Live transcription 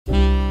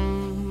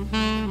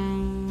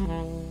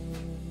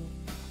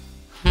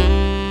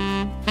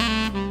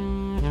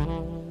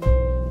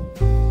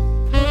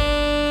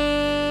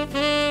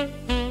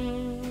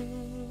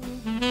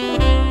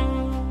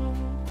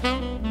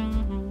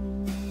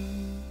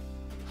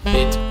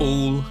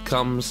all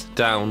comes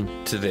down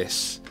to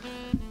this.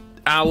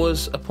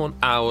 Hours upon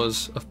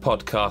hours of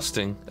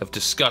podcasting, of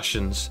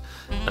discussions,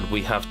 and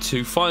we have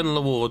 2 final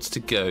awards to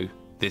go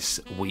this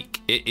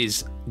week. It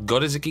is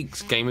God is a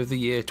Geek's Game of the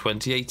Year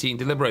 2018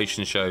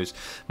 Deliberation Shows.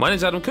 My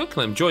name's Adam Cook,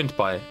 and I'm joined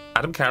by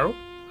Adam Carroll.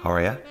 How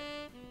are you?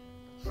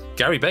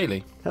 Gary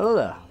Bailey. Hello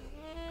there.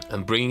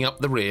 And bringing up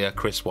the rear,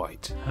 Chris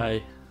White.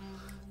 Hey.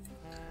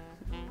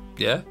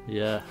 Yeah?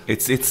 Yeah.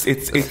 It's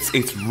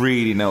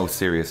really no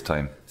serious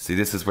time. See,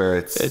 this is where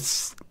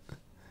it's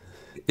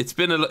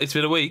been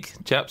a week,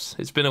 chaps.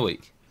 It's been a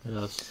week.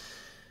 Yes.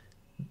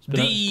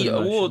 The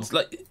awards,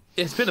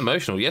 it's been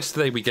emotional.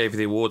 Yesterday we gave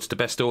the awards to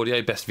Best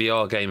Audio, Best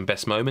VR Game and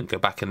Best Moment. Go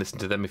back and listen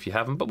to them if you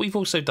haven't. But we've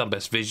also done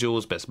Best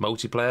Visuals, Best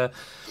Multiplayer,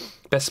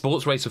 Best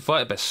Sports Race or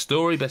Fighter, Best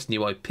Story, Best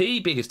New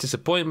IP, Biggest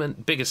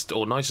Disappointment, Biggest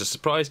or Nicest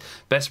Surprise,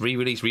 Best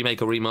Re-Release,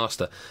 Remake or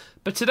Remaster.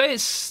 But today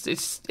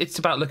it's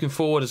about looking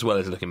forward as well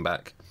as looking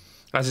back.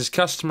 As is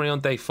customary on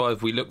day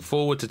 5, we look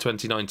forward to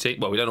 2019.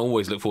 Well, we don't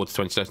always look forward to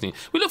 2019.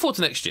 We look forward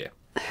to next year.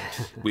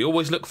 We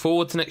always look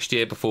forward to next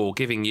year before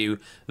giving you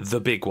the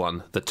big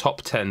one, the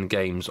top 10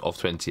 games of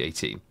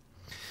 2018.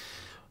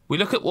 We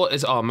look at what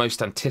is our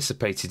most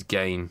anticipated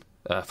game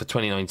for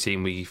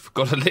 2019. We've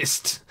got a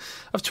list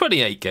of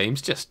 28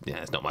 games.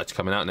 There's not much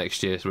coming out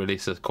next year. It's really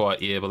a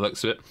quiet year by the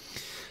looks of it.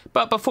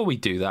 But before we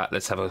do that,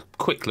 let's have a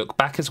quick look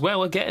back as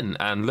well again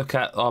and look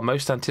at our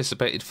most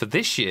anticipated for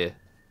this year.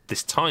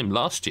 This time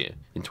last year,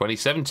 in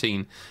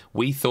 2017,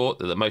 we thought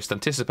that the most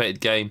anticipated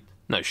game,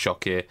 no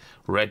shock here,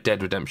 Red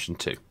Dead Redemption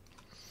 2.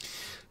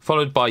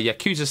 Followed by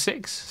Yakuza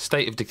 6,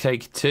 State of Decay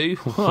 2,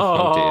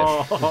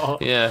 oh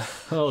dear, yeah,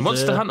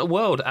 Monster Hunter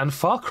World and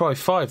Far Cry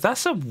 5.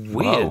 That's a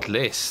weird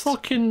list.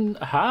 Fucking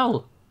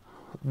hell.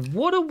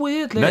 What a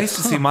weird list. Nice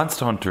to see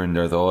Monster Hunter in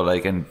there though,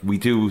 and we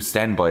do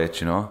stand by it,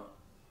 you know?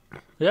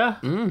 Yeah.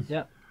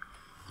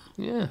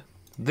 Yeah.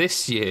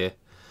 This year,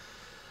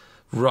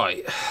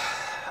 right.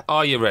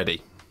 Are you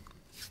ready?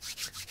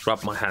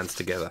 Rub my hands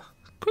together.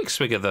 Quick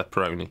swig of the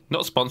Peroni.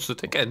 Not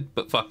sponsored again,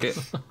 but fuck it.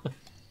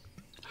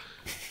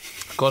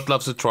 God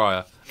loves a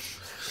trier.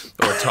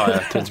 Or a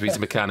tyre, turns to be a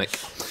mechanic.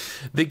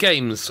 The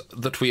games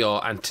that we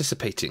are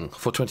anticipating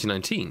for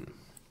 2019.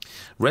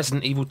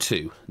 Resident Evil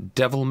 2,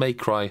 Devil May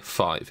Cry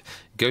 5,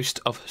 Ghost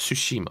of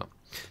Tsushima,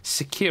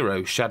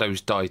 Sekiro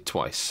Shadows Die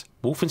Twice,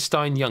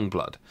 Wolfenstein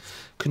Youngblood,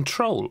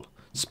 Control,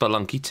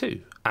 Spelunky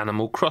 2,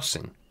 Animal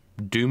Crossing,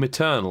 Doom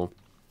Eternal,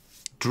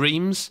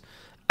 Dreams,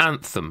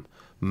 Anthem,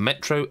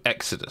 Metro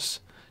Exodus,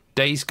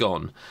 Days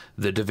Gone,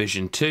 The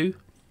Division 2,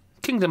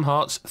 Kingdom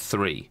Hearts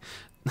 3.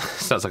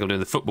 Sounds like I'm doing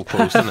the football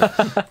pause, doesn't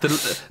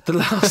it? The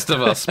Last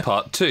of Us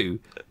Part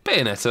 2,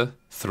 Bayonetta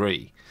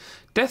 3,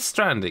 Death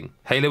Stranding,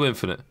 Halo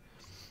Infinite,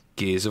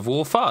 Gears of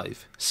War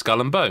 5,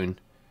 Skull and Bone,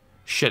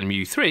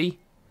 Shenmue 3,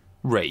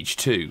 Rage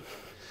 2,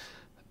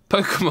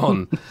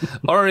 Pokemon,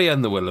 Ori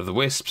and the Will of the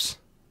Wisps,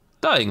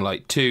 Dying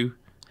Light 2,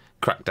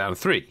 Crackdown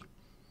 3.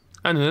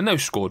 And in a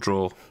no-score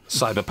draw,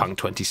 Cyberpunk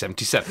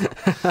 2077.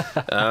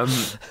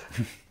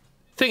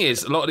 Thing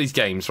is, a lot of these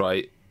games,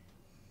 right,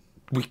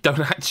 we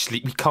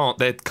can't.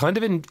 They're kind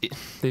of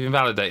they've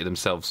invalidated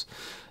themselves.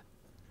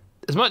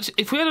 As much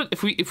if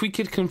we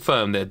could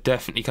confirm they're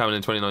definitely coming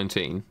in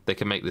 2019, they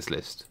can make this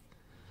list.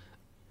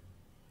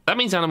 That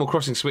means Animal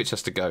Crossing Switch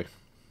has to go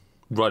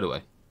right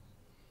away,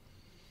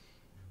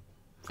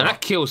 and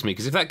that kills me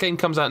because if that game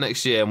comes out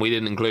next year and we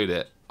didn't include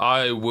it,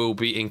 I will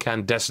be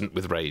incandescent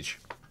with rage.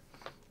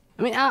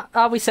 I mean,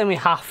 are we saying we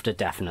have to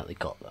definitely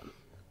cut them?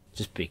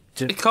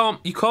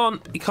 You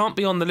can't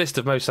be on the list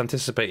of most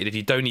anticipated if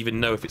you don't even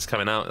know if it's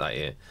coming out that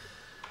year.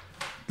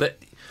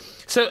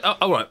 So,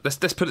 all right, let's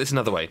put this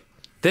another way.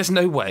 There's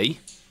no way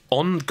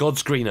on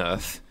God's green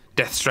earth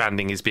Death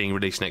Stranding is being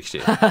released next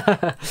year.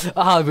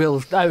 I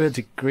would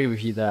agree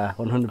with you there,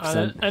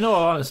 100%. In all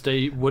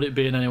honesty, would it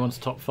be in anyone's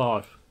top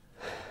 5?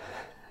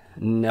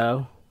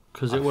 No,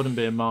 because it wouldn't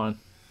be in mine.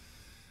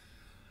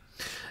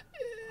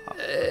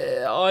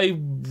 I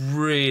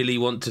really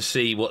want to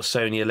see what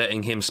Sony are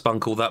letting him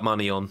spunk all that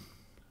money on.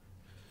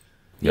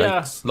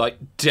 Yeah.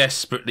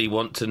 Desperately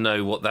want to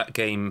know what that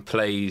game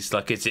plays.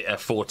 Is it a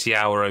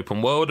 40-hour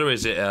open world or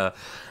is it a...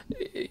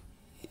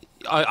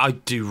 I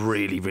do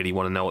really, really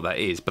want to know what that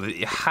is, but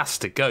it has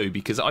to go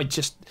because I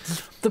just...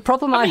 The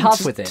problem I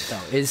have with it,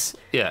 though, is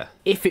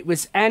if it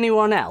was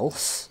anyone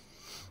else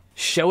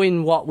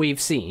showing what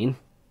we've seen,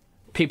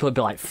 people would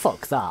be like,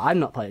 fuck that, I'm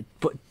not playing.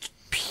 But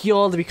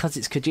purely because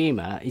it's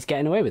Kojima, he's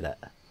getting away with it.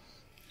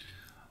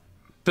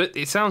 But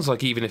it sounds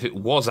like even if it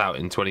was out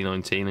in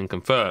 2019 and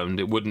confirmed,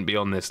 it wouldn't be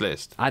on this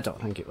list. I don't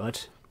think it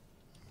would.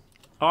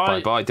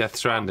 Bye-bye, Death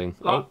Stranding.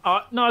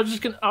 I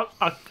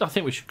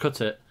think we should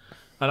cut it.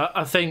 And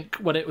I think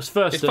when it was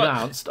first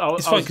announced...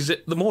 It's fine, because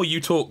the more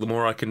you talk, the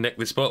more I can neck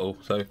this bottle.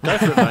 So go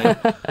for it, mate.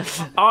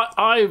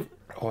 I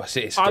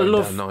see it's going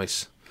down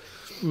nice.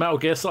 Metal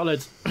Gear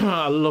Solid.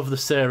 I love the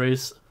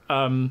series.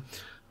 And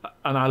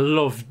I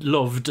loved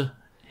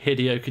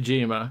Hideo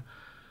Kojima.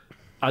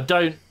 I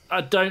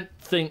don't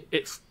think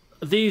it's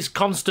these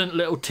constant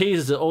little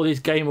teasers at all these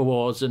Game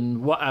Awards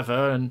and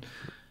whatever, and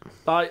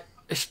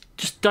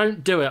just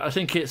don't do it. I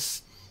think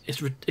it's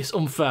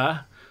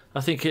unfair.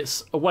 I think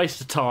it's a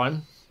waste of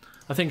time.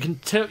 I think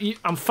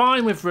I'm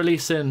fine with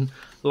releasing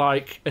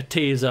like a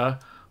teaser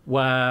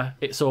where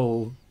it's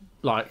all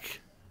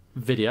like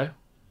video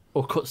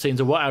or cutscenes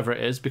or whatever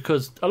it is,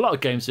 because a lot of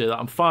games do that.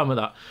 I'm fine with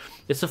that.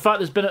 It's the fact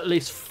there's been at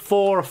least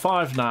 4 or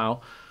 5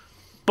 now,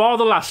 bar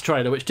the last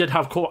trailer, which did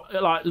have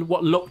like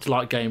what looked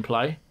like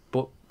gameplay,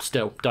 but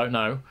still don't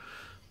know.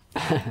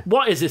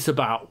 What is this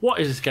about? What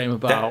is this game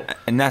about?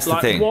 And that's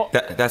like, the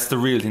thing. That's the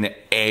real thing that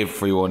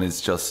everyone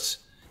is just...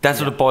 That's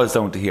what it boils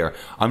down to here.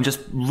 I'm just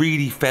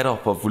really fed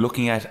up of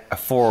looking at a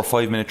 4 or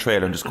 5 minute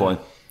trailer and just going,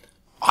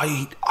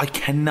 I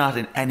cannot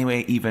in any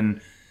way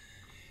even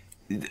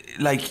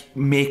like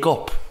make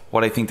up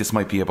what I think this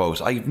might be about.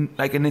 And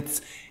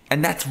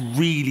that's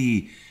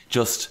really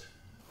just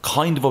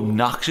kind of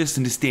obnoxious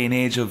in this day and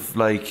age of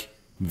like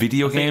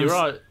video games. You're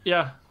right.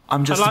 Yeah.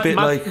 I'm just a bit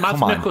like, Mads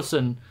come on.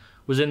 Mikkelsen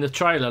was in the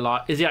trailer.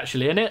 Like, is he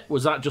actually in it?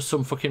 Was that just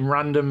some fucking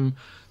random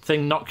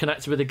thing not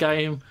connected with the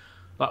game?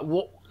 Like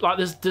what? Like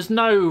there's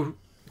no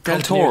Del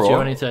continuity Toro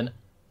or anything.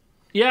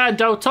 Yeah,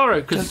 Del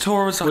Toro. Del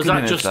Toro was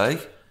that just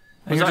like.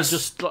 Was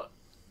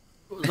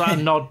that a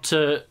nod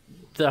to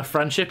their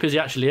friendship? Is he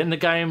actually in the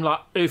game? Like,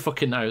 who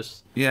fucking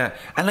knows? Yeah,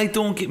 and like,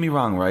 don't get me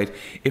wrong, right?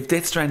 If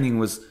Death Stranding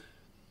was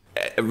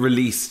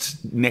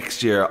released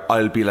next year,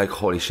 I'll be like,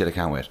 holy shit, I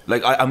can't wait.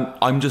 Like,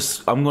 I'm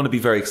going to be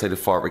very excited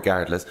for it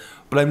regardless.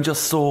 But I'm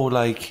just so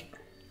like,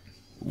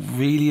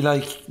 really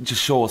like,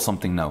 just show us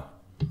something now,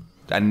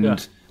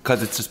 and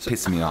because it's just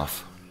pissing me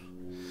off.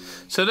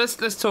 So let's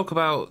talk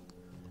about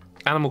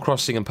Animal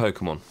Crossing and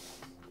Pokemon.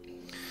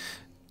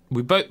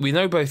 We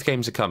know both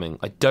games are coming.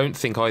 I don't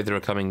think either are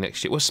coming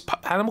next year. Well,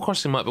 Animal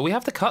Crossing might, but we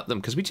have to cut them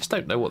because we just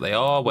don't know what they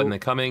are, when they're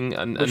coming.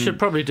 And we should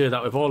probably do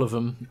that with all of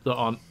them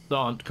that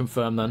aren't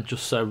confirmed. Then,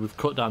 just so we've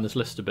cut down this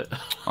list a bit.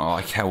 Oh,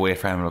 I can't wait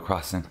for Animal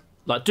Crossing.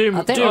 Like Doom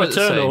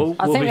Eternal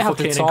will be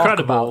fucking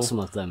incredible. About some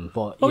of them,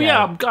 but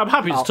I'm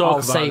happy to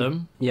talk about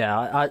them.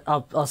 Yeah,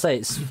 I'll say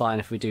it's fine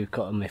if we do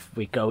cut them. If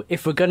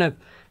we're gonna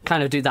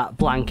kind of do that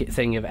blanket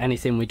thing of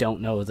anything we don't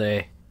know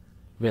the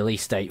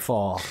release date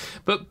for.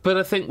 But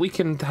I think we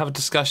can have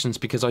discussions,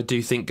 because I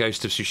do think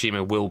Ghost of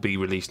Tsushima will be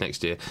released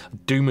next year.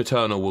 Doom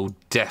Eternal will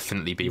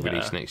definitely be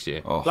released next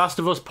year. Oh. Last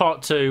of Us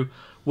Part 2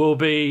 will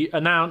be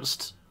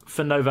announced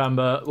for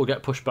November. Will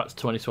get pushed back to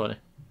 2020.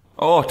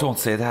 Oh, don't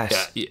say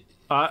that. Yeah.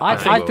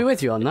 I'd be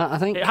with you on that. I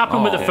think it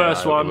happened with the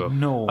first one.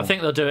 No, I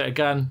think they'll do it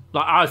again.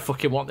 Like, I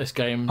fucking want this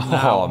game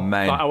now. Oh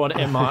man, like, I want it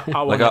in my.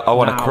 I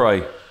want to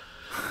cry.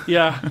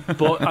 Yeah,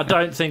 but I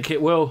don't think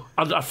it will.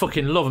 I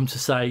fucking love them to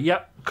say,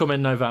 "Yep, come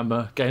in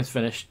November, game's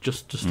finished."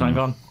 Just hang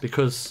on,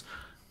 because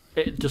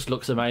it just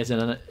looks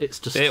amazing, and it's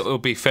just. It will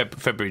be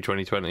February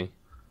 2020.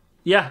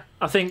 Yeah,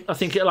 I think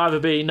it'll either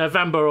be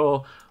November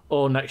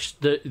or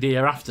next the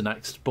year after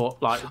next.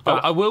 But like,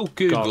 I will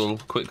Google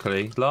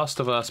quickly Last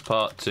of Us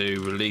Part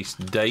 2 release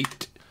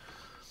date.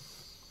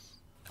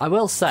 I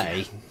will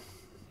say,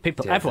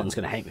 everyone's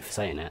going to hate me for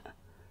saying it.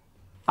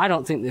 I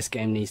don't think this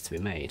game needs to be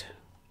made.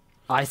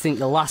 I think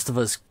The Last of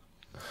Us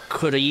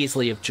could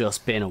easily have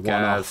just been a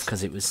one-off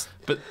because it was.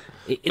 But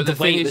the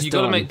thing is, you've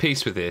got to make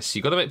peace with this.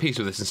 You've got to make peace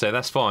with this and say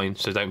that's fine,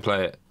 so don't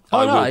play it.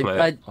 I will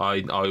play it.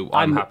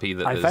 I'm happy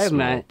that there's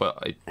more,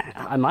 but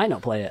I might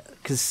not play it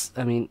because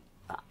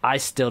I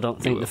still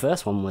don't think the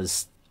first one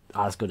was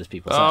as good as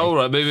people say. Oh, all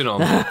right, moving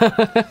on.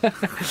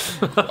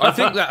 I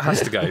think that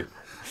has to go.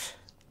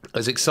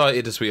 As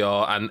excited as we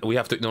are, and we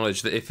have to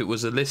acknowledge that if it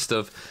was a list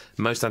of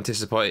most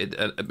anticipated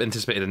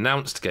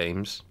announced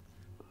games,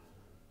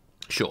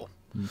 sure.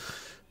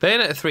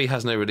 Bayonetta 3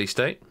 has no release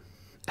date.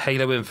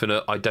 Halo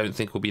Infinite, I don't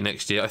think will be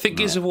next year. I think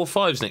Gears of War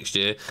 5's next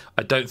year.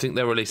 I don't think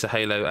they'll release a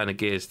Halo and a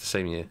Gears the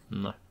same year.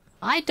 No.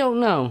 I don't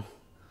know.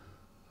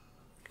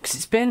 Because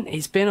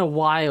it's been a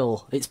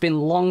while. It's been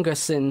longer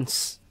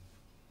since...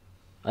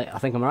 I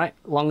think I'm right.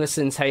 Longer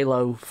since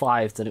Halo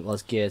 5 than it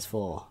was Gears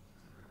 4.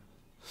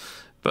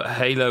 But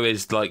Halo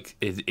is the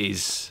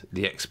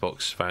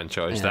Xbox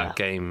franchise. Yeah. That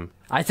game...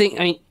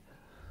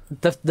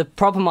 the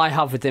problem I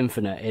have with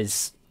Infinite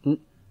is...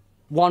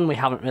 One, we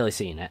haven't really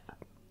seen it.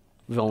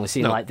 We've only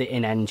seen the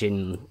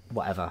in-engine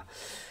whatever.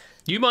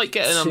 You might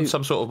get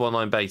some sort of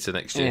online beta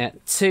next year. Yeah.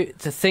 Two,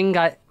 the thing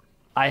I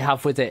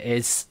have with it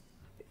is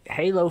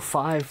Halo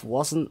 5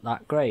 wasn't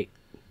that great.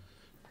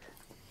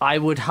 I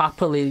would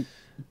happily...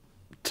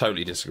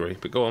 Totally disagree,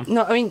 but go on.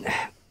 No,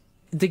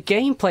 the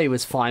gameplay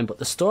was fine, but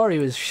the story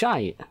was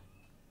shite.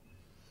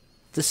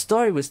 The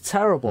story was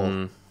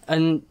terrible.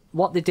 And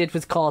what they did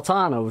with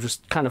Cortana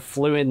just kind of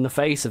flew in the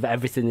face of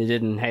everything they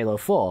did in Halo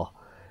 4.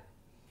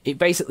 It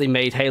basically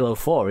made Halo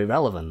 4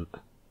 irrelevant.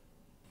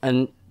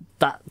 And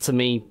that, to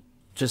me,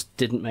 just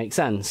didn't make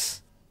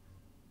sense.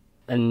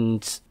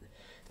 And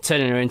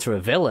turning her into a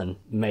villain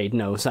made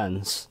no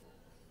sense.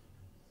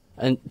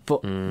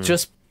 But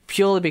just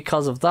purely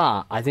because of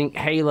that, I think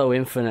Halo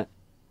Infinite,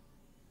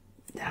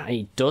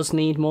 it does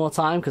need more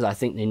time, because I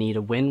think they need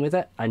a win with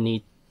it. I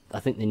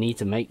think they need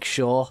to make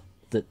sure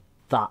that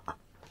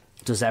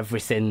does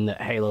everything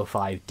that Halo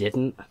 5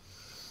 didn't.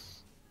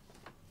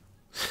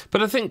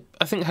 But I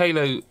think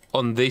Halo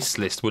on this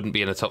list wouldn't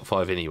be in a top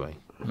 5 anyway.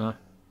 No.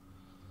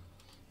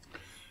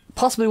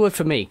 Possibly would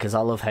for me because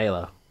I love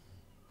Halo.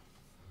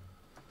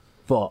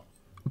 But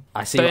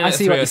I see what you're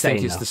saying. I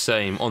think it's the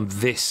same on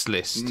this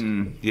list.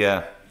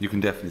 Yeah, you can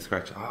definitely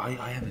scratch.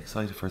 I am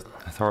excited for a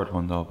third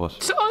one though,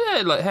 but So,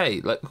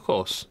 of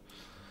course.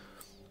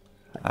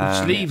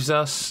 Which leaves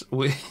us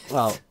with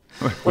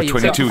with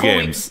 22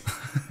 games.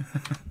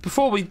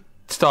 Before we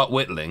start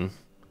whittling,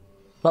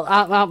 well,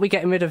 aren't we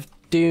getting rid of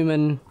Doom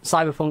and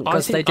Cyberpunk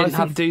because they didn't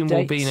have Doom dates?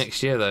 will be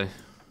next year though.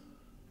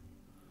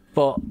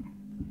 But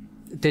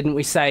didn't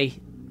we say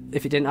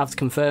if it didn't have to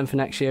confirm for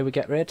next year, we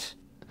get rid?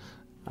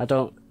 I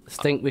don't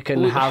think we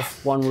can have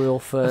one rule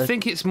for. I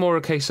think it's more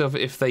a case of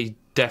if they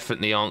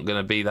definitely aren't going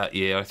to be that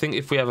year. I think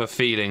if we have a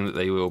feeling that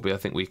they will be, I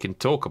think we can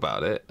talk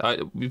about it.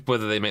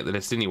 Whether they make the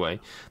list anyway.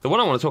 The one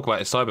I want to talk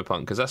about is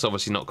Cyberpunk because that's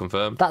obviously not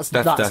confirmed. That's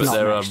not there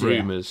next are year.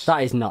 rumours.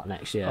 That is not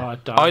next year. I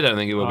don't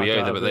think it will be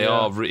either, but they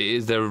are.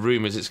 There are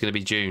rumours it's going to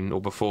be June or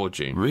before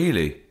June.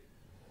 Really?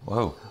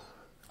 Whoa.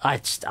 I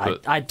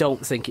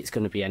don't think it's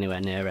going to be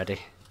anywhere near ready.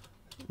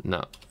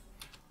 No.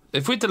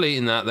 If we're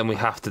deleting that, then we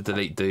have to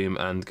delete Doom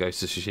and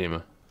Ghost of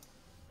Tsushima.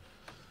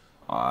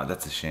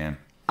 That's a shame.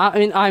 I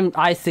mean,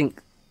 I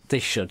think they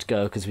should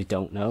go because we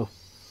don't know.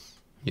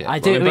 Yeah,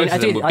 both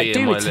of them would be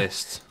in my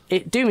list.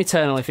 Doom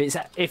Eternal, if it's,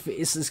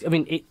 I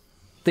mean,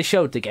 they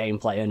showed the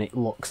gameplay and it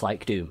looks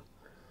like Doom.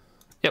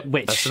 Yep,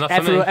 which that's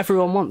enough for me.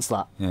 Everyone wants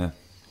that. Yeah.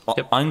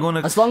 Yep. I'm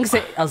gonna as long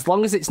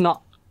as it's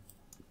not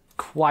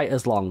quite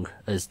as long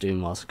as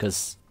Doom was,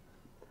 because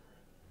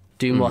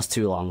Doom was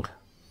too long.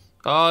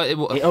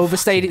 It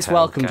overstayed its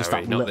welcome just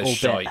that little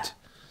bit.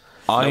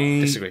 I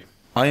disagree.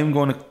 I am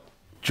going to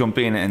jump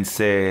in and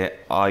say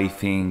I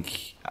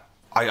think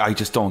I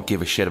just don't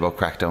give a shit about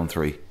Crackdown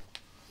 3.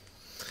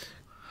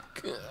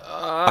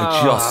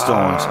 I just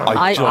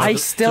don't. I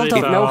still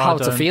don't know how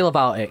to feel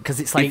about it because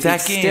it's like if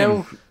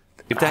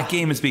that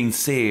game is being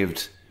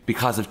saved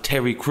because of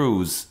Terry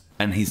Crews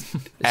and his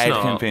ad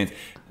campaigns,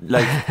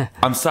 like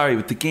I'm sorry,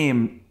 but the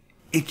game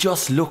it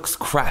just looks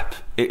crap.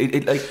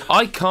 It like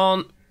I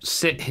can't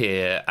sit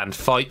here and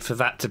fight for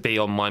that to be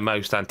on my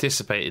most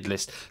anticipated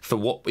list for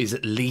what is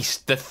at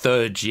least the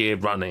 3rd year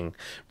running.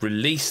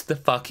 Release the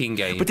fucking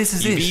game. But this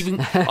is it.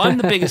 I'm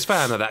the biggest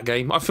fan of that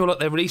game. I feel like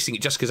they're releasing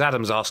it just because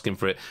Adam's asking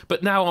for it.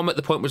 But now I'm at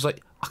the point where it's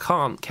like, I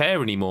can't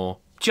care anymore.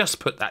 Just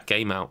put that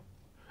game out.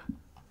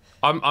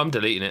 I'm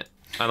deleting it.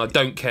 And I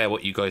don't care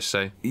what you guys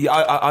say. Yeah,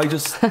 I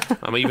just...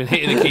 I'm even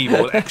hitting the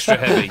keyboard extra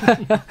heavy.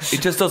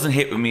 It just doesn't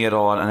hit with me at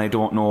all, and I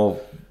don't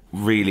know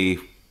really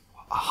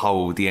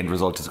how the end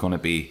result is going to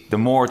be. The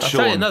more it's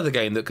shown... I'll tell you another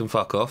game that can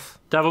fuck off.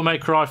 Devil May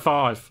Cry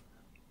 5.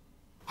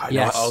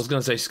 Yes. I was going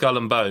to say Skull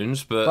and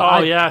Bones, but...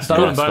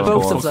 Skull and Bones.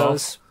 Both of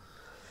those.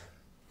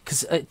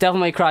 Because Devil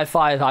May Cry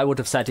 5, I would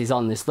have said is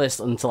on this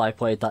list until I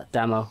played that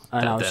demo.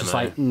 And I was just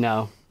like,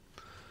 no,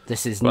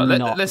 this is not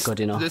good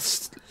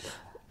enough.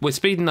 We're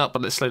speeding up,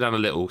 but let's slow down a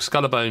little.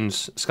 Skull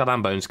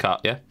and Bones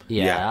cut, yeah?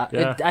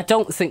 Yeah. I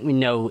don't think we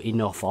know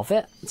enough of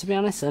it, to be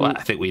honest. Well,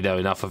 I think we know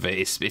enough of it.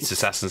 It's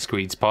Assassin's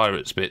Creed's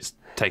Pirates, but it's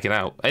taken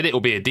out. And it'll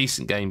be a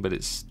decent game, but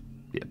it's...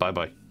 Yeah,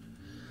 bye-bye.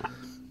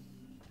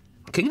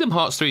 Kingdom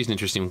Hearts 3 is an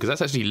interesting one, because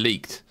that's actually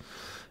leaked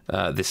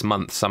this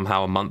month,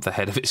 somehow a month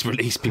ahead of its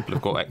release. People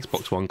have got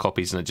Xbox One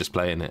copies and are just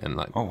playing it. And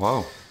like, oh,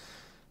 wow.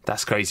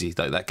 That's crazy.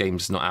 That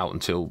game's not out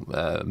until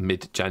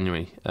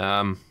mid-January.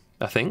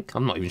 I think.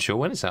 I'm not even sure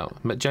when it's out.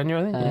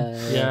 January, I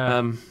think.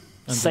 Yeah.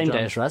 Same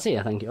day as Resi,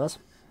 I think it was.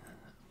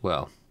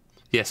 Well,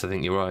 yes, I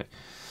think you're right.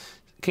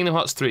 Kingdom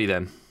Hearts 3,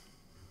 then.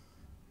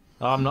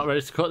 I'm not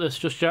ready to cut this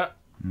just yet.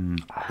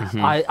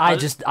 Mm-hmm.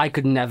 I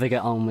could never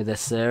get on with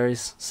this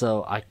series,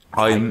 so I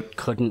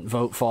couldn't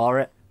vote for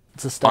it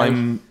to stay.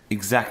 I'm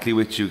exactly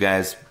with you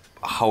guys.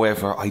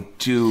 However, I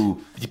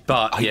do.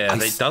 But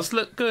it does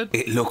look good.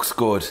 It looks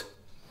good,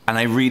 and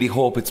I really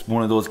hope it's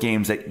one of those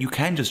games that you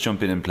can just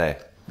jump in and play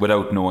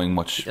without knowing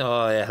much.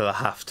 Oh, yeah, it'll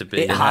have to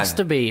be. It has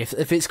to be.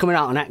 If it's coming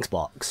out on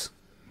Xbox,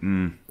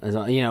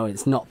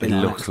 it's not been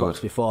on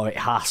Xbox before, it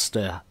has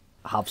to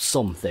have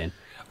something.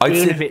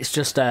 Even if it's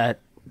just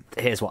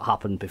here's what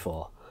happened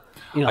before.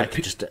 I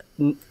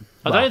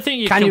don't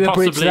think you can you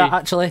possibly... abridge that,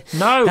 actually?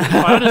 No,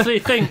 I honestly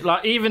think,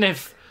 even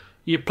if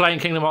you're playing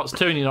Kingdom Hearts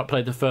 2 and you've not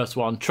played the first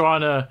one,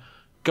 trying to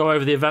go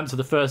over the events of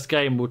the first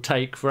game will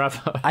take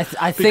forever. I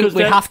think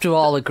we have to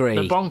all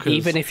agree, bonkers.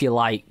 Even if you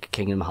like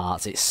Kingdom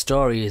Hearts, its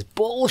story is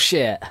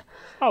bullshit.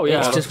 Oh yeah,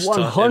 it's just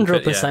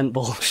 100%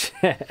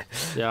 bullshit.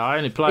 Yeah, I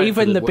only played.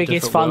 Even the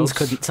biggest fans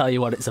couldn't tell you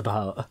what it's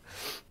about.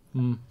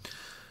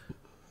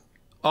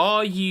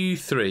 Are you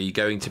three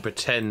going to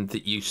pretend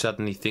that you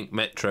suddenly think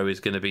Metro is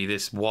going to be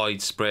this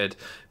widespread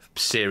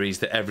series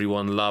that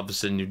everyone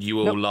loves and you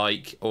all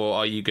like, or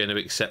are you going to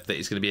accept that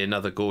it's going to be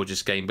another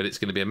gorgeous game, but it's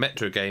going to be a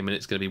Metro game and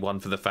it's going to be one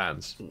for the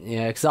fans?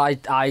 Yeah, because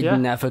I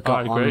never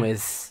got on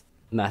with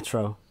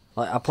Metro.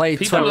 I played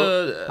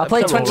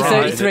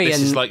 2033, this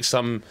and is like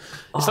some.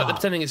 It's like they're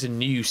pretending it's a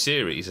new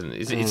series, and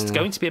it's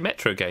going to be a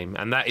Metro game,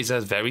 and that is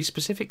a very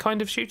specific kind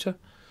of shooter.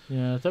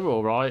 Yeah, they're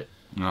all right.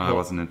 No, I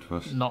wasn't into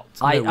it. Not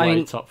I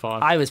mean, top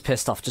 5. I was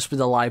pissed off just with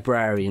the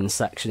librarian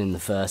section in the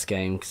first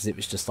game because it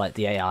was just like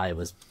the AI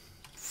was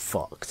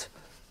fucked.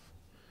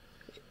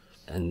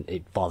 And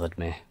it bothered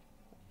me.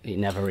 It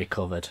never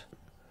recovered.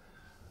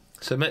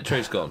 So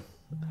Metro's gone.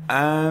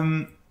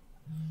 I'm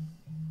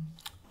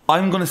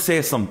going to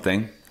say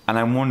something, and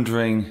I'm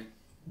wondering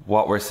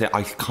what we're saying.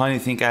 I kind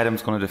of think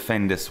Adam's going to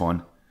defend this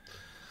one.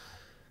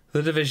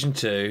 The Division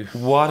 2.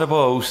 What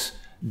about,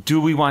 do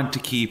we want to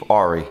keep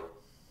Ori?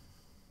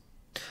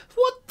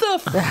 What the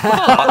fuck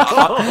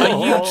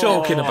are you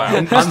talking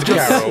about,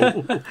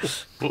 Mr.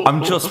 Carroll?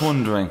 I'm just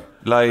wondering.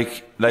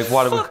 Like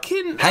what?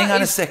 Fucking, hang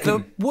on a is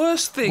second. The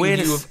worst thing Wait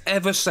a you have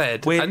ever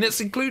said, wait. and it's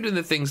including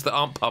the things that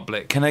aren't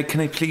public. Can I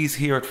please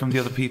hear it from the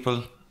other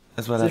people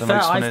as well, To be Adam? I fair,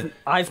 just wanna-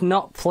 I've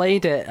not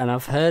played it, and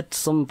I've heard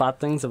some bad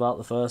things about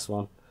the first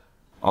one.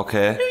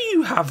 Okay. No,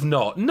 you have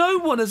not. No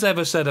one has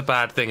ever said a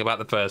bad thing about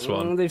the first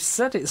one. They've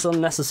said it's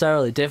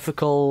unnecessarily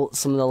difficult.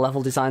 Some of the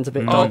level design's a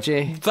bit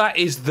dodgy. That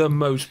is the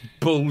most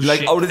bullshit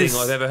Like, out of thing this-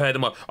 I've ever heard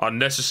in my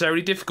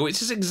unnecessarily difficult. It's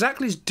just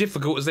exactly as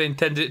difficult as they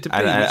intended it to be.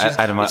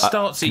 Adam, it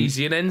starts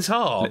easy and ends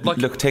hard. Like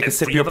Look, take a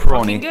sip of every your other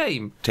fucking Peroni.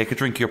 game. Take a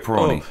drink of your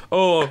Peroni.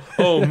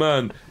 Oh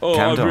man! Oh,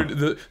 Calm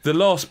down. the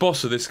last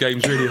boss of this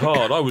game's really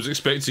hard. I was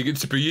expecting it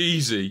to be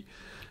easy.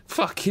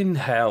 Fucking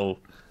hell!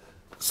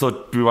 So,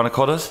 do we want to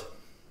cut it?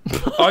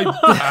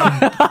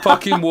 I am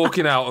fucking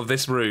walking out of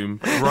this room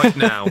right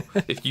now.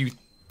 If you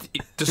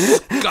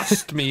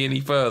disgust me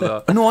any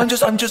further, No, I'm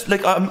just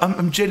like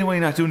I'm genuinely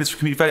not doing this for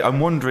community value. I'm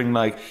wondering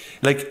like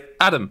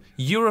Adam,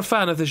 you're a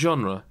fan of the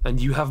genre, and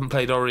you haven't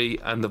played Ori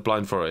and the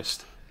Blind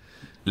Forest.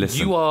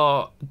 listen. You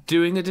are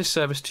doing a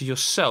disservice to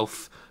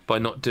yourself by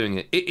not doing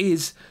it. It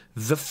is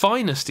the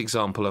finest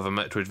example of a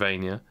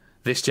Metroidvania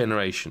this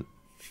generation.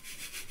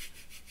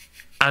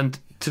 And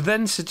to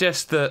then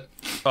suggest that,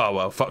 oh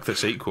well, fuck the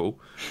sequel,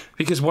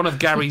 because one of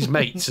Gary's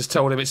mates has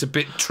told him it's a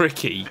bit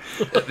tricky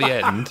at the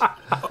end,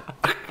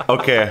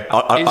 Okay,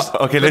 is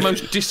okay. the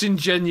most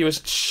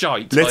disingenuous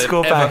shite Let's I've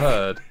go ever back.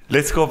 heard.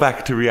 Let's go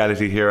back to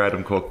reality here,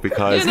 Adam Cook,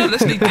 because Yeah, no,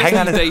 let's leave hang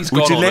on. Days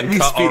Would Gone you on let and me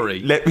cut speak? Ori.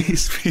 Let me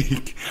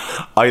speak.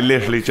 I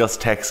literally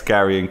just text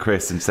Gary and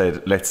Chris and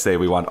said, "Let's say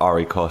we want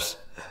Ori cut,"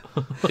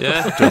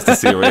 Yeah, just to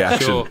see a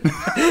reaction. sure.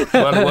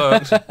 Well, it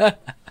worked.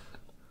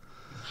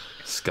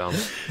 Scum.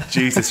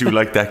 Jesus, you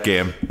like that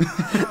game?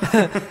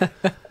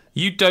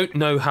 You don't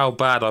know how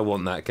bad I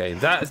want that game.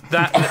 That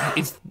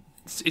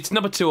it's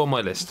number 2 on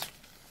my list.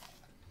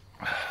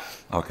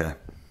 Okay,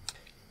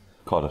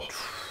 cut it.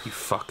 You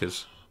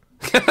fuckers.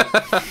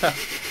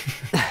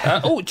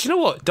 Oh, do you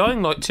know what?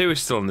 Dying Light 2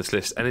 is still on this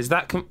list, and is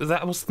that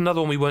was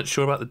another one we weren't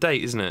sure about the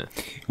date, isn't it?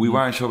 We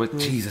weren't sure, but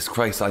Jesus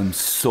Christ, I'm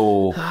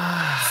so.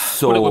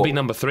 Well, it would be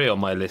number 3 on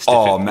my list.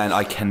 Oh man,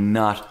 I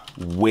cannot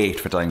wait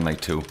for Dying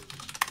Light 2.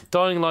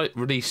 Dying Light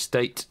release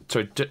date.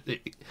 Sorry,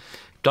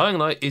 Dying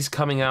Light is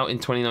coming out in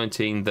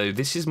 2019, though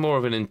this is more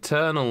of an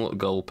internal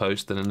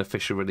goalpost than an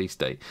official release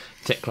date.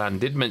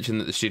 Techland did mention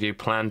that the studio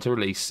planned to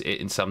release it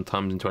in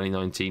sometime in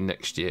 2019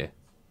 next year.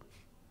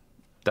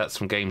 That's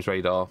from Games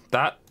Radar.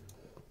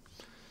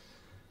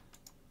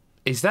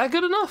 Is that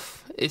good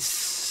enough?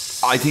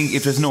 I think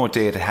if there's no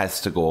date, it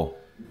has to go.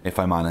 If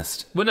I'm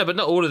honest. Well, no, but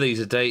not all of these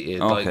are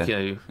dated. Okay. Like,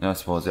 you know, I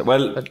suppose.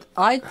 Well,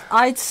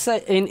 I'd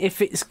say if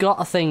it's got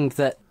a thing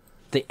that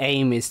the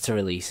aim is to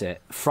release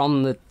it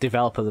from the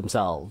developer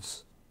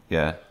themselves,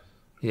 yeah.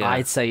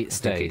 I'd say it I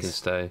think it can stays.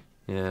 stay.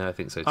 Yeah, I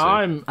think so too.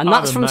 And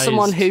that's from amazed.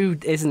 someone who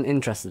isn't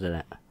interested in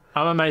it.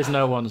 I'm amazed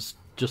no one's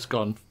just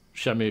gone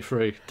Shenmue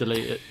 3,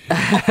 delete it.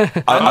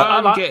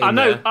 I'm getting I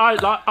know.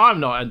 there. I'm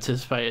not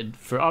anticipating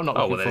for. I'm not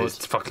Oh, looking well, then forward.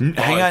 it's fucking.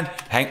 Hang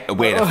on.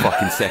 Wait a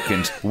fucking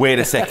second. Wait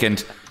a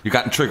second. You're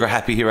getting trigger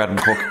happy here, Adam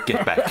Cook.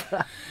 Get back.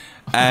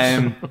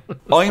 I'm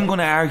going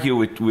to argue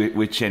with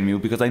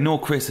Shenmue because I know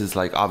Chris is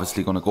like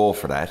obviously going to go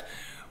for that,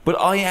 but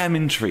I am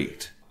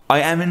intrigued. I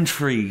am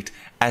intrigued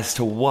as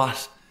to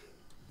what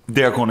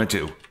they're going to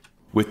do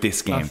with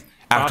this game.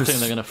 I think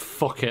they're going to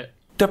fuck it.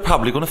 They're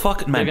probably going to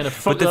fuck it, man. They're going to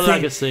fuck But the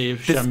legacy of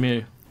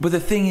Shenmue. But the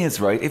thing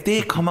is, right, if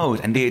they come out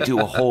and they do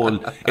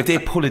if they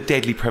pull a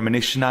Deadly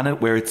Premonition on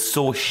it where it's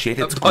so shit,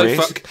 it's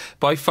great.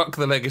 By fuck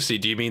the legacy,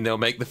 do you mean they'll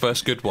make the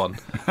first good one?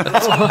 Do you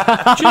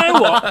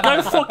know what?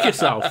 Go fuck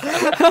yourself.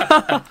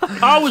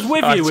 I was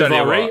with you with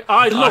Ori.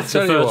 I loved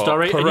the first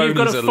Ori, and you've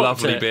got Peroni's to a fuck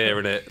lovely it. beer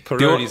in it.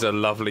 Peroni's a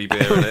lovely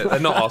beer in it. They're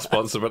not our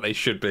sponsor, but they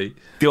should be.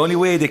 The only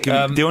way they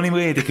can,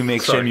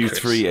 make sorry, Shenmue Chris.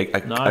 3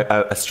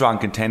 a strong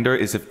contender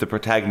is if the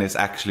protagonist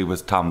actually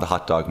was Tom the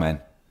Hot Dog Man.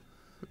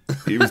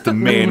 He was the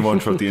main one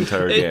throughout the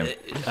entire game.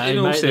 Hey, In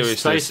all mate, there's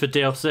space seriousness, for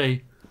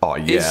DLC. Oh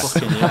yeah,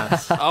 Fucking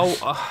yes.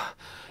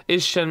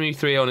 is Shenmue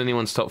 3 on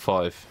anyone's top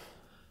 5?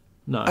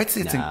 No. I'd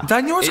say it's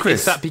Dan yours, Is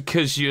Chris. that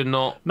because you're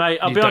not? Mate,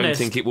 I'll you be don't honest,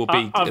 think it will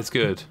be as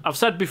good? I've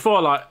said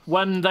before, like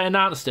when they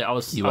announced it, I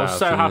was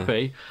so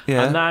happy,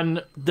 Yeah. and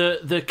then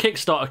the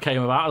Kickstarter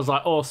came about. I was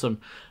like,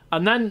 awesome,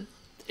 and then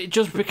it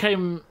just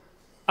became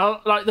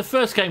like the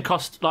first game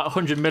cost like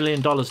 $100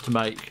 million to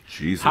make.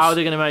 Jesus. How are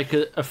they going to make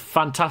a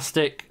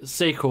fantastic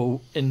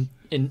sequel in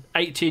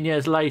 18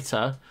 years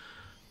later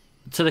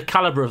to the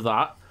caliber of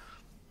that?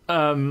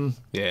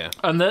 Yeah.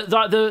 And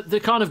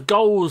the kind of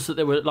goals that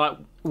they were like,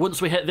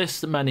 once we hit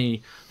this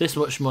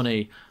much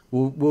money,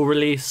 we'll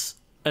release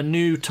a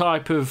new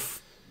type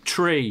of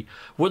tree.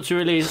 Once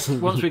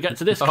we get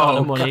to this kind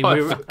of money,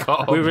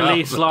 we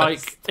release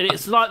like,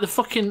 it's like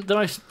the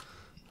most.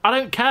 I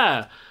don't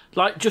care.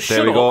 Like, just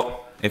shut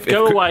up.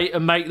 Go away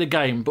and make the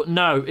game. But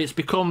no, it's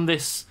become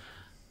this.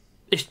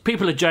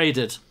 People are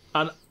jaded.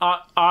 And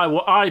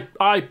I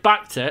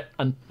backed it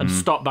and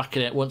stopped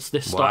backing it once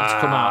this started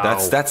to come out.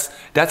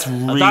 That's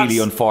really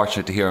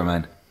unfortunate to hear,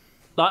 man.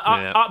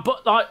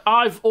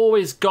 I've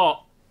always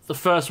got the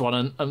first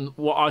one and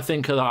what I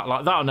think of that.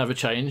 Like, that'll never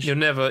change. You'll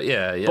never,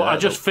 yeah. But I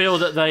just feel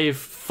that they've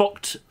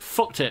fucked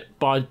it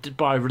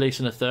by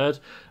releasing a third.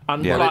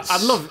 And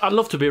I'd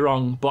love to be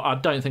wrong, but I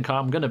don't think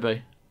I'm going to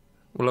be.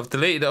 Well, I've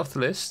deleted it off the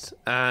list,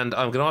 and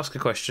I'm going to ask a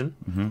question.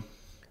 Mm-hmm.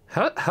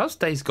 How's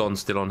Days Gone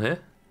still on here?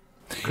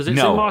 Because it's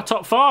in my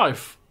top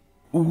 5.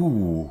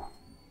 Ooh.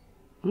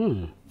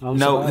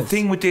 Now, the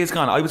thing with Days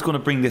Gone, I was going to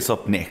bring this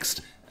up next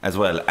as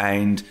well.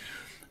 And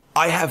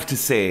I have to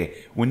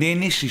say, when they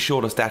initially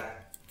showed us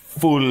that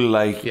full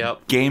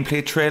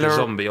gameplay trailer, the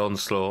zombie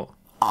onslaught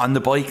on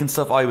the bike and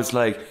stuff, I was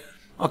like,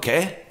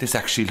 okay, this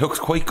actually looks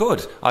quite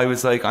good. I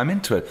was like, I'm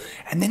into it.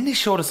 And then they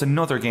showed us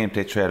another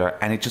gameplay trailer,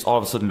 and it just all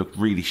of a sudden looked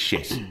really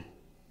shit.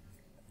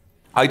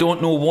 I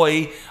don't know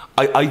why.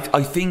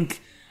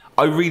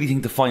 I really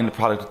think the final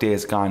product of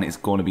Days Gone is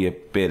going to be a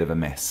bit of a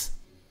mess.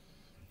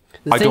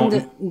 The thing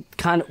that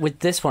kind of with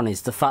this one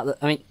is the fact that,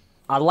 I mean,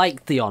 I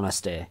like the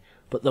honesty,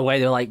 but the way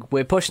they're like,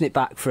 we're pushing it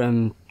back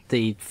from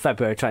the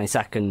February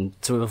 22nd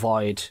to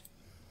avoid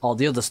all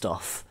the other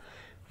stuff,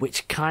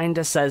 which kind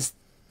of says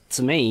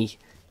to me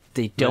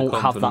they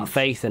don't have that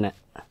faith in it.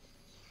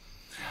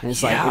 And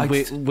it's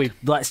we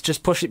let's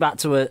just push it back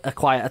to a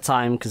quieter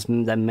time because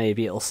then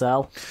maybe it'll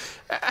sell.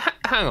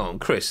 Hang on,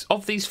 Chris.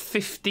 Of these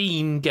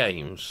 15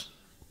 games,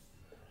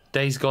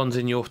 Days Gone's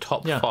in your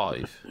top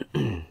 5.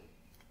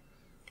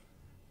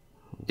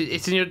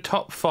 It's in your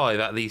top 5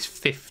 out of these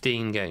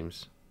 15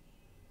 games.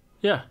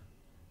 Yeah.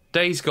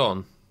 Days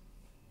Gone.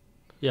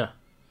 Yeah.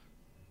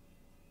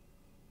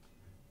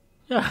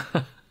 Yeah.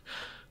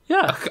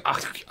 Yeah.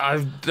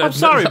 I'm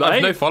sorry, mate.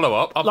 I've no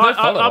follow-up.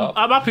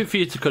 I'm happy for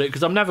you to cut it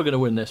because I'm never going to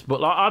win this,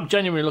 but I'm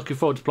genuinely looking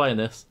forward to playing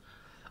this.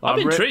 I'm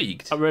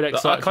intrigued. I'm really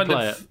excited to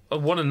play it. I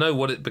want to know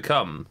what it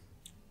become.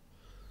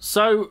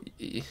 So,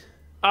 the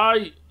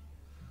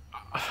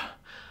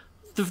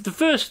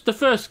first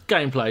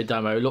gameplay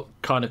demo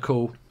looked kind of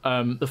cool.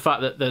 The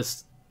fact that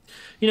there's,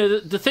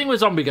 the thing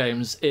with zombie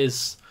games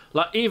is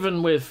like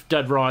even with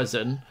Dead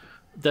Rising,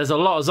 there's a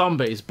lot of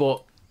zombies,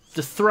 but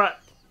the threat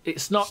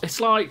it's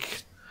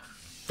like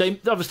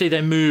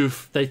they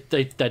move. They're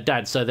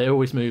dead, so they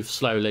always move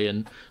slowly.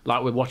 And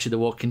like we're watching The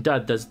Walking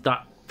Dead, there's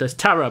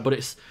terror, but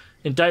it's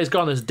in Days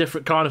Gone. There's a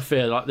different kind of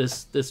fear. Like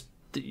there's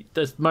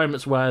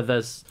moments where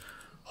there's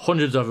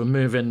hundreds of them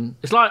moving.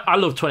 It's like I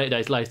love 28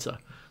 Days Later.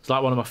 It's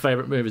like one of my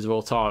favourite movies of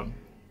all time.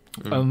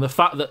 And the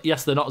fact that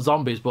yes, they're not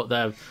zombies, but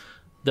they're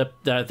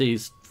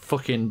these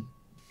fucking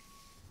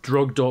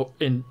drugged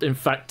up,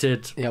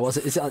 infected. Yeah, is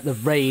it like the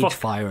rage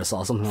virus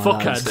or something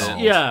like that?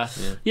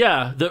 Fuckheads.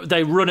 Yeah.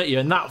 They run at you,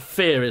 and that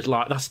fear is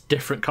like that's a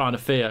different kind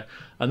of fear,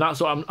 and that's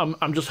what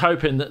I'm just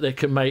hoping that they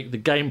can make the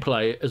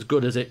gameplay as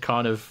good as it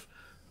kind of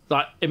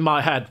like in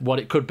my head what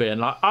it could be,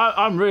 and like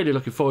I'm really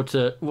looking forward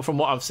to from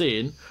what I've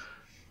seen.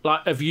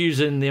 Like of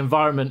using the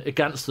environment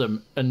against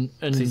them, and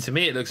See, to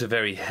me it looks a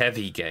very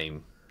heavy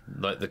game.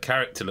 Like the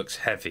character looks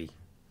heavy.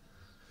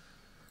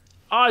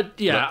 I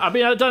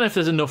mean I don't know if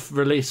there's enough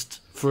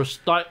released for us.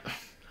 Like,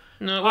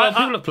 no, well,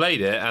 people have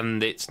played it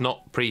and it's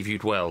not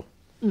previewed well.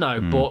 No,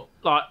 but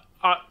like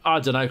I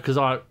don't know because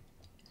I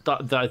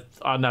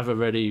never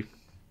really.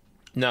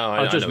 No,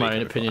 I judge my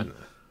own opinion.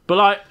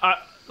 But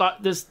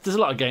there's a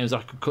lot of games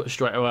I could cut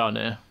straight away on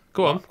here.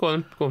 Go on.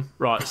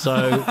 Right,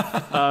 so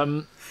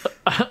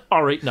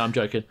Ori. No, I'm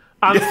joking.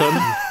 Anthem.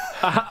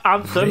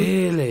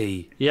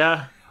 Really?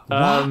 Yeah.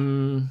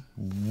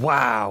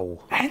 Wow.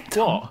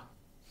 Anthem? What?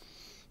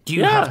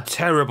 You have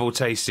terrible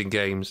taste in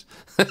games.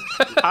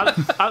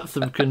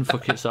 Anthem can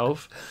fuck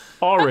itself.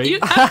 Ori. The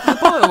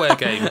BioWare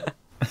game.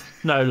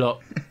 No,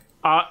 look.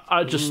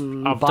 I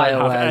don't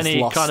have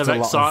any kind of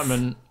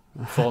excitement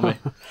for me.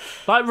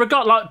 Like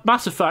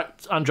Mass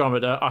Effect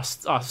Andromeda, I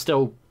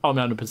still, on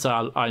my own,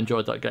 I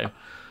enjoyed that game.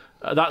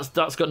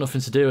 That's got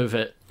nothing to do with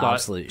it. Like,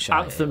 absolute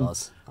shite. Anthem, it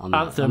was. I'm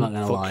not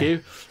gonna fuck lie.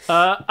 you.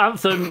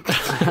 Anthem,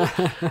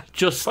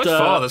 just by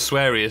far the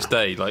sweariest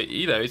day. Like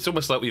it's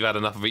almost like we've had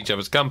enough of each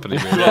other's company.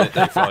 Really, at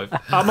day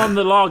 5. I'm on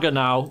the lager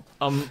now.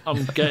 I'm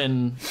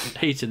getting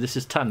heated. This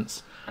is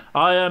tense.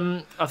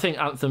 I think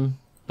Anthem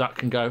that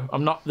can go.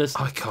 I'm not this.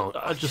 I can't.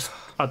 I'm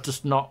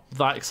just not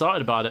that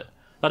excited about it.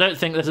 I don't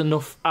think there's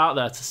enough out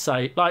there to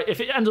say like if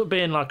it ends up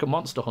being like a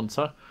Monster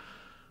Hunter.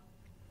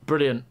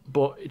 Brilliant,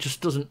 but it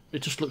just doesn't.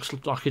 It just looks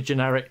like a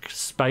generic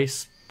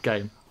space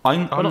game.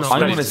 I'm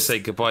not ready to say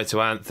goodbye to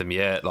Anthem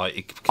yet.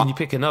 Like, can you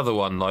pick another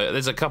one? Like,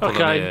 there's a couple of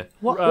them here.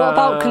 What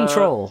about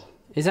Control?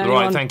 Is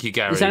anyone? Right, thank you,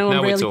 Gary. Is anyone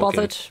now really we're talking.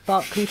 bothered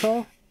about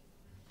Control?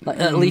 Like,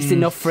 at least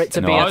enough for it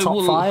to be a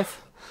top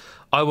 5?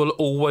 I will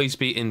always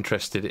be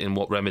interested in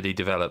what Remedy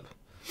develop.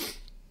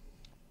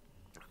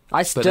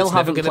 I still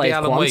haven't played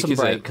Quantum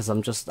Break because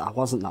I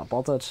wasn't that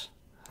bothered.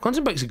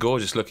 Quantum Break's a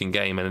gorgeous looking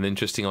game and an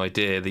interesting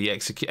idea. And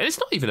it's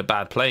not even a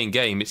bad playing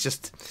game. It's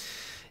just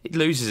it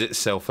loses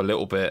itself a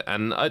little bit,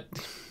 and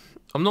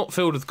I'm not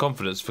filled with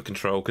confidence for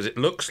Control because it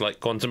looks like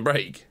Quantum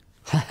Break.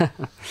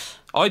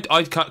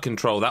 I'd cut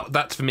Control.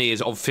 That for me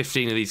is, of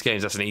 15 of these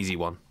games, that's an easy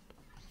one.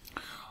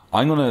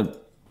 I'm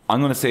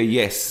gonna say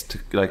yes to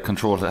like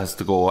Control has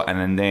to go,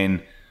 and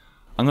then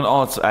I'm gonna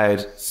also add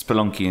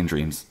Spelunky and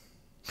Dreams.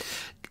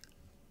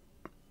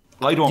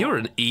 You're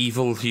an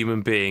evil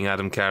human being,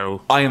 Adam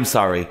Carroll. I am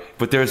sorry,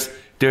 but there's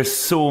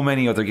so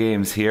many other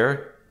games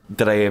here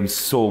that I am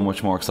so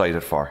much more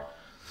excited for.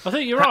 I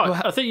think you're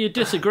right. I think you're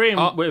disagreeing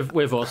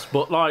with us,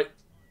 but like,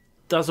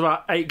 there's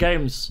about 8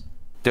 games.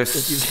 There's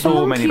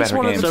so many better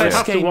games. So we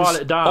have to while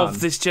it down. Of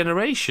this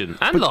generation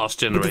and last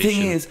generation. But the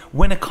thing is,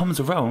 when it comes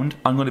around,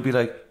 I'm going to be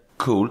like,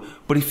 cool.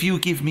 But if you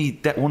give me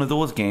one of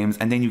those games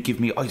and then you give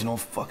me, I don't know,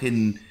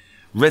 fucking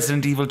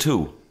Resident Evil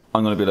 2,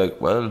 I'm going to be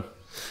like, well.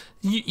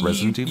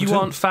 You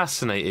aren't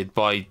fascinated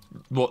by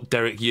what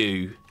Derek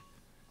Yu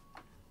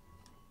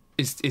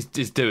is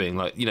doing.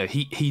 Like, you know,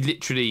 he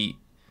literally.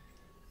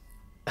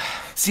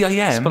 See, I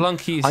am.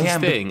 Spelunky is his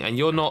thing, and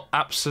you're not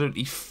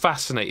absolutely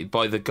fascinated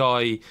by the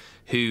guy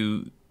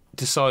who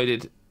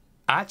decided,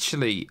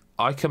 actually,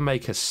 I can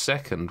make a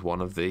second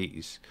one of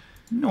these.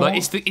 No. Like,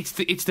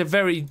 it's the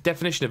very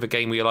definition of a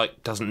game where you're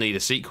like, doesn't need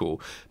a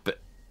sequel, but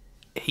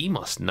he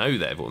must know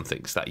that everyone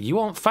thinks that. You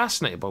aren't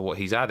fascinated by what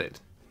he's added.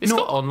 It's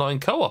got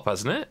online co-op,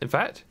 hasn't it, in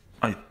fact?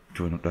 I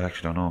actually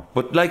don't know.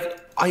 But, like,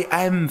 I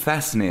am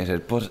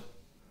fascinated, but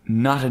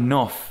not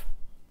enough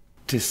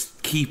to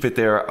keep it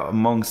there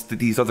amongst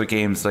these other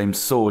games that I'm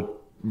so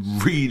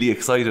really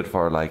excited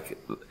for. Like,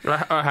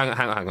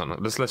 hang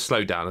on. Let's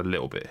slow down a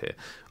little bit here.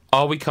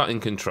 Are we cutting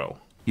Control?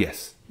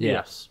 Yes.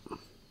 Yes.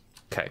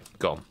 Okay,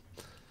 gone.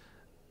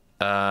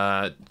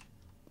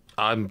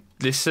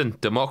 Listen,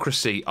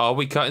 Democracy. Are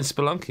we cutting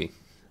Spelunky?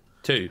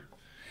 2.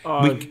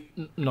 I'm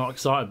not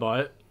excited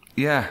by it.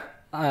 Yeah,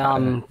 I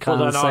am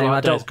kind of the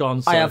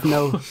same.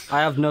 I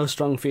have no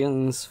strong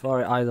feelings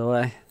for it either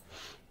way.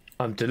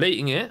 I'm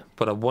deleting it,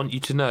 but I want you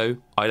to know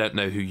I don't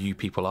know who you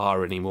people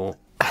are anymore.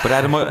 But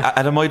Adam,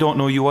 I don't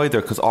know you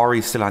either because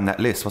Ari's still on that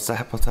list. What's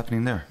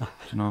happening there? Do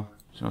you know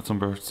it's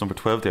number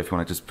 12 there. If you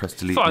want to just press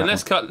delete. Fine,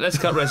 let's cut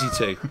Resi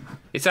 2.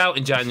 It's out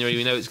in January.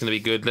 We know it's going to be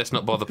good. Let's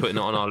not bother putting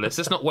it on our list.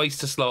 Let's not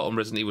waste a slot on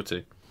Resident Evil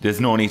 2. There's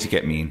no need to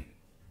get mean.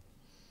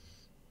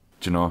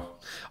 Do you know?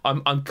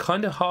 I'm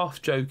kind of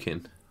half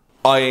joking.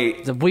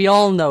 We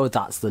all know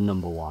that's the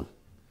number 1.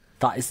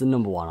 That is the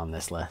number 1 on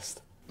this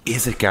list.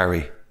 Is it,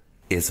 Gary?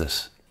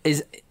 Is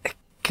it?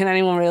 Can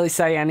anyone really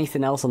say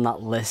anything else on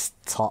that list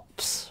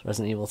tops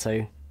Resident Evil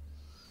 2?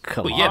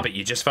 Come on. Yeah, but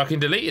you just fucking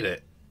deleted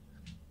it.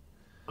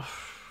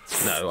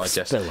 No, I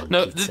just...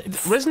 No,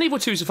 Resident Evil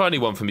 2 is a funny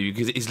one for me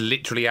because it is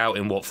literally out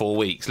in, 4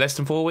 weeks? Less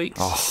than 4 weeks?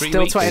 3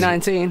 still weeks?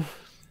 2019.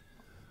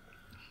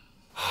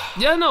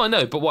 Yeah, no, I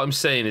know, but what I'm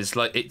saying is,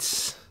 like,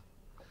 it's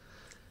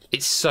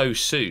so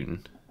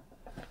soon.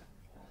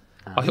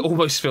 I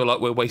almost feel like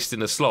we're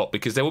wasting a slot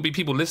because there will be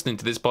people listening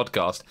to this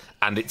podcast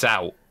and it's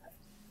out.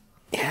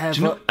 Yeah,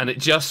 and it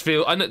just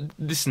feels...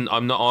 Listen,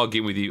 I'm not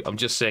arguing with you. I'm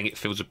just saying it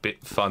feels a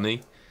bit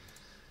funny.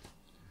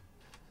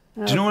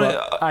 Do you know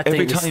what? I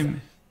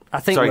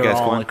think we're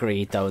all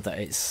agreed, though, that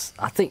it's...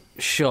 I think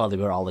surely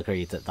we're all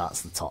agreed that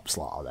that's the top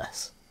slot of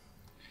this.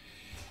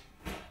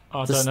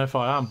 I don't know if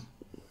I am.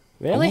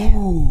 Really?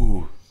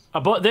 Ooh.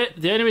 But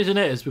the only reason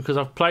is because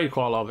I've played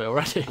quite a lot of it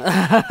already.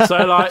 So,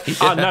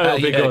 like, I know it'll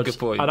be good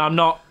point. And I'm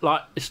not,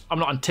 like... I'm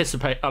not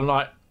anticipating... I'm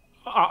like...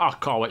 I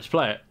can't wait to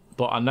play it.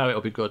 But I know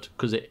it'll be good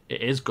because it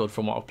is good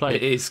from what I've played.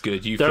 It is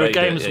good. There are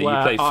games where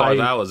you played 5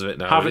 hours of it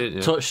now.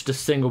 Haven't touched a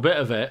single bit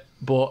of it,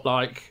 but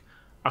like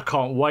I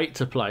can't wait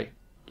to play.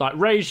 Like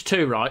Rage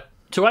 2, right?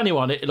 To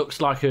anyone, it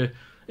looks like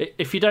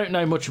if you don't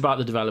know much about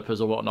the developers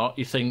or whatnot,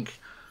 you think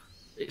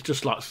it's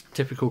just like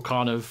typical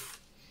kind of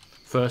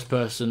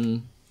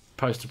first-person,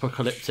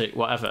 post-apocalyptic,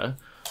 whatever.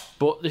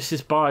 But this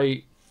is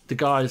by the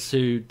guys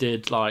who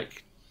did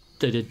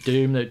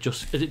Doom.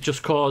 Is it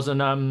Just Cause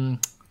and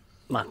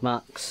Mad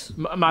Max.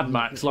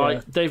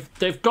 Like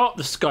they've got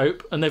the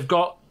scope, and they've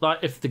got like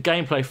if the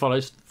gameplay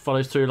follows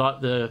through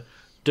like the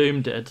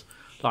Doom did,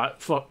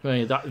 like fuck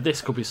me,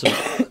 this could be some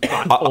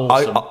like,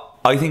 awesome.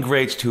 I think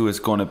Rage 2 is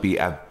going to be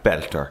a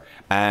belter.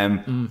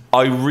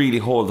 I really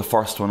hold the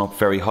first one up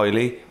very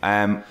highly.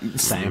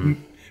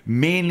 Same.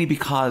 Mainly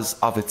because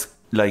of its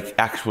like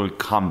actual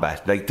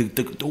combat, like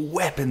the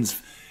weapons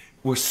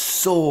were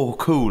so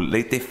cool.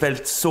 Like they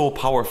felt so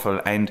powerful,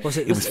 and was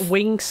it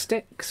wing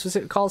sticks? Was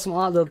it called something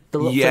like that? The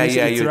little things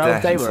that you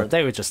throw?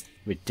 They were just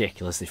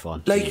ridiculously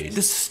fun. Like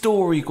the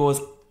story goes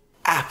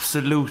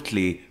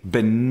absolutely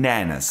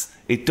bananas.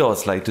 It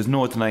does. Like there's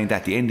no denying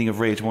that. The ending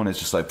of Rage 1 is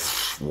just like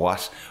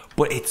what,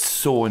 but it's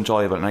so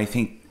enjoyable. And I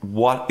think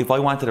if I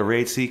wanted a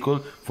Rage sequel,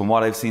 from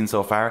what I've seen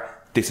so far,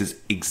 this is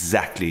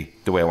exactly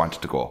the way I want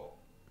it to go.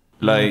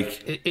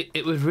 Like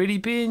it would really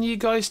be in you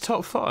guys'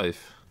 top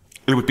 5.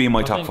 It would be in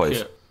my top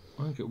 5.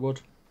 I think it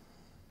would.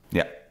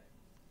 Yeah.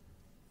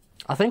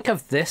 I think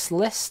of this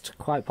list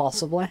quite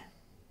possibly.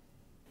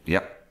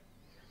 Yep.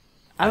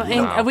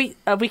 I mean,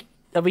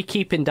 are we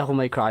keeping Devil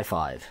May Cry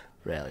 5?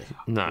 Really?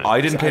 No. I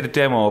didn't play the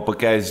demo, but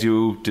guys,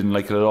 you didn't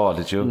like it at all,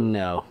 did you?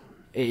 No.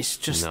 It's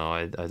just... No,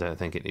 I don't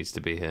think it needs to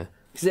be here.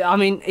 I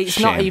mean, it's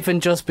not even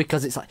just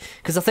because it's like...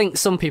 Because I think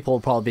some people will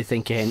probably be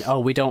thinking, oh,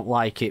 we don't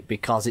like it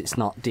because it's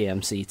not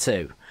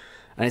DMC2.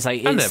 And it's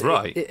like... And they're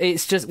right.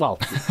 It's just... Well,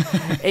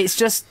 it's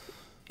just...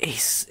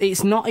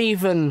 It's not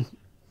even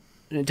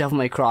Devil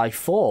May Cry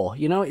 4.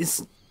 You know,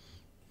 it's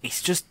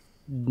just...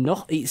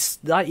 not it's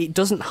like it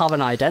doesn't have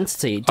an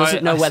identity. It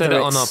doesn't know whether I said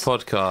it it's... on our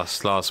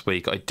podcast last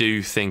week. I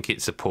do think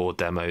it's a poor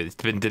demo. It's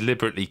been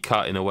deliberately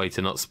cut in a way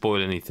to not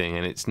spoil anything,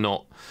 and it's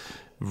not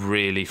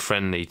really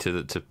friendly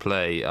to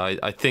play.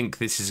 I think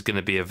this is going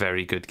to be a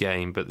very good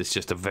game, but it's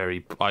just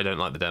I don't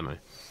like the demo.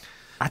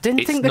 I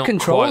didn't think the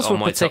controls were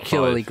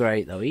particularly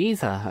great though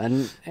either.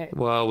 And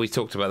well, we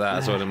talked about that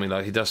as well, didn't we?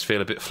 Like, it does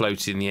feel a bit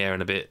floaty in the air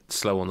and a bit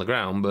slow on the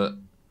ground, but.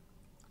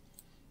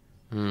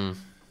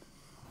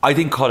 I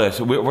think cut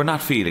it. We're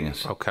not feeling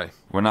it. Okay.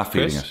 We're not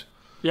feeling it.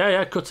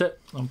 Yeah, cut it.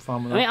 I'm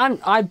fine with that.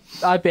 I mean,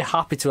 I'd be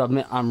happy to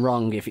admit I'm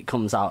wrong if it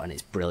comes out and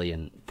it's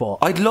brilliant. But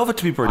I'd love it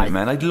to be brilliant,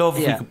 man. I'd love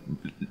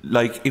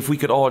if we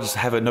could all just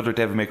have another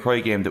Devil May Cry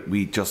game that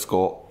we just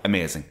go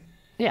amazing.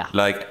 Yeah.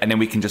 And then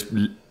we can just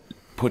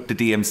put the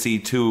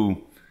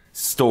DMC2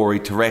 story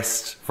to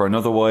rest for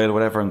another while or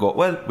whatever and go,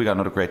 well, we got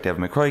another great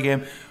Devil May Cry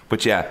game.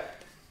 But yeah,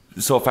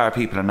 so far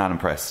people are not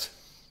impressed.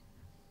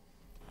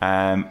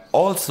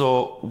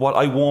 Also, what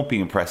I won't be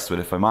impressed with,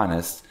 if I'm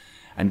honest,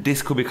 and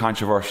this could be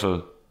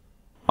controversial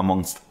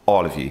amongst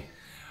all of you,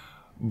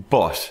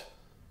 but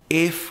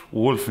if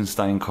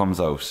Wolfenstein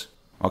comes out,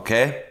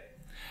 okay,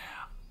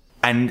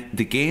 and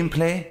the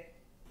gameplay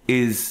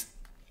is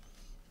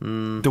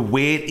the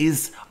way it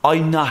is,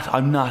 I'm not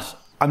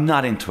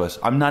into it.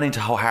 I'm not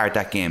into how hard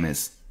that game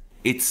is.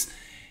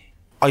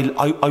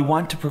 I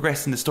want to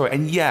progress in the story,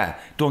 and yeah,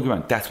 don't get me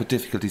wrong, that's what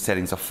difficulty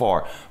settings are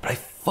for, but I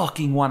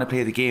fucking want to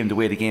play the game the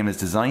way the game is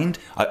designed.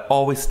 I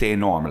always stay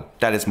normal.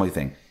 That is my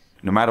thing.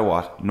 No matter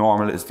what,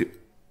 normal is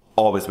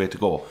always the way to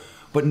go.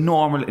 But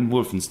normal in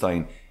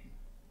Wolfenstein,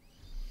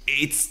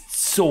 it's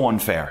so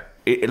unfair.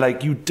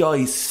 Like, you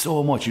die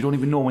so much, you don't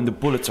even know when the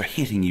bullets are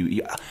hitting you.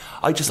 They'd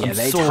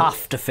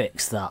have to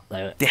fix that.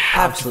 They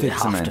have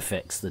to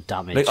fix the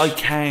damage. Like, I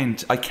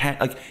can't.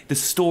 Like, the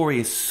story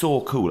is so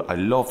cool. I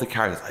love the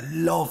characters. I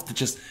love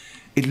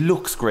it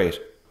looks great.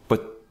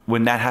 But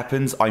when that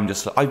happens,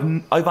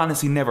 I've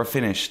honestly never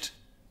finished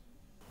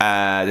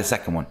the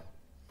second one.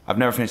 I've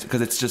never finished it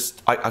because it's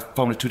just I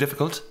found it too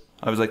difficult.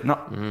 I was like, no.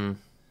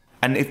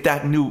 And if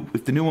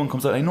the new one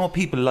comes out, I know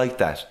people like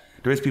that.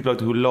 There is people out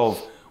there who love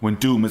when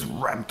Doom is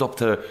ramped up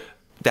to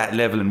that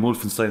level and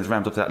Wolfenstein is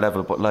ramped up to that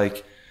level, but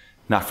like,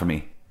 not for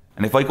me.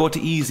 And if I go to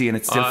easy and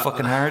it's still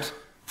fucking hard,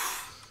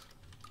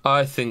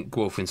 I think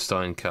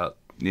Wolfenstein cut.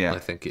 Yeah, I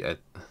think it.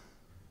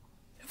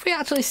 Have we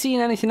actually seen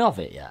anything of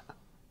it yet?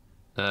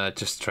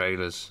 Just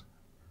trailers.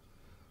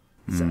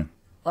 So,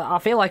 I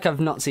feel like I've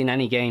not seen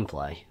any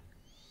gameplay.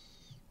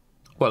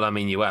 Well, I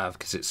mean, you have,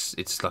 because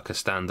it's like a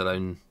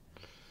standalone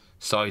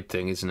side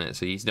thing, isn't it?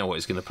 So you know what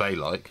it's going to play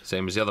like,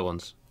 same as the other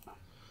ones.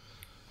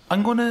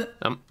 I'm gonna.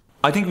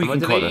 I think we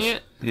can cut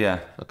it.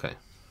 Yeah. Okay.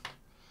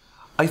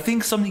 I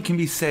think something can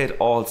be said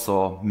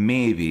also.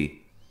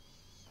 Maybe,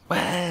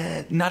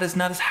 well, not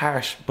as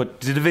harsh, but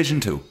The Division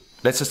 2.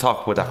 Let's just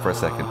talk about that for a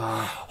second.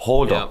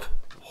 Hold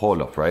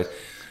up, right?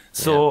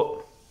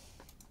 So,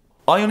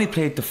 I only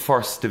played the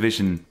first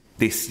Division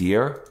this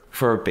year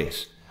for a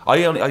bit.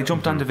 I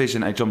jumped on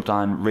Division. I jumped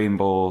on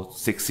Rainbow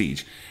Six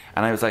Siege,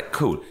 and I was like,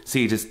 cool.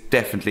 Siege is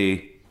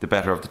definitely the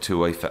better of the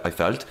two. I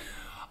felt.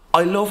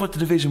 I love what the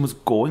Division was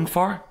going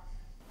for,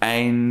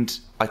 and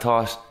I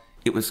thought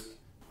it was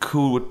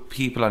cool with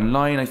people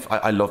online.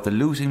 I love the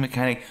looting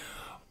mechanic,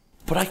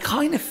 but I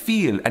kind of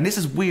feel, and this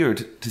is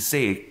weird to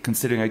say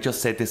considering I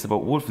just said this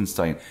about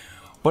Wolfenstein,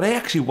 but I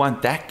actually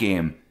want that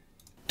game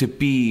to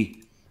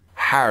be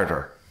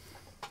harder.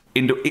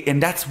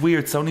 And that's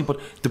weird sounding, but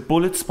the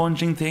bullet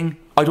sponging thing,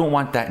 I don't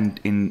want that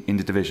in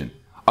the Division.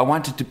 I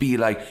want it to be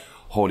like,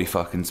 holy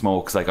fucking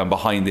smokes, like I'm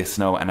behind this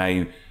now, and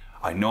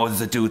I know there's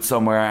a dude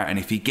somewhere, and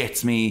if he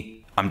gets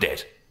me, I'm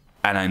dead.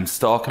 And I'm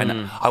stuck,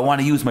 and I want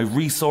to use my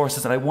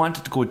resources, and I want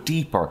it to go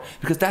deeper,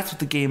 because that's what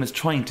the game is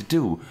trying to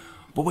do.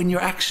 But when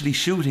you're actually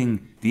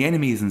shooting the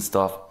enemies and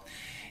stuff,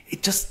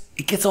 it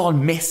gets all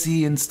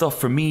messy and stuff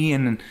for me,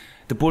 and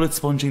the bullet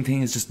sponging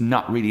thing is just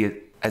not really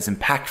as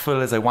impactful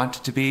as I want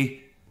it to be.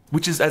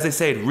 Which is, as I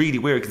said, really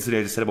weird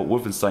considering I just said about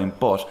Wolfenstein,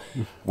 but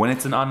when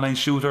it's an online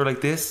shooter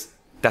like this,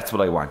 that's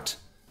what I want.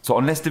 So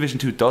unless Division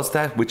 2 does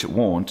that, which it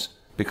won't,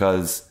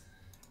 because...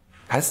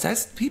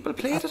 Has people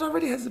played it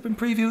already? Has it been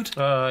previewed?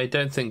 I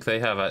don't think they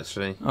have,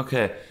 actually.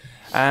 Okay.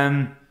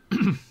 I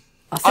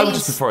would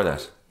just prefer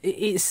that.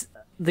 It's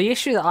the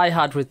issue that I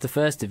had with the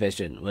first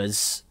Division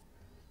was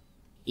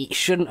it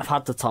shouldn't have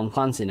had the Tom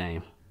Clancy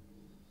name.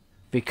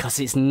 because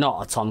it's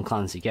not a Tom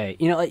Clancy game.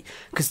 You know, like,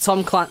 because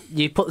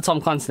you put the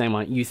Tom Clancy name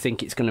on it, you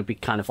think it's going to be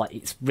kind of like,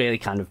 it's really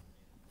kind of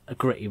a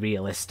gritty,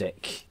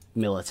 realistic,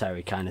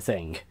 military kind of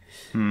thing.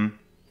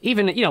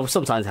 Even, you know,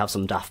 sometimes they have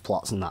some daft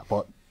plots and that,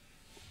 but,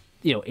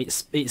 you know,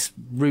 it's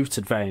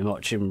rooted very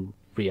much in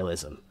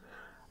realism.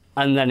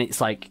 And then it's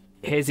like,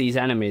 here's these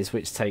enemies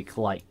which take,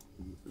 like,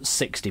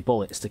 60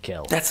 bullets to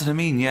kill. That's what I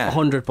mean, yeah.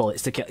 100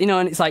 bullets to kill. You know,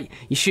 and it's like,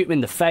 you shoot them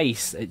in the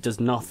face, it does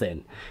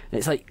nothing. And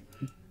it's like,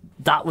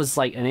 that was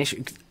like an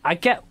issue. I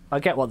get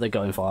what they're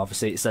going for.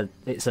 Obviously, it's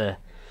a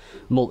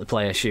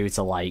multiplayer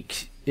shooter,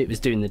 like it was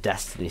doing the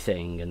Destiny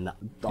thing and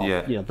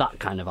that, you know, that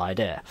kind of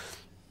idea.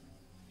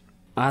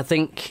 I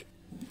think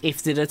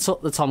if they'd have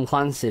took the Tom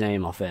Clancy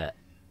name off it,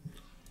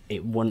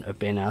 it wouldn't have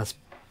been as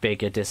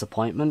big a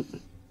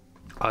disappointment.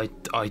 I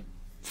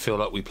feel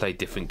like we played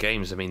different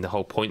games. I mean, the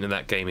whole point of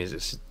that game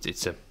is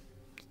it's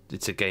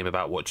a game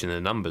about watching the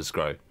numbers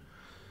grow.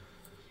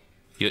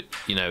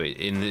 You know,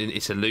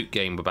 it's a loot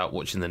game about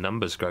watching the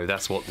numbers grow.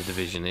 That's what the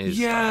Division is.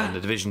 Yeah.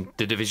 And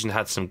the Division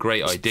had some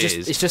great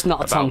ideas. It's just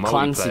not a Tom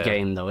Clancy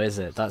game, though, is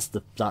it? That's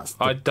the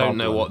I don't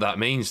know what that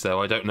means,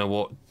 though. I don't know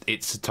what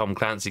it's a Tom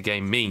Clancy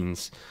game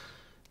means.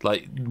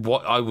 Like,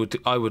 what I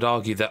would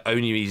argue that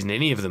only reason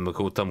any of them are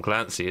called Tom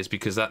Clancy is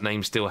because that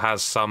name still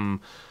has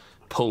some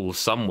pull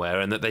somewhere,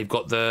 and that they've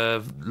got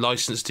the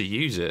license to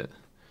use it.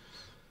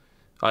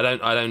 I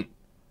don't.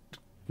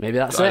 Maybe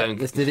that's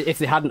it. If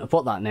they hadn't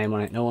put that name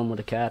on it, no one would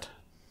have cared.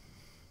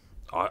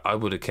 I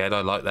would have cared.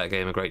 I like that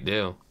game a great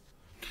deal.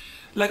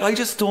 Like, I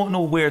just don't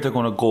know where they're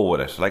going to go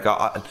with it. Like,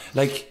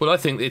 Well, I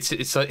think it's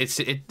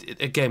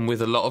again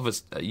with a lot of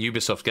us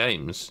Ubisoft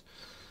games.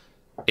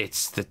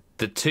 It's the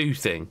 2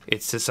 thing.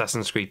 It's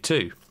Assassin's Creed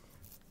 2.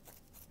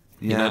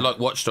 Yeah. You know, like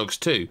Watch Dogs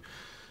 2.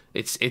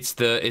 It's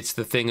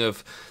the thing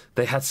of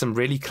they had some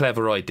really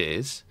clever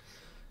ideas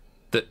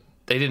that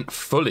they didn't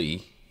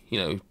fully, you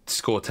know,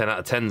 score 10 out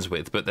of 10s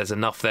with, but there's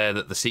enough there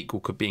that the sequel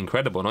could be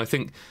incredible. And I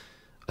think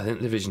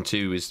Division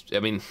 2 is, I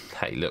mean,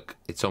 hey, look,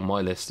 it's on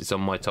my list. It's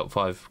on my top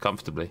 5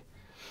 comfortably.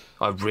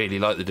 I really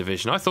like the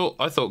Division. I thought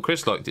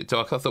Chris liked it too.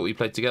 I thought we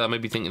played together. I may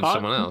be thinking of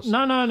someone else.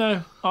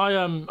 No.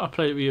 I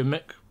played it with you and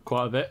Mick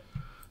quite a bit.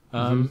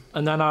 And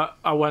then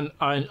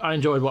I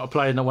enjoyed what I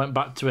played, and I went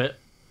back to it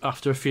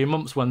after a few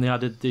months when they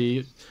added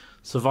the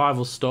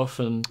survival stuff.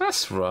 And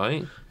that's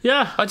right.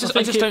 Yeah, I just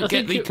don't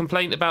get the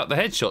complaint about the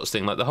headshots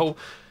thing. Like,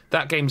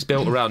 that game's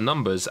built around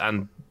numbers,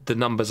 and the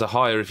numbers are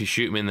higher if you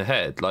shoot them in the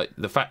head. Like,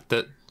 the fact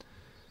that,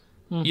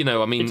 you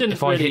know, I mean,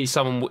 if I hit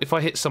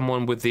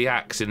someone with the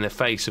axe in the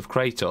face of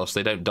Kratos,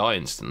 they don't die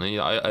instantly.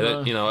 I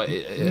don't, you know.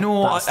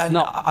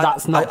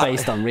 That's not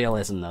based on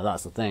realism, though.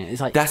 That's the thing.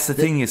 It's like that's the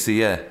thing, you see.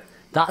 Yeah,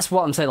 that's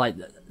what I'm saying. Like,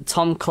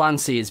 Tom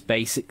Clancy is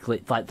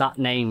basically like that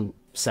name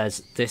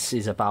says this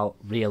is about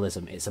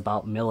realism. It's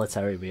about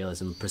military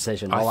realism,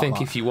 precision. I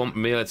think if you want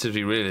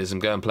military realism,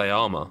 go and play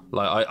Armour.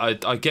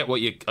 Like, I get where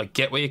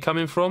you're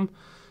coming from,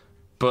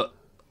 but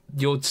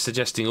you're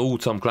suggesting all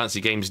Tom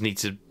Clancy games need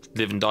to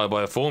live and die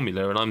by a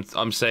formula, and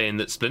I'm saying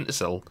that Splinter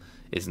Cell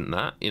isn't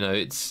that. You know,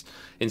 it's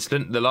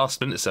in the last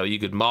Splinter Cell, you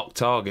could mark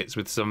targets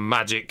with some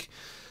magic,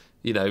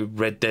 you know,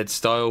 Red Dead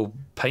style,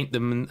 paint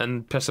them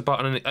and press a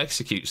button and it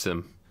executes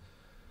them.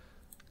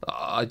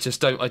 I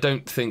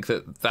don't think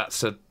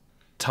that's a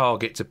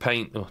target to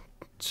paint.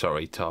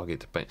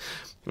 Target to paint.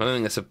 I don't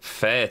think that's a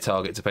fair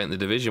target to paint the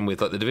Division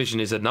with. Like, the Division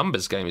is a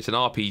numbers game. It's an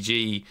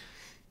RPG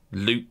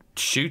loot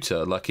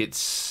shooter. Like,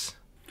 it's.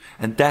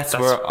 And that's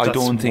where I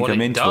don't think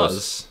I'm into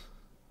it.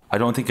 I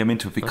don't think I'm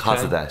into it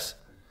because of that.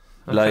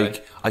 Okay.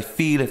 Like, I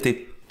feel if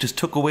they just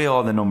took away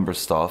all the number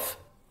stuff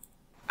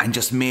and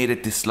just made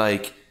it this,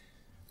 like,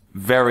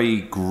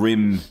 very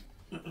grim,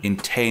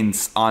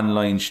 intense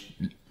online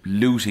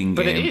looting game.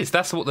 But it is.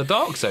 That's what the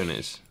Dark Zone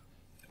is.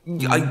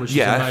 Which is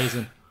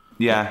amazing.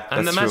 Yeah,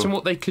 and imagine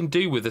what they can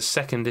do with a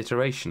second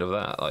iteration of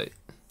that. Like,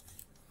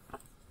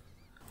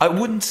 I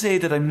wouldn't say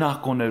that I'm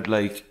not going to,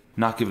 like,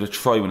 not give it a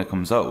try when it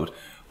comes out,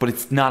 but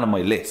it's not on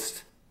my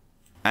list.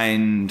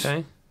 And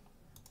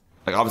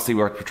like, obviously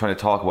we're trying to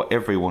talk about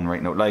everyone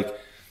right now. Like,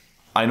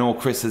 I know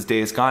Chris has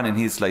Days Gone and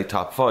he's like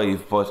top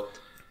 5, but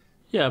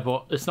yeah,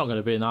 but it's not going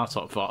to be in our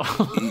top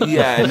 5.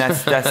 Yeah, and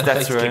that's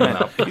where I'm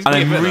at. And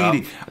I'm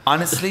really,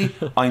 honestly,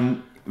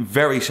 I'm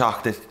very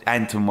shocked that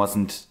Anthem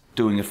wasn't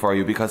doing it for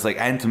you, because, like,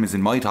 Anthem is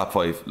in my top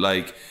 5.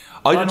 Like,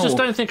 I just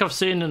don't think I've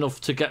seen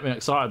enough to get me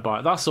excited by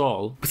it. That's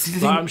all. But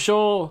see, I'm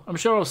sure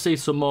I'll see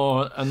some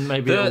more, and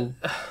maybe it'll.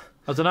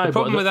 I don't know. The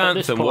problem with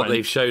Anthem, what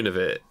they've shown of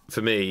it,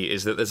 for me,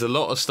 is that there's a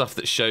lot of stuff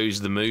that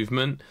shows the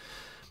movement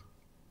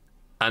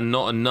and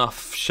not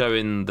enough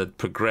showing the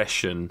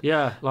progression.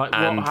 Yeah, like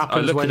what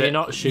happens when you're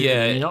not shooting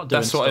and you're not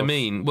doing that's what I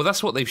mean. Well,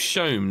 that's what they've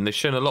shown. They've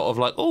shown a lot of,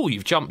 like, oh,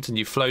 you've jumped and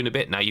you've flown a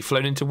bit, now you've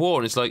flown into war,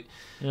 and it's like,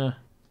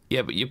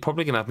 yeah, but you're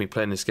probably going to have me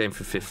playing this game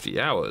for 50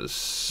 hours.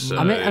 So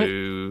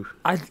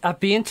I'd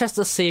be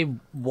interested to see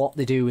what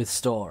they do with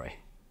story.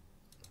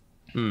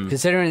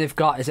 Considering they've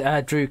got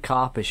Drew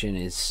Karpyshyn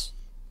is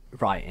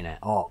writing it,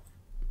 or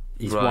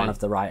he's one of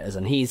the writers,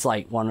 and he's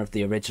like one of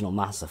the original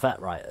Mass Effect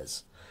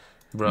writers.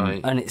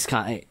 Right. And it's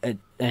kind of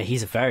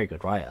he's a very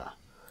good writer,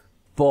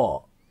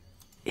 but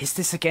is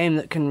this a game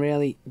that can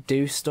really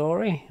do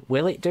story?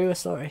 Will it do a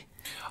story?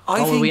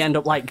 Or will we end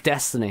up like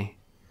Destiny?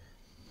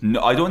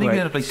 No, I don't think we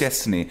end up like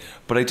Destiny,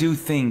 but I do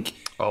think.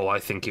 Oh, I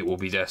think it will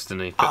be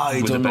Destiny,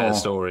 but with a better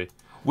story.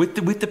 With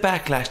the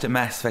backlash that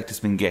Mass Effect has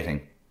been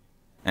getting,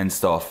 and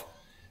stuff,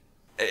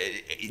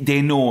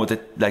 they know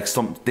that like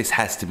this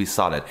has to be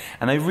solid.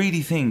 And I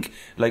really think,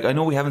 like, I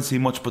know we haven't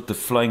seen much but the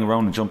flying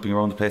around and jumping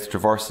around the place,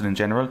 traversal in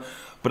general,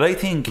 but I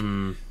think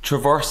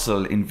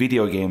traversal in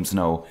video games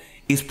now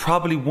is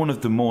probably one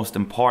of the most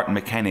important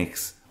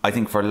mechanics, I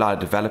think, for a lot of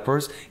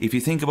developers. If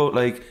you think about,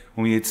 like,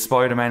 when we had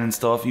Spider-Man and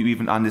stuff, you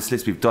even on this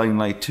list we've Dying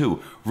Light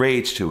 2,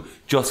 Rage 2,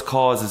 Just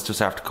Cause is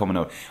just after coming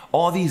out.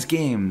 All these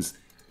games,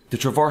 the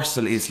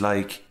traversal is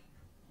like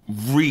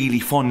really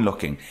fun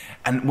looking.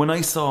 And when I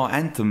saw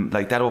Anthem,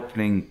 like that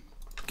opening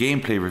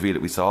gameplay reveal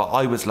that we saw,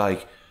 I was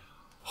like,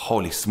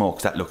 holy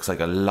smokes, that looks like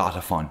a lot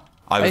of fun.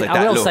 I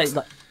will say,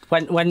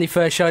 like, when they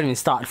first showed him and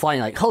started flying,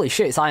 like, holy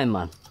shit, it's Iron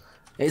Man.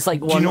 It's like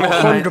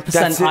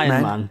 100%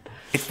 Iron Man.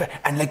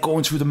 And like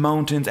going through the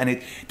mountains,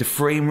 and the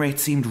frame rate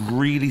seemed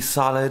really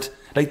solid.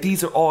 Like,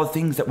 these are all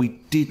things that we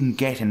didn't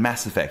get in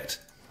Mass Effect.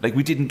 Like,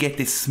 we didn't get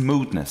this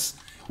smoothness,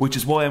 which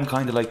is why I'm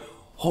kind of like,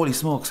 holy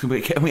smokes, can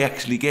we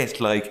actually get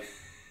like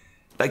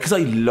because I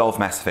love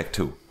Mass Effect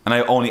 2, and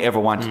I only ever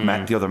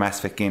wanted the other Mass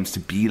Effect games to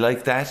be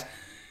like that.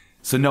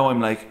 So now I'm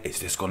like, is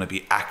this going to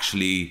be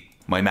actually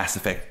my Mass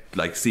Effect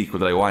like sequel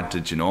that I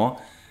wanted? You know,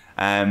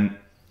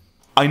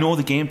 I know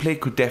the gameplay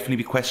could definitely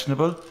be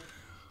questionable,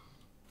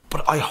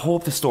 but I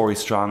hope the story's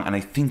strong, and I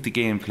think the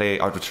gameplay,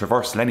 or the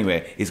traversal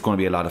anyway, is going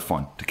to be a lot of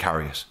fun to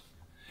carry it.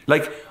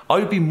 Like,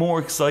 I'd be more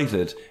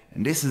excited,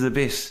 and this is a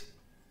bit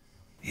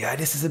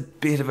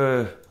of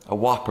a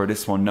whopper,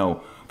 this one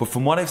now. But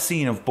from what I've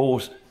seen of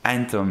both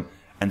Anthem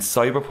and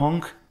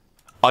Cyberpunk,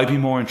 I'd be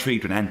more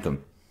intrigued with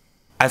Anthem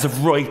as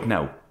of right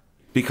now.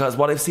 Because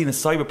what I've seen is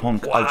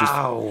Cyberpunk,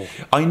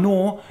 I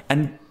know,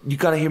 and you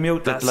gotta hear me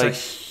out, that like,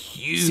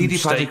 huge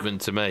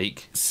statement to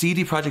make.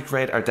 CD Projekt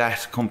Red are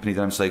that company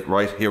that I'm just like,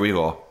 right, here we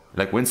go.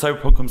 Like, when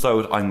Cyberpunk comes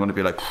out, I'm going to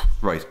be like,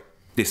 right,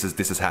 this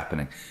is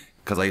happening,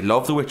 because I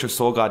love The Witcher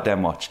so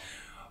goddamn much.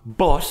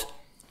 But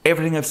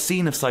everything I've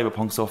seen of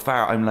Cyberpunk so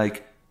far, I'm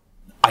like,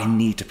 I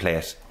need to play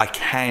it. I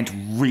can't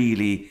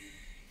really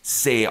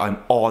say I'm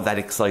all that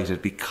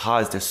excited,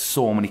 because there's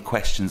so many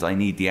questions I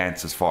need the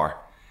answers for.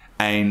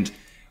 And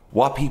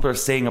what people are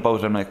saying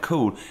about it, I'm like,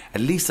 cool, at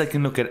least I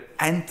can look at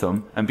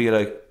Anthem and be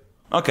like,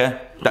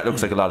 okay, that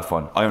looks like a lot of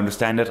fun. I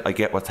understand it. I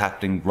get what's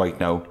happening right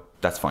now.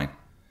 That's fine.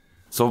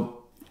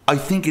 So I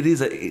think it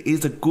is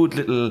a good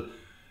little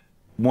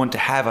one to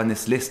have on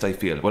this list, I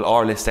feel. Well,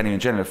 our list anyway in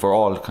general, for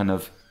all kind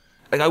of,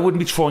 like, I wouldn't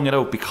be throwing it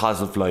out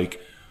because of,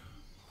 like,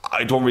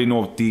 I don't really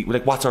know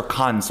what's our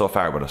cons so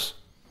far with it.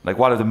 Like,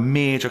 what are the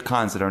major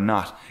cons that are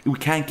not? We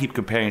can't keep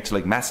comparing it to,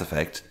 like, Mass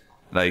Effect.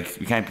 Like,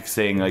 we can't be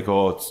saying, like,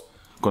 oh, it's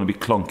going to be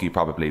clunky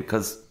probably,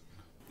 because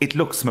it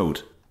looks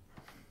smooth.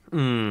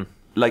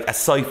 Like, a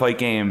sci-fi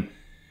game,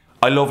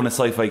 I love when a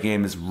sci-fi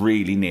game is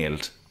really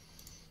nailed.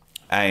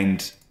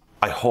 And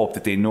I hope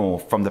that they know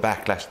from the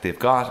backlash that they've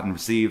got and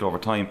received over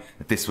time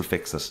that this will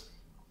fix it.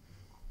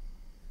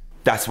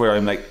 That's where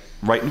I'm like,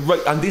 right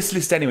on this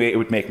list anyway, it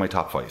would make my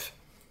top 5.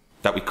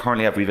 That we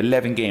currently have. We have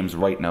 11 games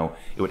right now.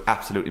 It would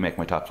absolutely make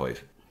my top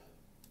 5.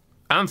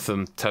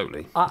 Anthem,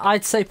 totally.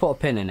 I'd say put a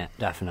pin in it,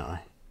 definitely.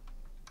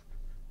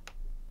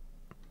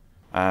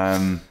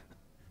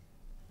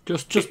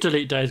 Just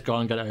delete Days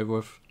Gone and get it over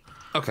with.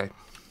 Okay.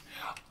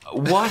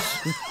 What?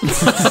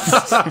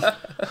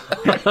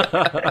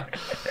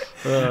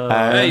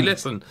 Hey,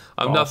 listen,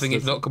 I'm nothing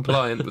if not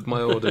compliant with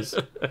my orders.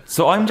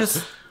 So I'm going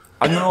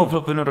to open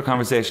up another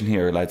conversation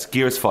here, lads.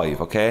 Gears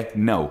 5, okay?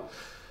 No.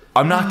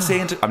 I'm not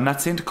saying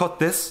to cut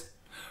this.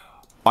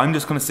 I'm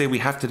just going to say we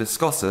have to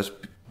discuss it,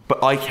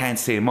 but I can't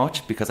say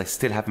much because I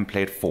still haven't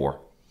played 4.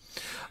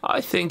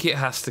 I think it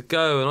has to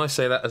go, and I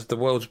say that as the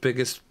world's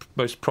biggest,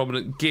 most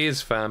prominent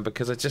Gears fan,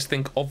 because I just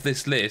think of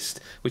this list,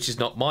 which is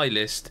not my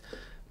list,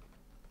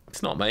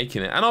 it's not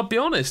making it. And I'll be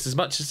honest, as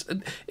much as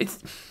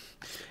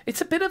it's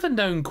a bit of a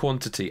known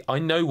quantity. I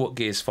know what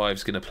Gears 5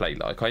 is going to play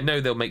like. I know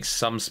they'll make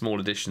some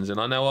small additions, and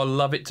I know I'll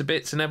love it to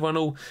bits, and everyone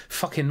will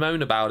fucking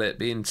moan about it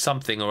being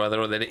something or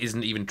other, or that it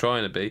isn't even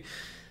trying to be.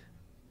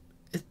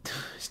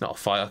 It's not a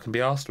fight I can be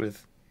arsed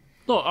with.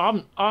 Look,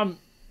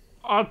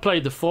 I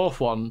played the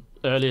 4th one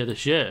earlier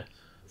this year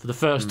for the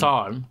first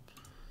time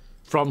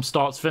from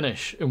start to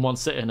finish in one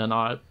sitting, and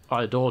I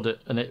adored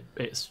it, and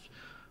it's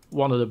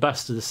one of the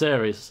best of the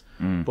series.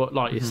 But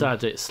like you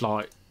said, it's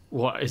like,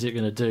 what is it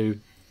going to do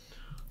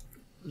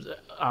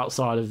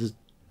outside of the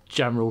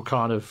general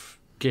kind of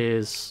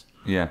Gears?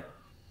 Yeah.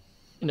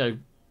 I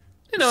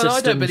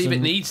don't believe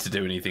it needs to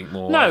do anything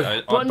more.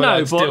 No,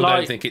 I still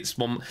don't think it's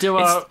one. Do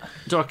I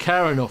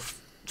care enough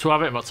to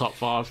have it in my top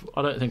 5?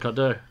 I don't think I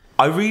do.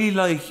 I really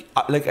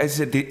like I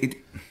said,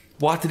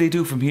 what do they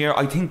do from here?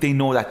 I think they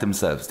know that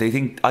themselves. They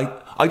think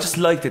I just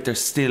like that they're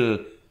still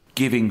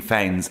giving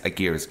fans a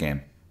Gears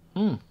game.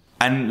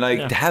 And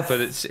like to have, but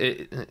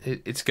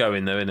it's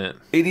going though, isn't it?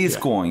 It is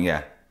going,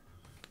 yeah.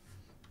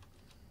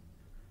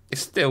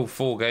 It's still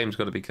 4 games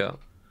got to be cut.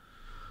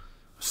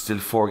 Still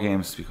 4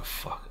 games to be cut.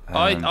 Fuck.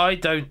 I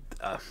don't.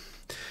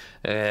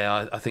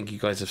 I think you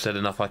guys have said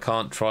enough. I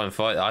can't try and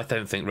fight. I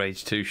don't think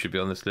Rage 2 should be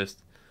on this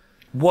list.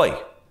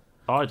 Why?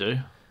 I do.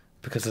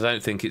 Because I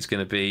don't think it's going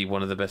to be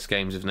one of the best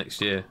games of next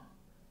year.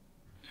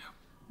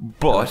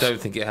 But I don't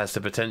think it has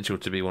the potential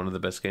to be one of the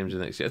best games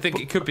of next year. I think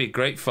it could be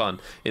great fun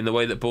in the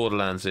way that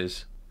Borderlands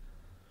is.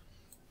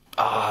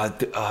 I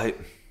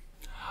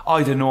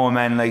don't know,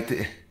 man.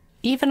 Like,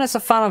 even as a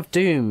fan of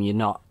Doom, you're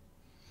not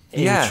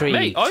intrigued.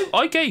 Mate,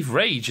 I gave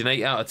Rage an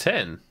 8 out of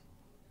 10.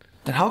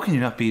 Then how can you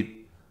not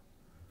be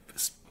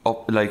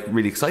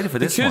really excited for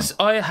this one? Because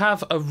I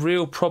have a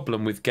real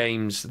problem with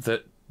games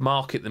that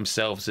market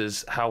themselves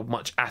as how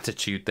much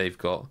attitude they've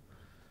got.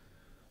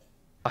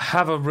 I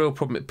have a real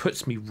problem. It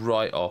puts me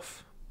right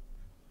off.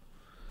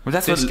 Well,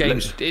 that's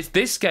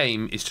this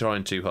game is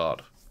trying too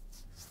hard.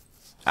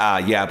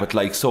 Yeah, but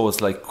like so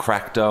is like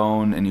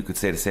Crackdown, and you could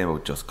say the same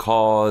about Just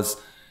Cause.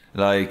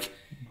 Like,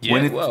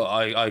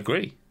 I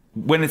agree.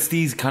 When it's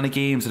these kind of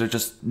games that are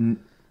just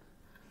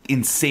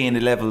insane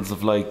levels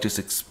of like just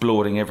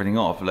exploding everything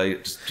up,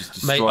 like just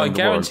destroying Mate, I the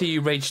guarantee world.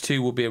 you, Rage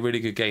 2 will be a really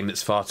good game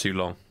that's far too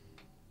long.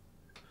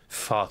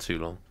 Far too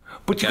long.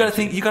 But you got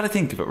to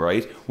think of it,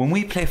 right? When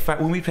we played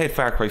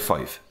Far Cry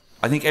 5,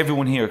 I think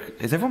everyone here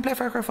has everyone played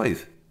Far Cry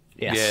 5?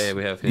 Yes. Yeah,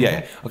 we have.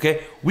 Yeah.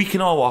 Okay. We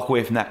can all walk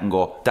away from that and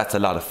go, "That's a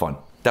lot of fun."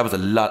 That was a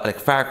lot. Like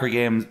Far Cry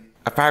game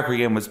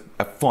was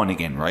a fun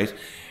again, right?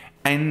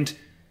 And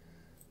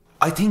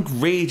I think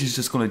Rage is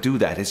just going to do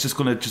that. It's just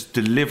going to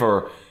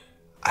deliver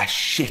a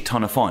shit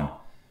ton of fun.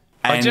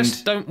 And I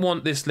just don't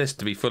want this list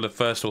to be full of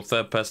first or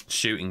third person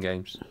shooting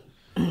games.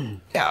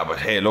 Yeah, but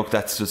hey, look,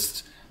 that's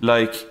just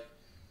like.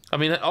 I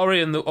mean,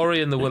 Ori and the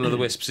Will of the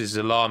Wisps is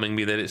alarming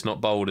me that it's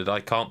not bolded. I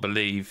can't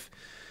believe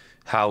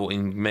how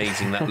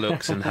amazing that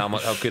looks and how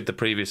good the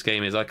previous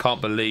game is. I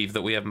can't believe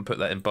that we haven't put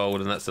that in bold,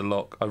 and that's a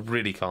lock. I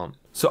really can't.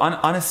 So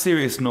on a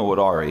serious note with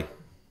Ori,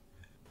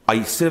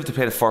 I still have to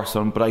play the first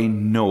one, but I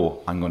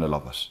know I'm going to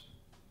love it.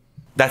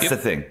 That's the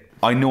thing.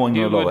 I know I'm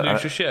going to love it. You would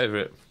lose your shit over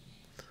it.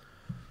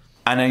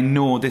 And I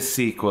know this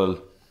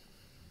sequel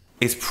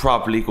is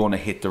probably going to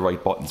hit the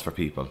right buttons for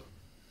people.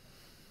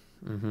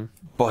 Mm-hmm.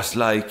 But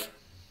like,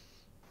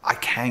 I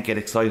can't get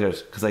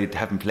excited because I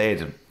haven't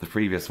played the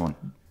previous one.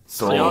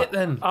 So play it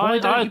then. Why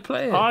don't you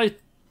play it?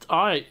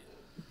 I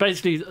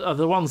basically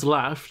the ones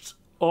left.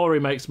 Ori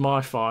makes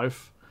my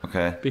 5.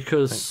 Okay.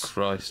 Because thank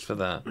Christ for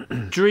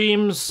that.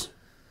 Dreams.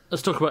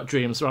 Let's talk about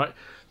Dreams, right?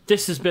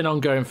 This has been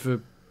ongoing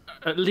for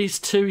at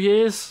least 2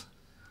 years.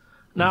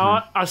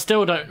 Now I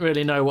still don't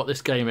really know what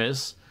this game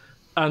is,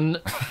 and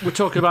we're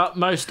talking about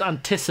most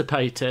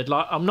anticipated.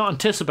 Like, I'm not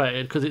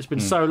anticipated because it's been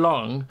so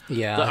long.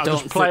 Yeah, that I'll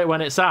just play it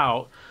when it's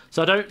out.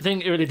 So I don't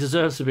think it really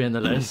deserves to be in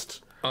the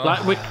list.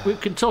 Like we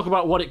can talk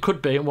about what it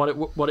could be and what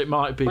it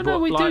might be. Well, no,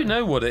 we do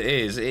know what it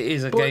is. It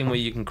is a game where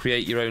you can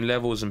create your own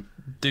levels and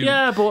do.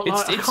 Yeah, but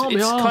it's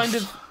kind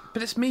of.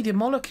 But it's Media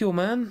Molecule,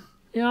 man.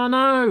 Yeah, I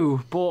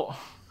know, but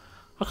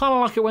I kind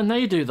of like it when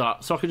they do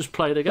that, so I can just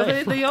play the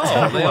game. But they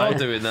are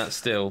doing that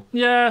still.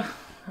 Yeah,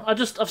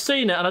 I've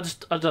seen it, and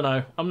I don't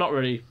know. I'm not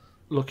really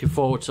looking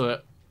forward to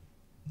it.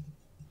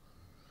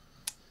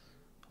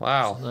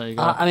 Wow. There you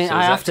go. I mean,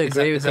 I have to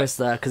agree with Chris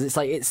there,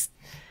 because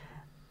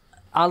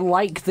I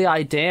like the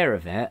idea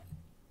of it,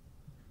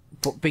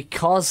 but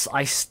because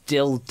I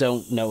still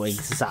don't know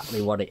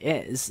exactly what it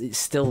is, it's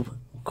still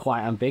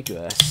quite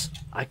ambiguous.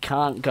 I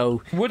can't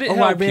go. Would it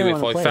help you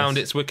if I found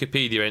its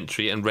Wikipedia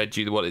entry and read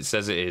you what it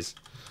says it is?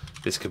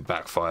 This could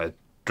backfire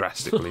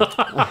drastically.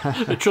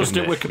 Trust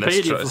in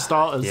Wikipedia for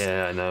starters.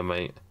 Yeah, I know,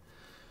 mate.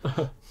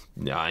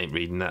 Yeah, I ain't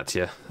reading that to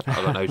you.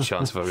 I've got no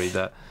chance if I read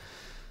that.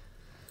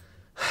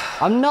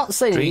 I'm not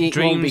saying it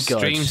won't be good.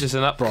 Dreams is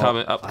an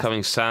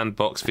upcoming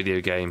sandbox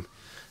video game.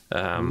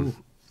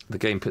 The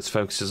game puts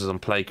focuses on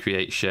play,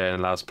 create, share,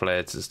 and allows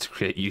players to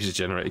create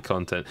user-generated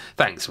content.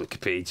 Thanks,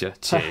 Wikipedia.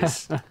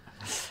 Cheers.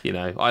 You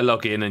know, I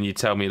log in and you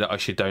tell me that I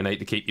should donate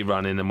to keep you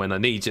running, and when I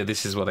need you,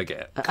 this is what I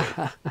get.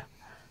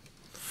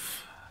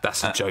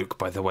 That's a joke,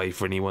 by the way,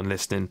 for anyone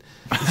listening.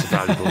 It's a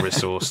valuable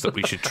resource that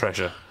we should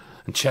treasure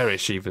and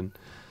cherish, even.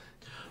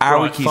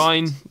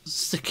 Fine.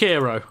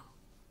 Sekiro.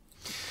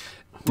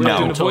 We've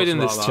been avoiding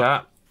this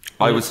chat.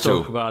 I was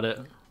talk about it.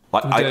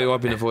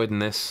 I've been avoiding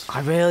this.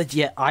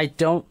 I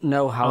don't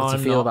know how to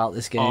feel about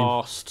this game.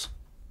 Arsed.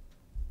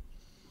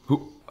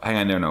 Hang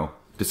on there, no.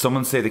 Did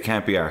someone say they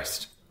can't be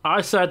arsed?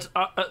 I said,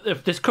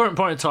 at this current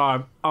point in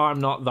time, I'm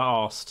not that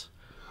arsed.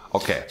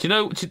 Okay. Do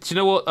you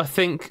know what I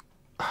think?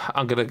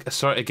 I'm gonna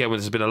sorry again.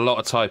 There's been a lot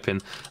of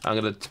typing. I'm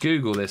gonna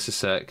Google this a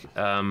sec.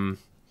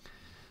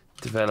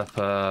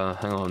 Developer,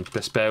 hang on,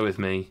 just bear with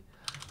me.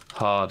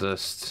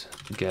 Hardest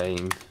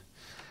game.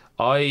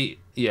 There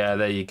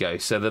you go.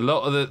 So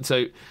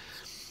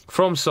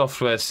From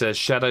Software says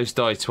Shadows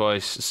Die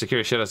Twice,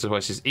 Sekiro Shadows Die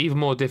Twice is even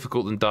more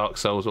difficult than Dark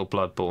Souls or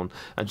Bloodborne.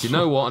 And do you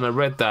know what? And I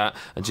read that,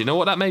 and do you know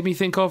what that made me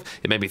think of?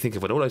 It made me think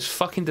of when all those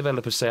fucking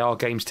developers say our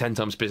game's 10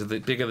 times bigger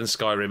than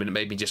Skyrim, and it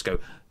made me just go,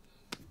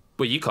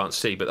 well, you can't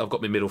see, but I've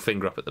got my middle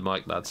finger up at the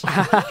mic, lads.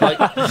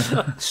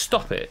 Like,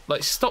 stop it.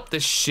 Like, stop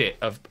this shit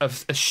of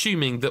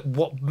assuming that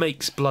what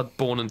makes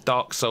Bloodborne and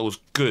Dark Souls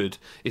good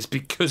is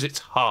because it's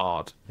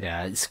hard.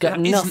 Yeah, it's got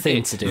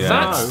nothing to do with it.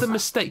 That's the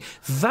mistake.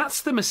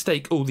 That's the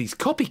mistake all these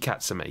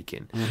copycats are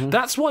making. Mm-hmm.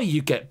 That's why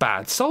you get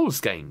bad Souls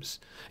games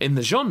in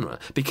the genre,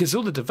 because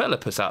all the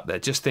developers out there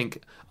just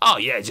think, oh,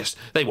 yeah,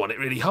 they want it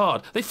really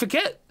hard. They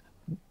forget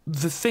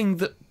the thing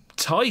that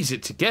ties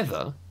it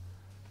together.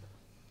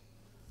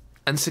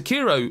 And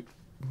Sekiro,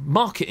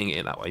 marketing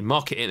it that way,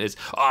 marketing it as,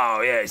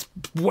 oh yeah, it's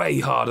way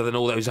harder than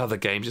all those other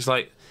games. It's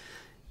like,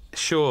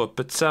 sure,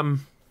 but is it going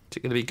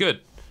to be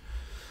good?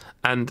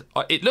 And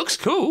it looks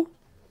cool.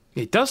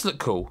 It does look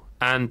cool.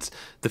 And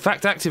the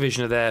fact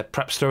Activision are there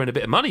perhaps throwing a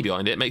bit of money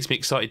behind it makes me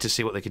excited to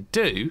see what they could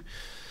do.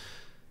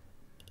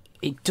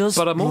 It does,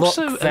 but I'm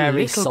also a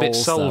little bit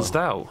soulsed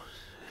out.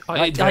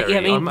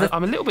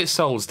 I'm a little bit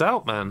soulsed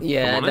out, man.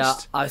 Yeah,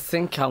 I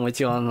think I'm with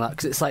you on that,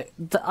 because it's like,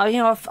 I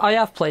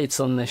have played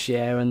some this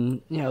year,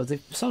 and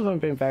some of them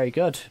have been very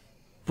good.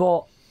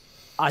 But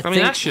I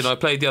mean, Ashen, I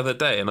played the other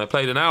day, and I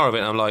played an hour of it,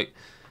 and I'm like,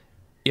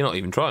 you're not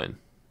even trying.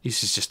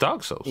 This is just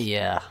Dark Souls.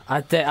 Yeah,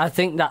 I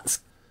think that's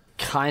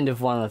kind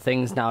of one of the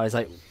things now. Is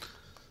like,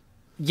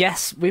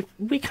 yes,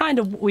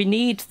 we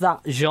need that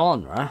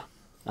genre,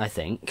 I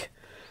think.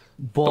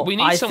 But we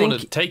need someone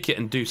to take it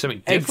and do something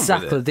different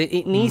exactly. with it.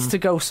 It needs to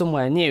go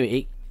somewhere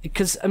new.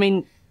 Because, I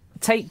mean,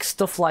 take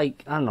stuff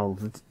like, I don't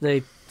know,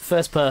 the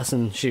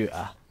first-person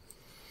shooter.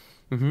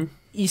 Mm-hmm.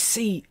 You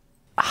see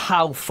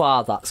how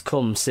far that's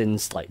come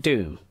since, like,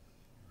 Doom.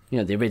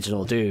 The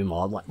original Doom,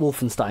 or, like,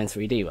 Wolfenstein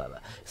 3D, whatever.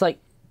 It's like,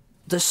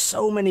 there's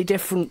so many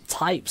different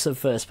types of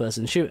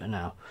first-person shooter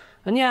now.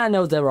 And, yeah, I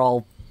know they're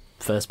all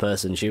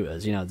first-person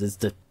shooters. There's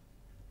the...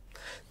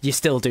 You're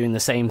still doing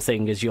the same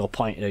thing as you're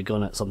pointing a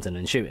gun at something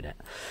and shooting it.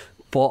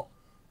 But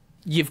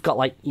you've got,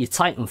 like, your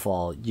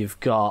Titanfall, you've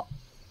got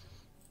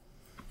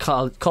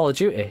Call of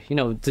Duty,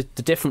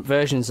 the different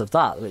versions of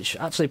that, which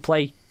actually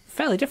play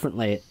fairly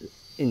differently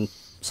in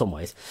some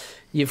ways.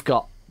 You've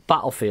got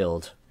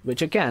Battlefield,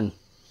 which, again,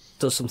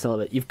 does something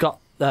like that. You've got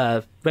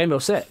Rainbow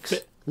Six.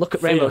 Look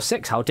at Rainbow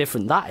Six, how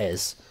different that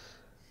is.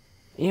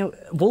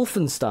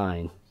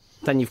 Wolfenstein.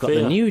 Then you've got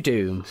the new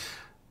Doom.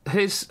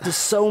 There's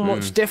so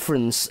much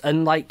difference,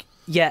 and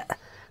yet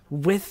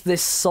with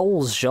this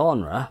Souls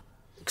genre,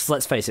 because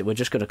let's face it, we're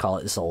just going to call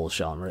it the Souls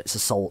genre. It's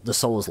the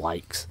Souls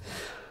likes.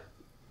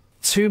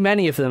 Too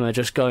many of them are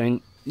just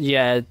going,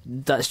 yeah,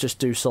 let's just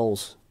do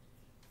Souls.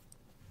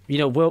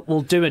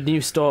 We'll do a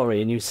new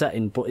story, a new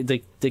setting, but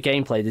the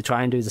gameplay, they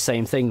try and do the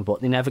same thing,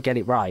 but they never get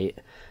it right,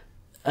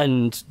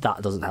 and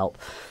that doesn't help.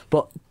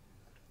 But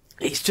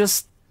it's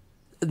just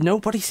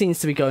nobody seems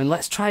to be going,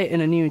 let's try it in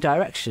a new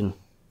direction.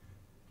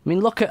 I mean,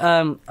 look at,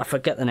 I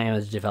forget the name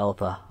of the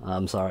developer,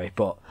 I'm sorry,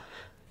 but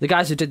the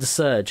guys who did The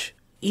Surge,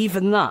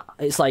 even that,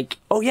 it's like,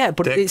 oh yeah,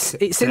 but it's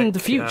in the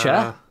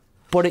future,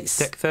 but it's...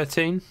 Deck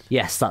 13?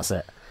 Yes, that's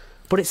it.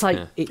 But it's like,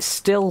 it's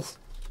still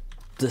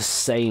the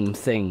same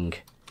thing.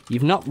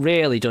 You've not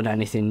really done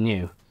anything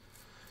new.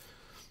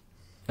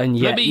 And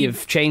yet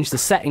you've changed the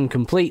setting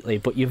completely,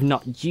 but you've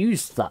not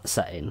used that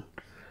setting.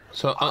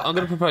 So I'm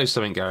going to propose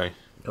something, Gary.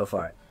 Go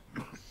for it.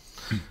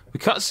 We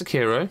cut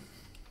Sekiro.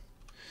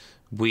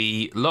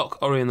 We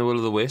lock Ori and the Will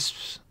of the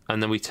Wisps,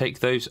 and then we take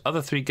those other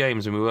 3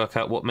 games and we work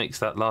out what makes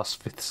that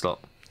last 5th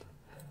slot.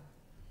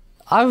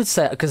 I would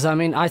say, because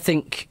I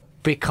think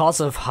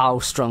because of how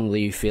strongly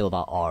you feel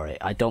about Ori,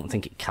 I don't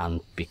think it can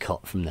be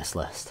cut from this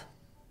list.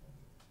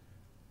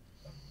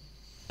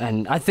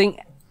 And I think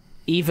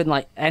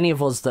even any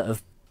of us that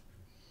have,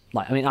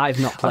 I've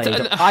not played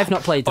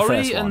the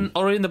first one.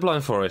 Ori and the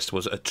Blind Forest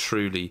was a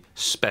truly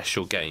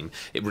special game.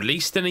 It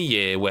released in a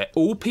year where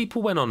all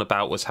people went on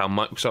about was how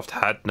Microsoft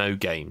had no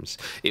games.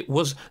 It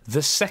was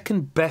the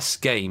second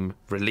best game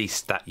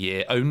released that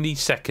year, only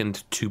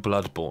second to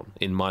Bloodborne,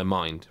 in my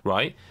mind,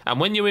 right?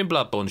 And when you're in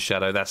Bloodborne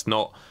Shadow, that's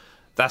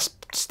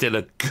still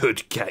a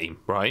good game,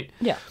 right?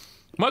 Yeah.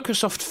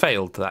 Microsoft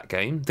failed that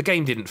game. The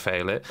game didn't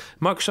fail it.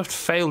 Microsoft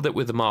failed it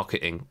with the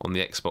marketing on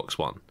the Xbox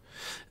One.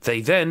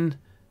 They then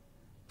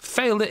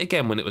failed it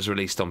again when it was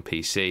released on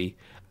PC,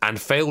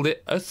 and failed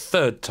it a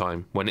 3rd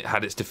time when it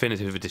had its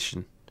definitive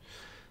edition.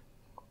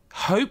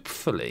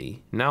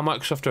 Hopefully, now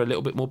Microsoft are a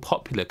little bit more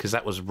popular, because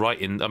that was right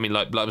in... I mean,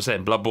 like I was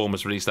saying, Bloodborne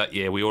was released that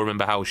year. We all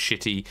remember how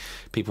shitty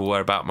people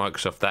were about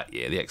Microsoft that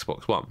year, the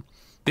Xbox One.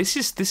 This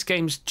is this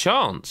game's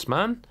chance,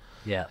 man.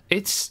 Yeah.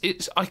 It's.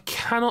 I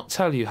cannot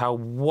tell you how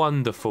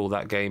wonderful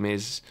that game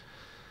is.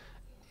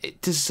 It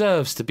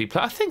deserves to be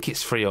played. I think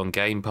it's free on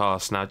Game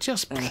Pass now.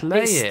 Just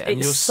play it, and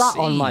you'll see. It's sat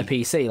on my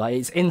PC.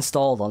 It's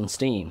installed on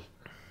Steam.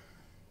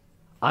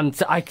 I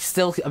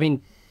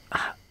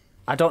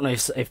don't know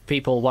if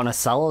people want to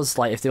sell us.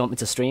 If they want me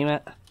to stream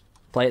it,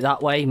 play it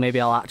that way.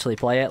 Maybe I'll actually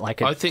play it, I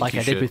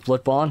did with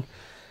Bloodborne.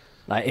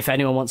 Like, if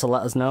anyone wants to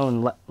let us know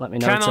and let me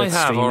know. Can I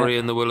have Ori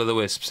and the Will of the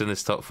Wisps in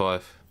this top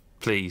 5,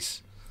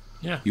 please?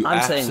 Yeah, you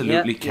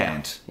absolutely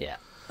can't. Yeah.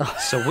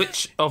 So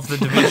which of the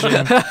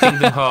Division,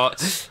 Kingdom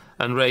Hearts,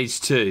 and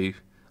Rage 2?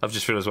 I've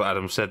just realised what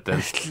Adam said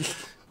then.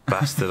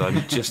 Bastard!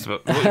 I'm just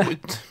about.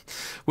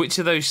 Which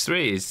of those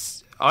 3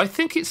 is? I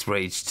think it's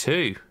Rage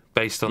 2,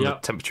 based on the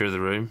temperature of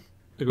the room.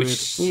 Agreed.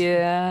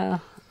 Yeah,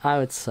 I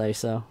would say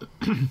so.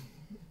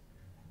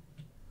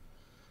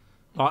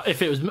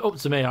 If it was up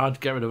to me, I'd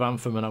get rid of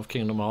Anthem and have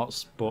Kingdom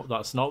Hearts, but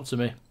that's not up to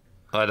me.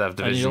 I'd have Division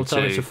 2. And you'll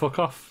tell me to fuck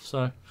off,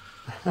 so...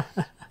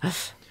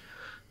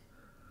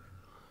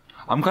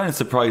 I'm kind of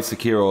surprised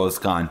Sekiro is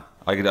gone.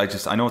 I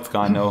know it's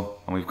gone now,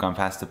 and we've gone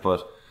past it,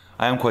 but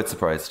I am quite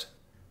surprised.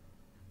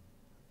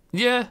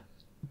 Yeah,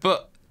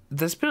 but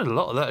there's been a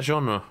lot of that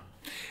genre.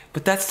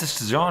 But that's just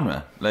the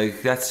genre.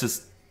 Like, that's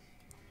just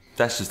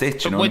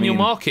it, you know what I mean? But when you're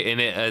marketing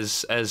it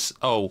as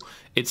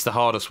it's the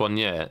hardest one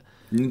yet,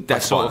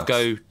 that's I sort of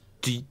go...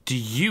 Do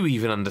you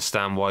even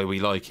understand why we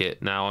like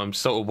it? Now I'm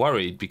sort of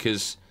worried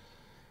because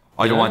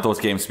I don't want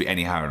those games to be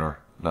any harder.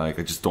 Like,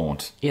 I just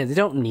don't. Yeah, they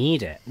don't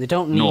need it. They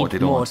don't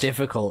need more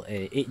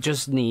difficulty. It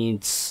just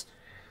needs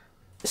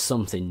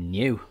something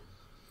new.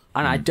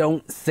 And I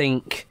don't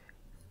think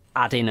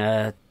adding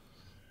an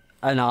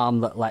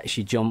arm that lets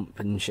you jump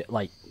and shit,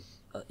 like,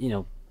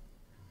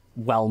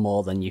 well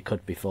more than you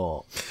could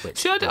before.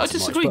 See, I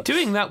disagree.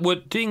 Doing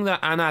that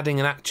and adding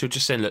an actual,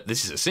 just saying, look,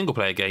 this is a single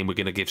player game. We're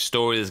going to give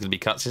story. There's going to be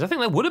cutscenes. I think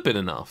that would have been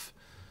enough.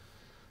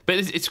 But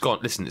it's gone.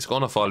 Listen, it's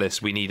gone off our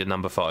list. We need a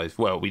number 5.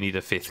 Well, we need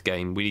a 5th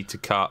game. We need to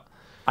cut.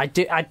 I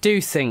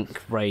do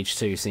think Rage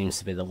 2 seems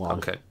to be the one.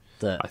 Okay,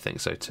 I think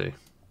so too.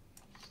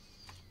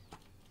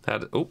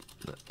 Yep,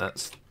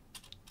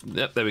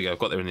 there we go.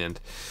 Got there in the end.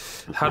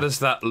 How does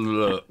that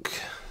look?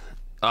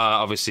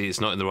 Obviously,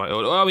 it's not in the right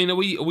order. I mean,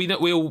 we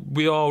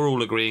are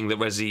all agreeing that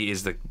Resi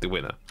is the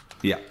winner.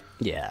 Yeah.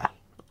 Yeah.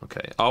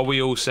 Okay. Are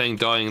we all saying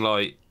Dying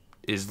Light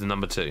is the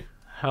number 2?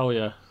 Hell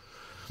yeah.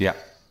 Yeah.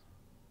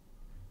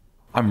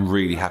 I'm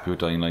really happy with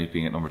Dying Light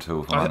being at number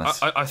 2, if I'm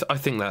honest. I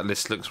think that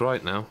list looks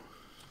right now.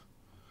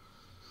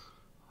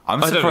 I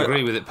don't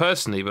agree with it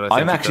personally, but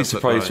I'm actually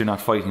surprised you're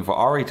not fighting for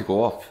Ori to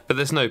go up. But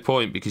there's no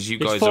point because you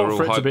guys are all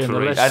hyped for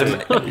Rage.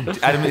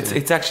 Adam,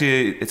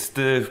 it's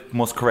the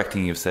most correct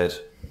thing you've said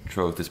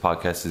throughout this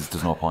podcast. Is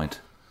there's no point.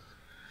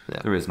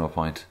 Yeah. There is no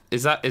point.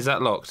 Is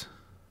that locked?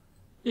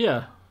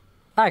 Yeah.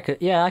 I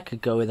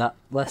could go with that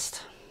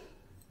list.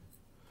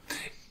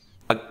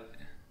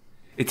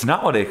 It's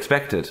not what I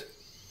expected.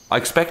 I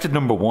expected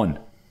number 1,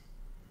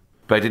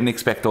 but I didn't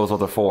expect those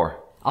other 4.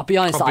 I'll be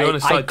honest,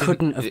 I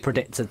couldn't have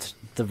predicted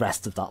the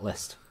rest of that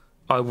list.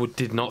 I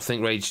did not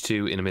think Rage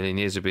 2 in a million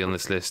years would be on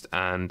this list,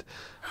 and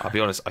I'll be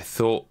honest, I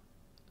thought...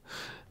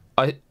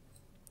 I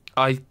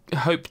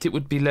hoped it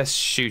would be less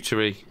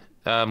shootery,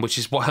 which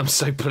is why I'm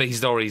so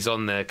pleased Ori's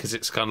on there, because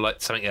it's kind of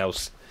like something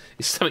else.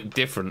 It's something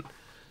different,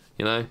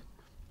 you know?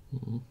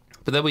 Mm-hmm.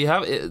 But there we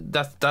have it.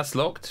 That's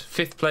locked.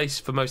 5th place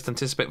for most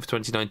anticipated for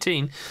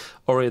 2019,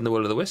 Ori and the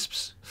Will of the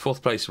Wisps.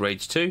 4th place,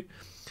 Rage 2.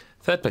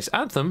 3rd place,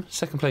 Anthem.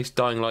 2nd place,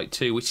 Dying Light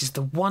 2, which is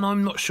the one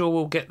I'm not sure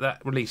will get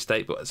that release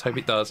date, but let's hope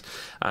it does.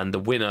 And the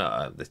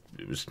winner,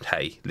 it was,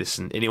 hey,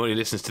 listen, anyone who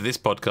listens to this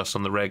podcast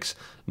on the regs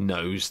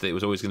knows that it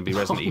was always going to be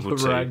Resident Evil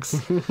 2. Regs.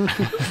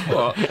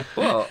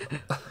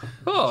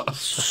 What?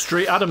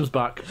 Street Adam's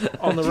back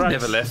on the regs.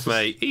 Never left,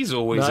 mate. He's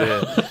always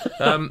here.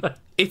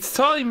 It's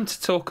time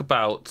to talk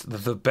about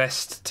the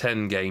best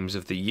 10 games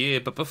of the year,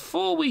 but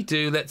before we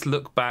do, let's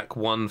look back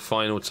one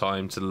final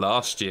time to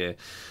last year.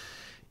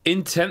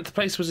 In 10th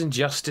place was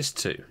Injustice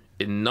 2.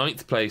 In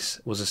 9th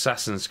place was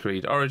Assassin's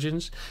Creed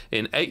Origins.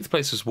 In 8th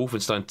place was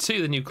Wolfenstein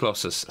 2, The New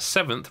Colossus.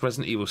 7th,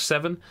 Resident Evil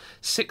 7.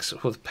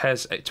 6th was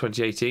PES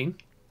 2018.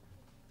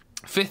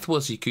 5th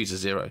was Yakuza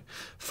 0.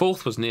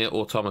 4th was Nier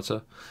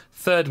Automata.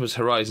 3rd was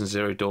Horizon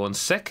Zero Dawn.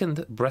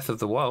 2nd, Breath of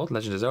the Wild,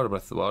 Legend of Zelda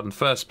Breath of the Wild. And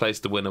 1st place,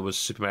 the winner, was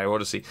Super Mario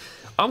Odyssey.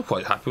 I'm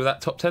quite happy with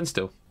that top 10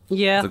 still.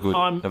 Yeah. That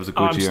was a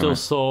good year. I'm still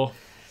sore.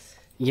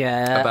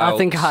 Yeah, I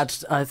think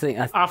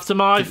after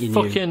my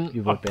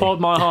fucking, I poured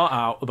my heart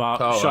out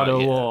about Shadow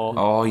of War.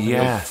 Oh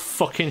yeah,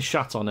 fucking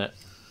shat on it.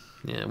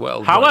 Yeah,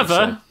 well.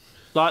 However,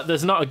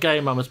 there's not a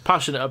game I'm as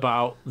passionate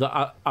about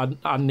that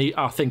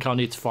I think I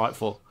need to fight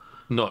for.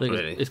 Not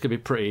really. It's gonna be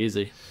pretty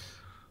easy.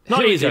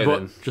 Not easy,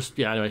 but just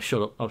Anyway,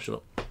 shut up. I'll shut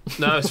up.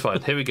 No, it's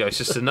fine. Here we go. It's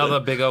just another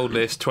big old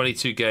list.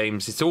 22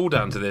 games. It's all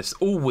down to this.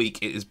 All week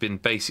it has been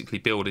basically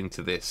building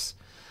to this.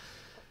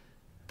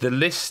 The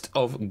list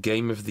of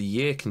Game of the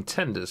Year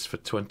contenders for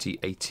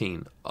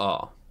 2018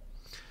 are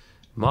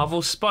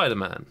Marvel's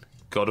Spider-Man,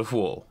 God of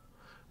War,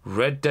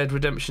 Red Dead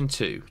Redemption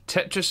 2,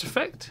 Tetris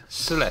Effect,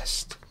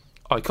 Celeste,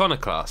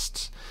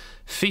 Iconoclasts,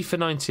 FIFA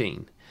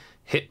 19,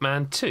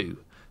 Hitman 2,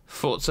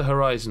 Forza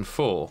Horizon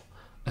 4,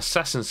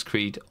 Assassin's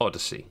Creed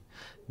Odyssey,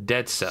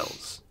 Dead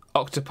Cells,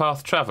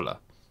 Octopath Traveler,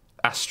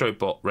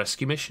 Astrobot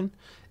Rescue Mission,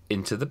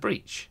 Into the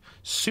Breach,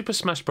 Super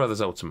Smash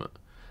Bros. Ultimate,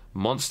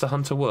 Monster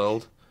Hunter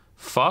World,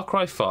 Far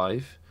Cry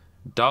 5,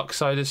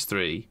 Darksiders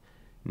 3,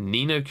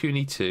 Ni no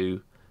Kuni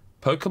 2,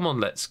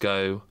 Pokemon Let's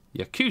Go,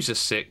 Yakuza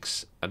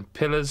 6, and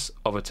Pillars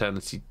of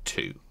Eternity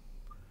 2.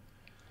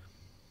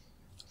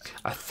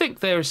 I think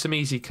there are some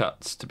easy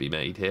cuts to be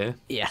made here.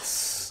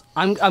 Yes,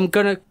 I'm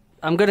gonna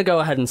go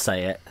ahead and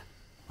say it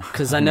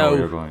because I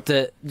know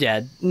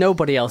that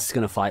nobody else is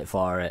gonna fight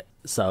for it.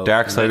 So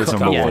Darksiders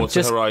number one.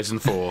 Just Horizon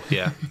 4,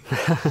 yeah.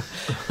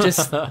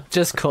 just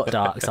cut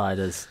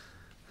Darksiders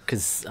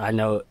because I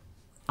know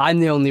I'm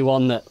the only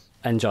one that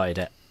enjoyed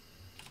it,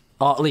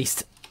 or at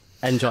least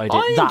enjoyed it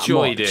I that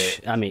enjoyed much.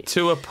 it I mean,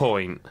 to a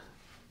point,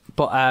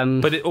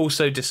 but it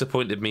also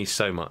disappointed me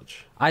so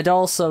much. I'd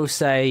also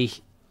say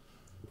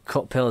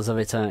cut Pillars of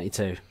Eternity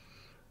 2.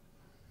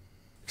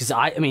 Because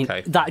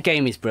that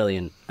game is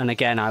brilliant, and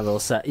again, I will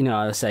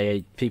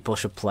say people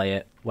should play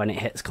it when it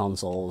hits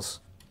consoles.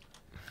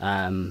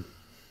 But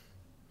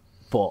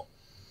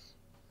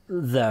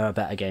there are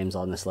better games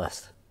on this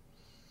list.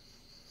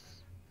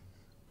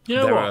 You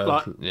know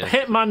what?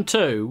 Hitman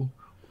 2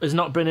 has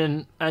not been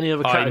in any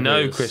other categories. I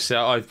know, Chris.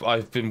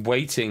 I've been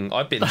waiting.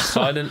 I've been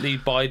silently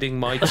biding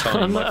my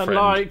time, my friend.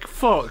 Like,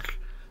 fuck.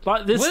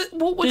 Like this.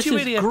 What would you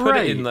really have put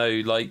it in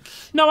though? Like,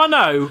 no, I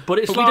know, but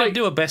it's we don't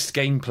do a best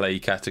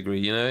gameplay category,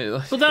 you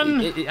know. But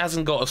then it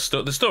hasn't got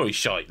the story's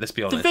shite. Let's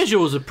be honest. The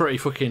visuals are pretty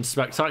fucking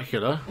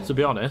spectacular, to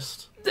be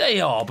honest.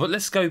 They are, but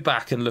let's go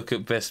back and look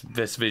at best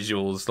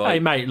visuals. Like, hey,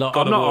 mate, look,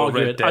 God I'm not War,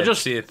 arguing. Red Dead,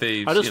 Sea of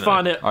Thieves, I just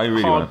find it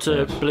really hard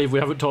to believe we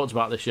haven't talked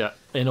about this yet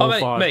in all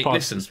five. Mate, parts.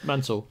 listen, it's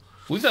mental.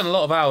 We've done a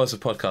lot of hours of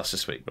podcasts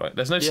this week, right?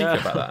 There's no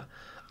secret about that.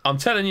 I'm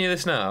telling you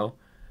this now.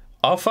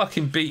 I'll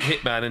fucking beat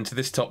Hitman into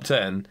this top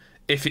 10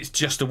 if it's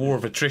just a war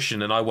of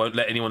attrition and I won't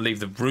let anyone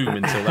leave the room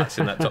until that's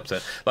in that top 10.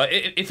 Like,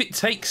 if it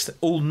takes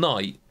all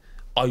night,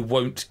 I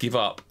won't give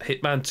up.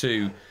 Hitman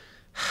 2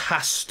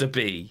 has to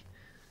be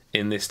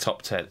in this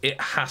top 10. It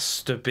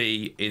has to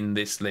be in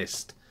this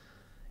list.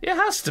 It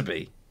has to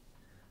be.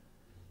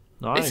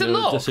 No, it's a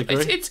lock.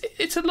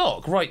 It's a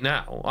lock right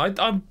now.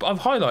 I've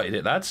highlighted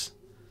it, lads.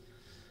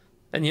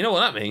 And you know what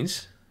that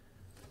means?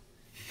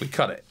 We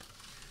cut it.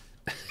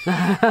 Shit,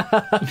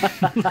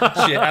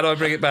 how do I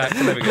bring it back?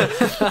 There we go.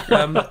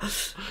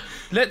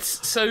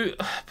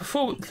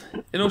 Before,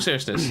 in all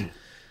seriousness,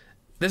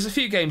 there's a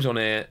few games on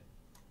here.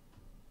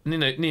 Ni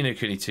no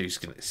Kuni 2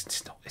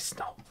 it's not,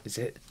 is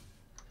it?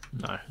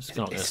 No, it's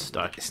not this.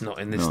 No. It's not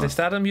in this list,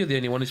 Adam. You're the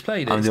only one who's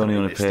played it. I'm the only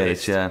one who played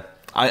it, yeah.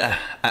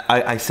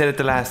 I said it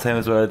the last time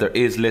as well. There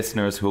is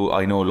listeners who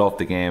I know love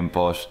the game,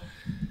 but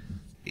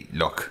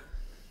look.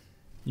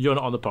 You're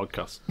not on the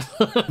podcast.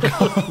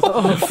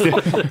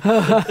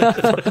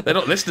 They're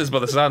not listeners by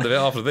the sound of it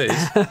after this.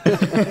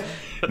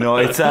 No,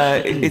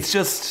 it's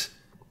just...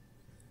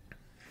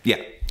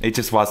 Yeah, it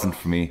just wasn't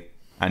for me.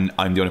 And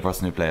I'm the only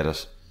person who played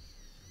it.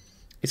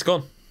 It's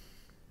gone.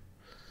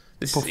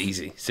 This is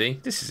easy. See?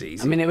 This is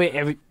easy. I mean,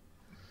 are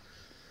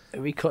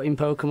we cutting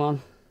Pokemon?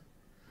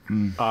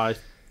 I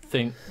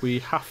think we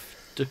have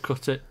to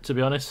cut it, to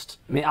be honest.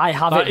 I mean, I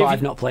have it, but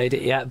I've not played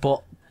it yet.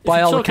 But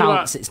by all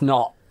accounts, it's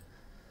not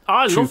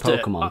true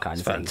Pokemon kind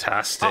of thing.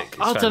 Fantastic.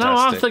 I don't know.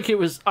 I think it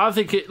was. I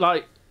think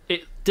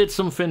it did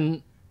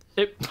something.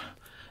 It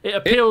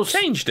appeals. It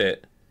changed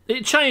it.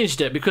 It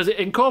changed it because it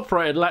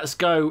incorporated Let's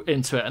Go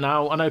into it. And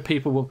now I know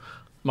people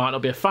might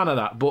not be a fan of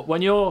that, but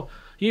when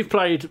you've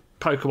played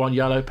Pokemon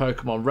Yellow,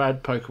 Pokemon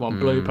Red, Pokemon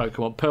Blue,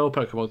 Pokemon Pearl,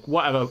 Pokemon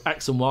whatever,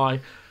 X and Y,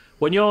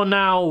 when you're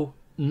now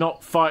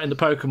not fighting the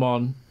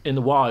Pokemon in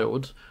the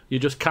wild, you're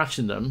just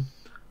catching them,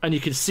 and you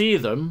can see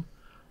them.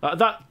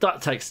 That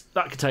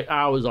could take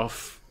hours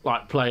off,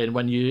 like playing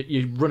when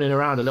you're running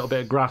around a little bit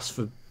of grass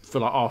for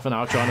like half an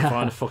hour trying to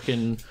find a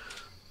fucking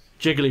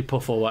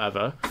Jigglypuff or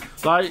whatever.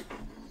 Like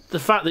the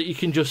fact that you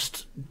can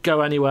just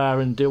go anywhere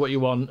and do what you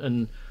want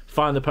and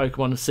find the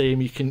Pokemon and see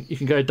them, you can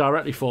go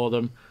directly for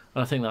them,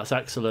 and I think that's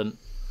excellent.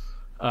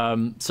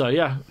 So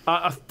yeah,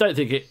 I don't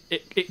think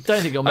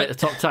it'll make the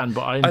top 10,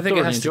 but I think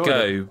it has to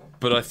go.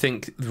 But I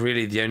think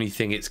really the only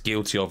thing it's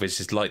guilty of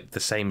is like the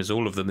same as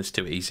all of them. It's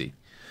too easy.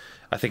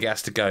 I think it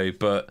has to go,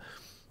 but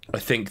I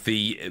think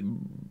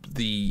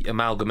the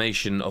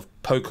amalgamation of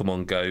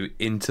Pokemon Go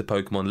into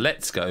Pokemon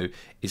Let's Go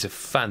is a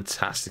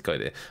fantastic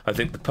idea. I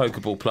think the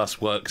Pokeball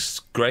Plus works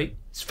great.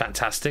 It's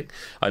fantastic.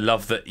 I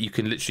love that you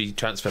can literally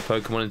transfer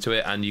Pokemon into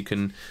it and you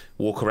can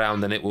walk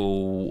around and it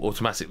will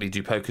automatically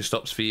do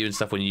Pokestops for you and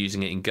stuff when you're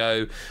using it in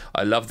Go.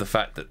 I love the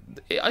fact that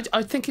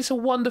I think it's a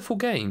wonderful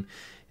game.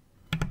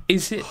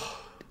 Is it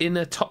in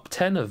a top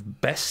 10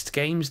 of best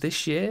games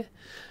this year?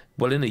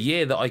 Well, in a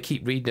year that I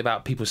keep reading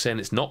about people saying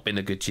it's not been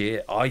a good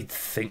year, I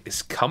think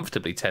it's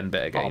comfortably 10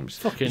 better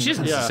games. Which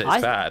isn't to say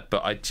it's bad,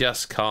 but I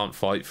just can't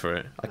fight for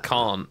it. I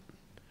can't.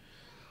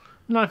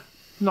 No,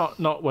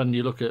 not when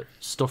you look at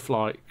stuff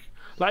like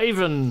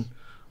even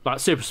like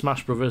Super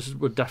Smash Brothers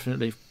would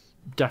definitely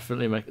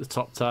make the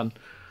top 10.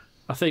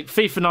 I think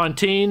FIFA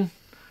 19,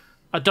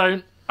 I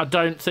don't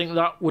think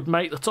that would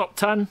make the top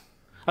 10.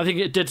 I think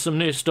it did some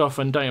new stuff,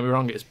 and don't get me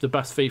wrong, it's the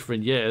best FIFA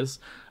in years.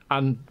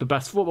 And the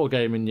best football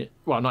game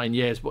not in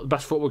years, but the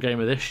best football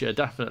game of this year,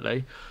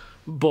 definitely.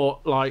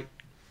 But, like,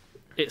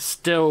 it's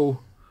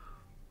still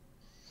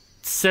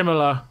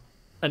similar,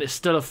 and it's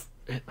still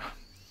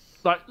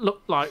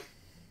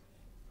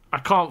I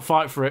can't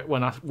fight for it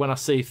when I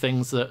see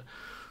things that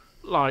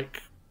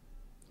like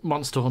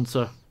Monster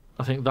Hunter.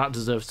 I think that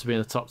deserves to be in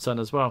the top 10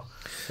 as well.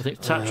 I think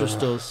Tetris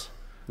does.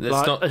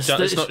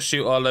 Let's not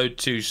shoot our load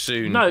too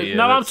soon. No, here.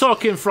 I'm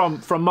talking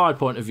from my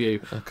point of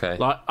view. Okay.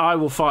 Like I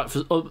will fight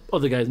for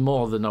other games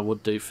more than I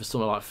would do for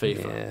something like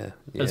FIFA.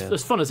 Yeah.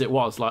 As fun as it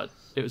was, like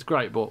it was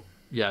great, but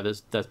yeah,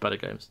 there's better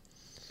games.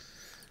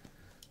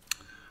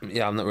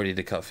 Yeah, I'm not ready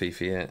to cut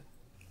FIFA yet.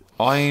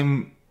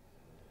 I'm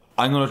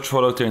going to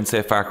throw it out there and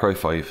say Far Cry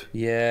 5.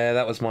 Yeah,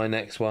 that was my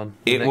next one.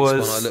 It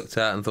was one I looked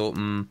at and thought,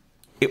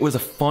 It was a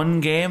fun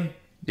game.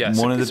 Yeah,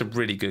 it's a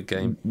really good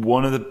game.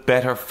 One of the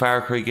better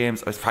Far Cry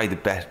games. It's probably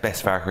the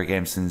best Far Cry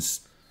game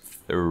since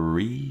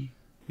 3.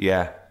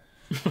 Yeah,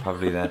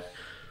 probably that.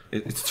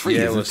 It's 3.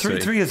 Yeah, Isn't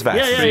it? 3 is vast.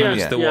 Yeah.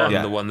 It's the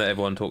one that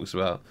everyone talks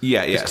about.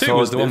 Yeah. 2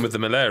 was the one with the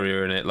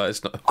malaria in it. Like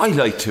it's not. I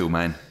like 2,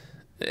 man.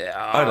 Yeah,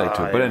 I like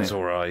 2, but anyway, it's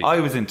all right. I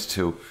was into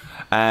 2.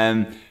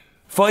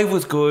 5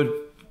 was good,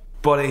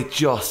 but it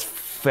just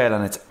fell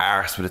on its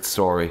arse with its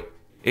story.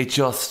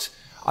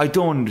 I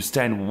don't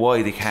understand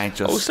why they can't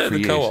just also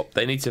create. The co-op.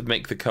 They need to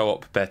make the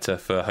co-op better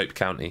for Hope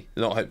County,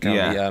 not Hope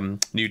County.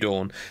 New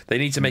Dawn. They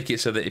need to make it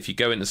so that if you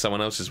go into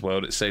someone else's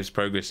world, it saves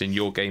progress in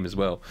your game as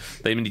well.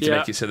 They need to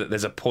make it so that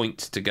there's a point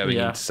to going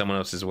into someone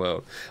else's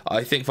world.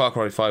 I think Far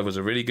Cry 5 was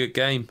a really good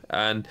game,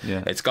 and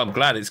I'm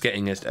glad it's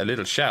getting a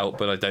little shout,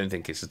 but I don't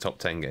think it's a top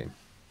 10 game.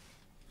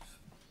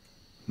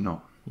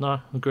 No,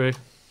 agree.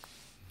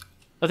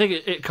 I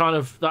think it kind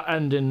of that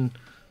ending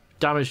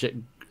damaged it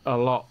a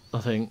lot. I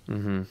think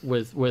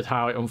with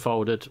how it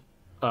unfolded,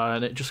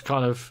 and it just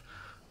kind of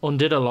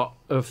undid a lot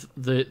of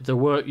the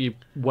work you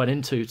went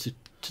into to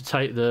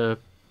take the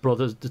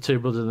two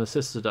brothers and the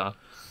sister down.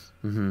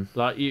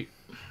 Like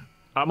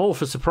I'm all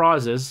for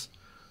surprises,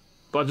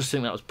 but I just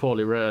think that was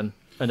poorly written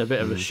and a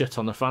bit of a shit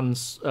on the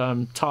fans'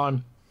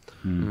 time.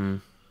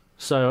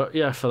 So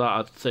yeah, for that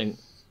I think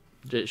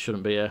it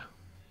shouldn't be here.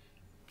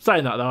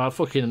 Saying that though, I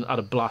fucking had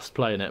a blast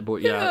playing it,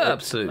 but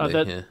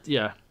absolutely.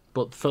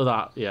 But for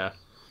that,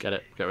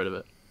 get rid of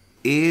it.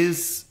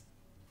 Is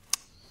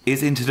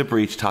Into the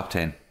Breach top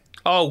 10?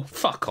 Oh,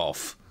 fuck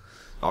off!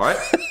 All right,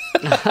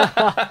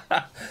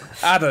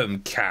 Adam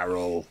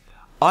Carroll.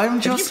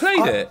 Have you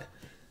played it?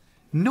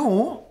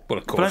 No. Well,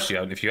 of course you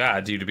haven't. If you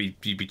had, you'd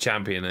be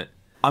championing it.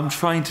 I'm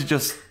trying to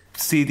just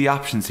see the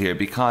options here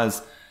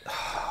because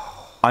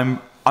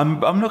I'm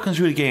looking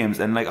through the games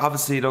and like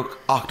obviously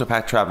look,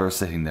 Octopath Traveler is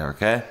sitting there.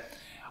 Okay,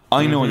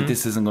 I know that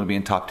this isn't going to be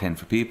in top 10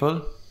 for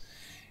people.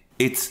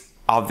 It's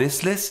of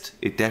this list.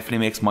 It definitely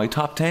makes my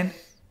top 10.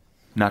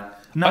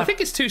 Not. I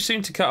think it's too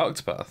soon to cut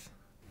Octopath.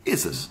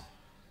 Is it?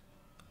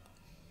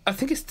 I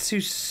think it's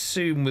too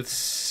soon with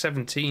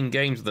 17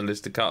 games on the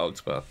list to cut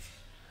Octopath.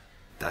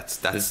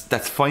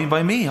 That's fine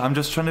by me. I'm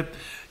just trying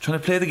to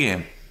play the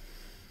game.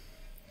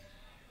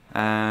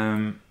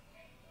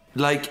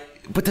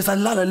 But there's a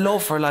lot of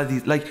love for a lot of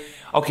these. Like,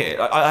 okay,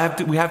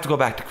 we have to go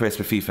back to Chris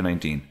with FIFA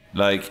 19.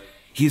 Like,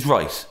 he's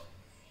right.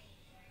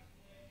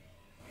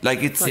 Like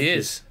He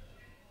is.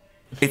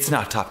 It's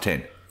not top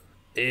 10.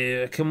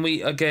 Can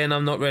we again?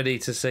 I'm not ready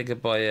to say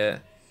goodbye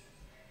yet.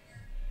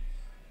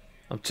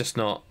 I'm just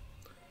not.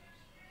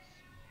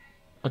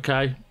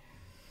 Okay.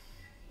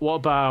 What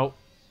about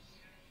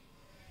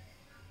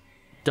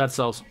Dead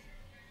Cells?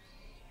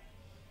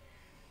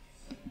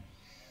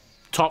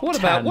 Top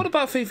 10. What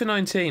about FIFA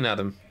 19,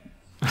 Adam?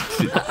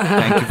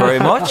 Thank you very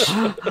much.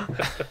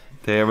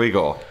 There we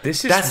go.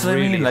 That's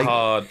really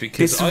hard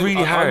because it's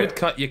really hard. I would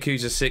cut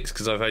Yakuza 6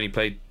 because I've only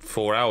played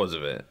 4 hours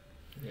of it.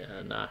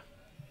 Yeah, no.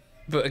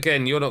 But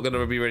again, you're not going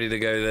to be ready to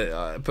go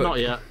there. Not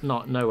yet.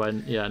 Not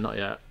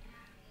yet.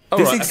 All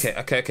right.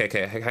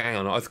 Okay. Hang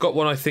on. I've got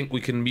one I think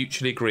we can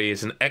mutually agree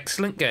is an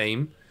excellent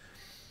game.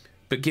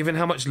 But given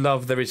how much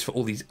love there is for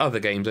all these other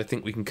games, I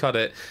think we can cut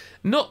it.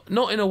 Not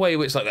in a way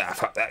where it's like,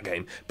 fuck that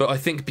game. But I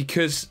think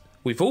because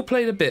we've all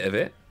played a bit of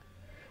it,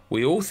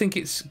 we all think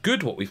it's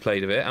good what we've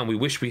played of it, and we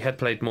wish we had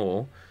played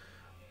more.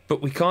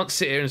 But we can't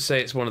sit here and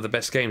say it's one of the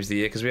best games of the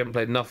year because we haven't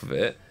played enough of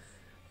it.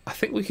 I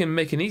think we can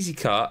make an easy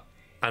cut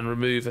and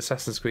remove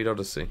Assassin's Creed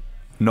Odyssey.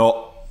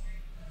 No.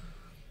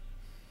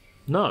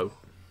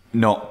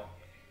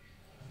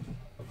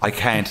 I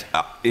can't.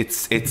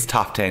 It's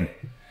top 10.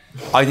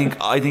 I think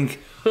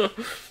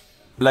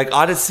like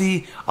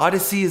Odyssey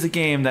is a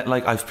game that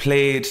like I've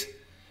played.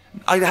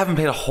 I haven't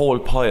played a whole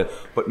pile,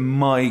 but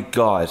my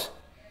God,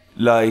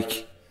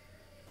 like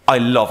I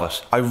love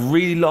it. I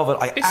really love it.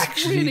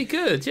 It's really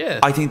good. Yeah.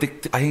 I think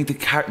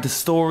the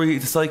story,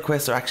 the side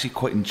quests are actually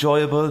quite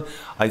enjoyable.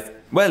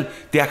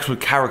 The actual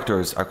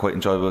characters are quite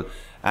enjoyable.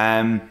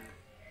 I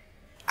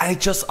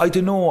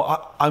don't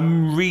know.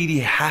 I'm really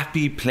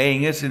happy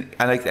playing it,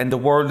 and the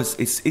world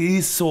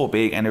is so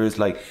big, and there is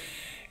like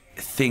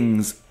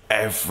things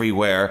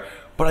everywhere.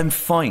 But I'm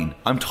fine.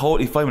 I'm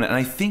totally fine with it, and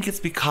I think it's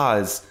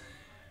because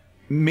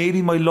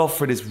maybe my love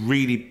for it is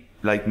really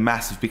like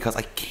massive because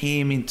I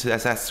came into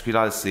Assassin's Creed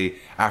Odyssey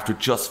after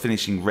just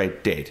finishing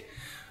Red Dead.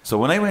 So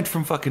when I went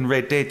from fucking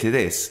Red Dead to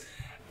this,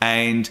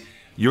 and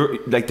you're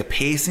like the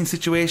pacing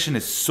situation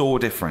is so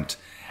different.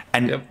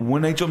 And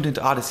when I jumped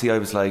into Odyssey, I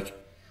was like,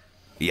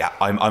 yeah,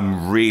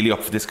 I'm really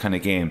up for this kind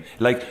of game.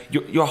 Like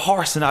your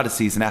horse in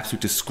Odyssey is an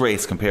absolute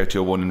disgrace compared to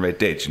your one in Red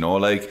Dead. You know,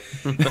 like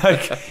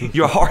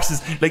your horse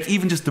is like,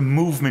 even just the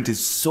movement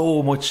is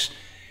so much.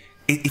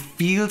 It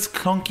feels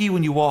clunky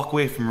when you walk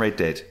away from Red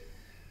Dead.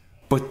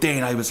 But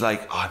then I was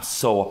like, oh, I'm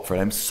so up for it.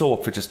 I'm so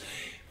up for just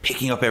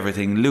picking up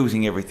everything,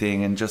 looting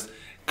everything, and just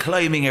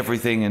climbing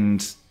everything.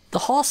 And the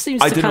horse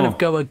seems to kind of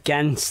go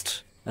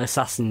against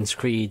Assassin's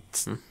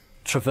Creed's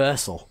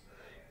traversal.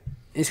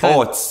 It's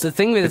the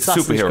thing with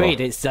Assassin's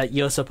Creed. It's that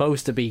you're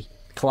supposed to be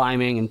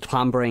climbing and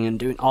clambering and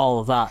doing all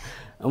of that,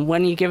 and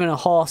when you're given a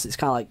horse, it's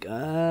kind of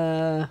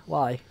like,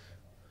 why?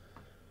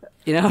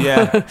 You know?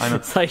 Yeah, I know.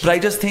 But I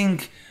just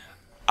think,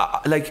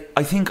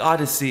 I think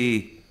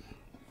Odyssey,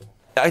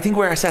 I think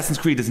where Assassin's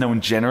Creed is now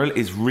in general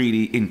is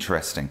really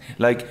interesting.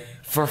 Like,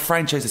 for a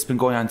franchise that's been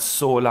going on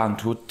so long,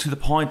 to the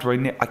point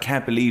where I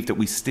can't believe that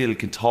we still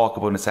can talk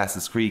about an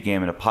Assassin's Creed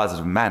game in a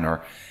positive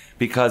manner,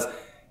 because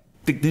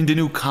the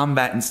new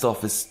combat and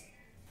stuff is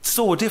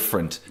so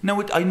different.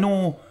 Now, I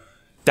know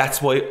that's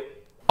why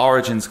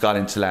Origins got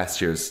into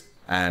last year's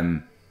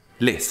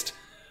list,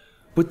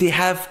 but they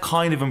have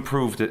kind of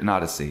improved it in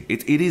Odyssey.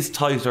 It is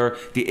tighter.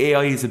 The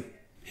AI is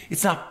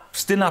it's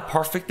still not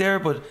perfect there,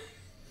 but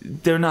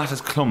they're not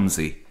as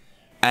clumsy,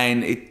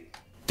 and it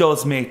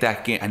does make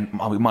that game. And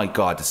oh my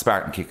God, the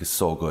Spartan kick is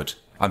so good.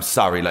 I'm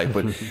sorry, like,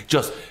 but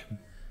just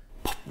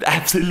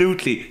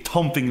absolutely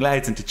thumping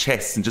lads into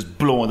chests and just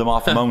blowing them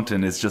off a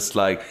mountain is just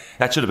like,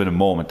 that should have been a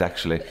moment,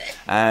 actually.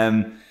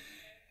 I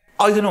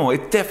don't know,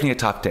 it's definitely a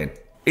top 10.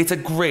 It's a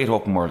great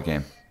open world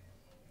game.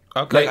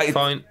 Okay,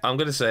 fine, I'm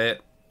gonna say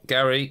it.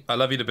 Gary, I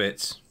love you to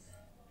bits.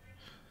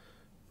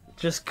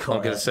 Just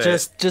cut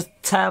it. Just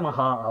tear my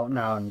heart out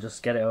now and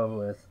just get it over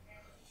with.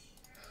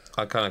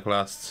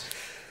 Iconoclasts.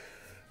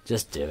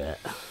 Just do it.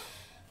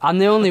 I'm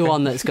the only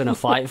one that's gonna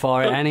fight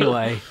for it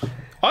anyway.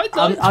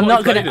 I'm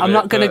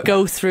not gonna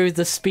go through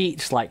the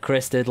speech like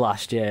Chris did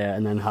last year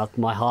and then have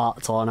my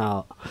heart torn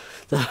out.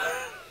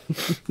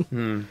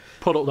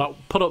 Put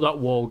up that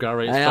wall,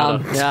 Gary.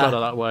 It's better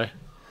that way.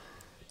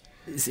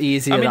 It's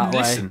easier that way.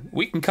 Listen,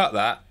 we can cut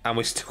that, and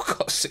we've still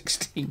got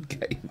 16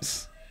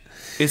 games.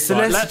 Is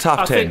Celeste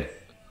top 10?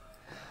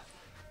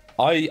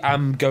 I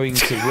am going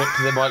to rip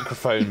the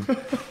microphone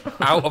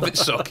out of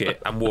its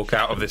socket and walk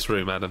out of this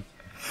room, Adam.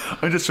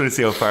 I'm just trying to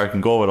see how far I can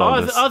go with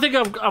all this. I think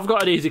I've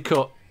got an easy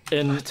cut.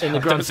 In the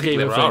grand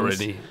scheme of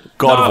things,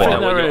 God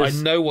of War. I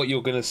know what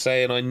you're going to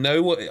say, and I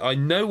know what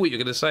you're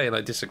going to say, and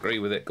I disagree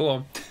with it. Go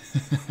on.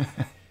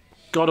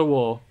 God of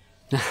War.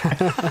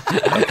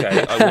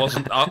 Okay, I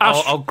wasn't.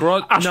 I'll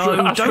grant.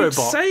 No, don't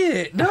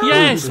say it. No.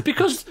 Yes,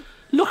 because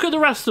look at the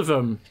rest of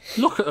them.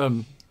 Look at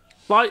them.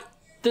 Like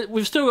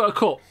we've still got to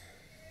cut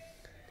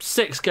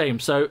 6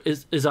 games. So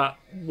is that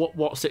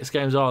what 6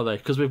 games are they?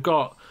 Because we've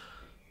got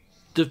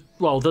the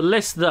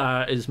list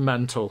there is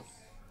mental.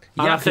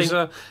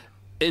 Yakuza.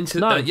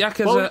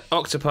 Yakuza,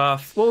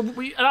 Octopath. Well,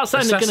 that's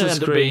only going to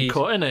end up being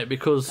cut, isn't it?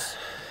 Because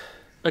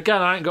again,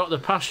 I ain't got the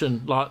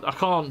passion. Like, I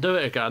can't do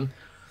it again,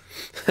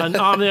 and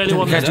I'm the only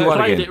one that's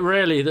played it.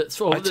 Really,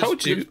 I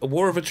told you, a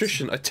war of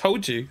attrition. I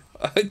told you.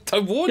 I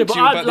warned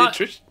you about the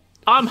attrition.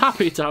 I'm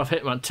happy to have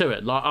Hitman 2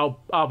 it. Like,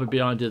 I'll be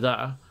behind you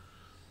there.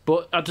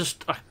 But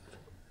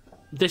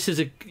this is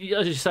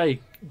as you say,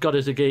 God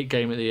is a Geek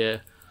game of the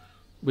year.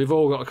 We've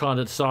all got to kind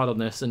of decide on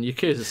this, and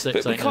Yakuza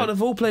 6. But we can't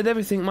have all played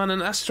everything, man.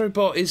 And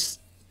Astrobot is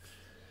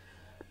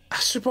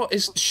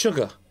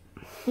sugar.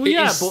 Well,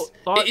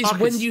 it is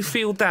when you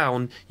feel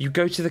down, you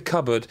go to the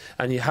cupboard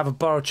and you have a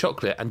bar of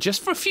chocolate, and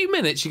just for a few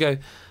minutes you go,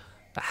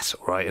 "That's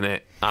all right,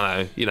 innit?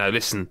 I know.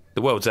 Listen,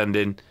 the world's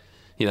ending.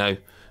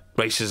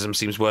 Racism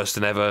seems worse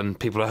than ever, and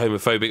people are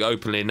homophobic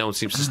openly, and no one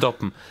seems to stop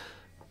them."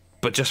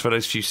 But just for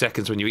those few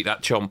seconds when you eat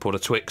that chomp or the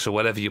Twix or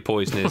whatever your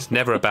poison is,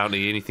 never a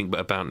bounty, anything but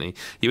a bounty,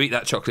 you eat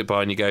that chocolate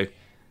bar and you go,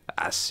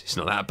 it's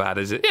not that bad,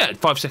 is it? Yeah,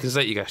 5 seconds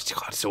later you go,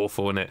 God, it's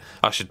awful, isn't it?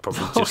 I should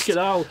probably just...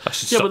 I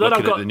should stop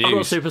looking at the news. I've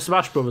got Super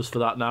Smash Brothers for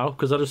that now,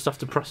 because I just have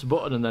to press a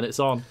button and then it's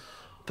on.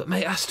 But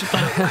mate,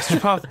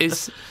 Astropath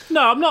is...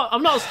 No, I'm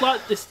not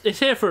like this. It's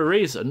here for a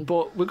reason,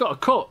 but we've got a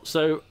cut,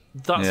 so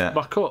that's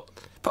my cut.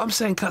 But I'm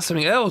saying cut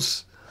something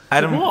else.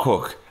 Adam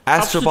Cook,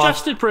 Astrobot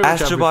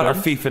or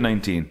FIFA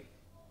 19?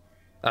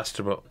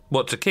 Astrobot.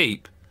 What, to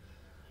keep?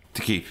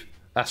 To keep.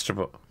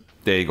 Astrobot.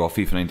 There you go,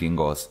 FIFA 19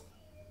 goes.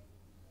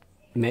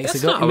 He makes a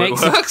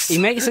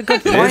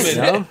good point,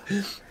 though.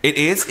 It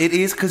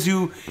is, because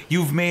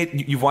you've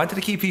wanted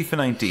to keep FIFA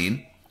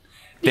 19,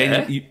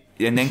 then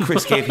and then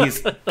Chris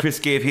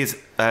gave his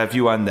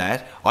view on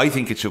that. I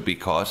think it should be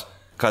cut,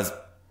 because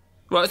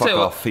fuck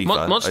off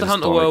FIFA. Monster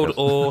Hunter World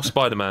or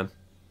Spider-Man?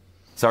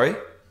 Sorry?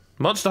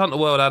 Monster Hunter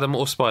World, Adam,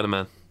 or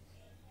Spider-Man?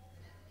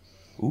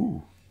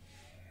 Ooh.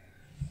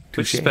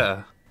 Which is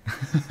better?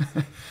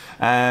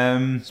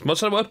 Monster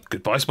Hunter World?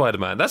 Goodbye,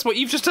 Spider-Man. That's what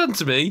you've just done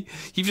to me.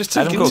 You've just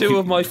taken two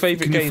of my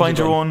favourite games. Can you find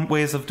your own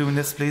ways of doing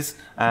this, please?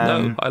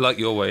 No, I like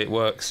your way. It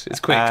works.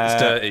 It's quick.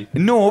 It's dirty.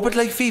 No, but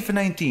like FIFA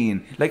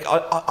 19. Like,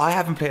 I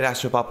haven't played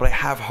Astrobot, but I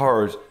have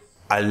heard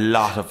a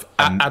lot of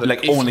Adam,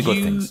 like only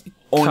good things.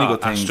 Only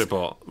good things.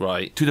 Astrobot,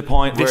 right? To the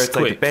point where This it's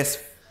like the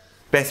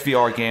best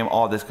VR game,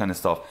 all this kind of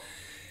stuff.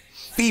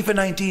 FIFA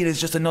 19 is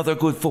just another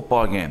good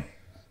football game.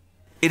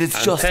 It is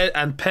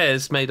and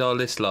PES made our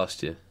list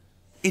last year.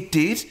 It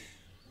did,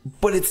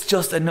 but it's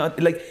just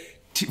another like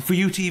for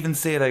you to even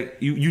say like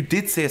you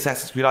did say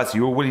Assassin's Creed Odyssey,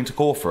 you were willing to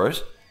go for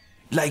it.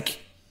 Like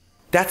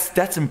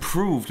that's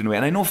improved in a way,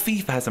 and I know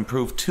FIFA has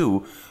improved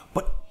too,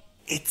 but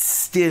it's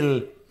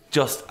still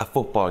just a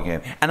football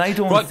game. And I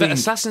don't think... But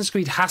Assassin's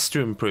Creed has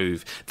to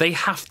improve. They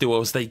have to, or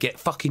else they get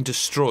fucking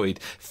destroyed.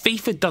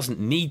 FIFA doesn't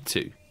need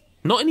to.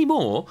 Not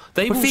anymore.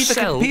 They will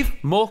sell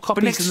more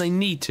copies than they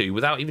need to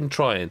without even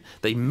trying.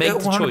 They make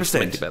the choice to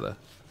make it better.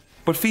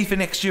 But FIFA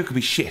next year could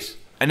be shit.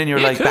 And then you're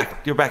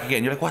you're back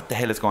again. You're like, what the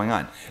hell is going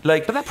on?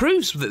 Like, but that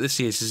proves that this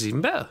year's is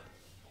even better.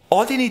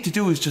 All they need to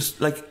do is just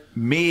like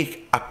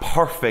make a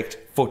perfect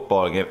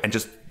football game and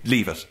just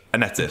leave it,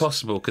 and that's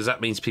impossible, because that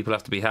means people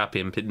have to be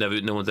happy, and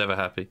no one's ever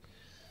happy.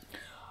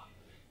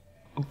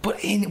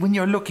 But when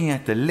you're looking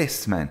at the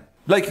list, man,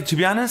 like, to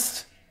be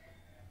honest,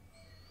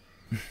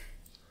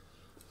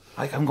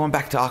 like, I'm going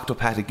back to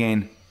Octopath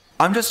again.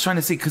 I'm just trying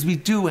to see, because we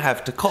do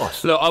have to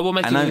cut. Look, I will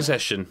make a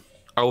concession.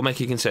 I will make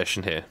a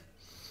concession here.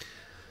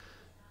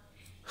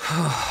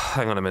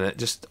 Hang on a minute.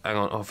 Just hang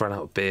on. I've run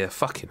out of beer.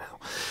 Fucking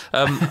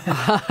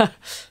hell.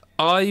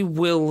 I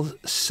will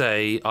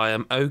say I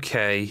am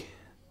okay.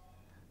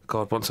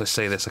 God, once I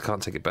say this, I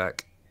can't take it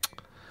back.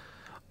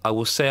 I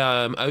will say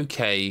I am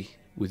okay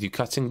with you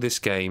cutting this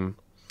game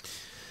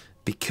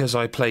because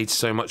I played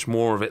so much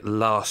more of it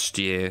last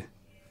year,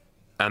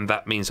 and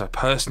that means I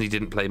personally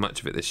didn't play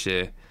much of it this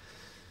year.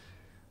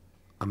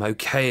 I'm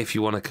okay if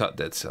you want to cut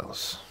Dead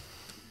Cells.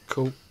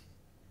 Cool.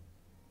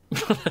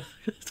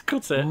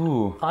 That's it.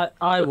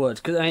 I would,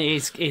 because I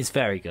mean, it's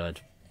very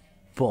good,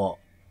 but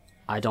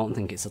I don't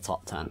think it's a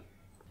top 10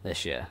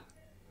 this year.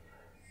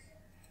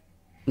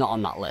 Not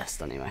on that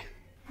list, anyway.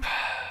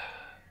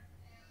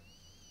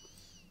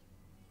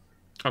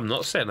 I'm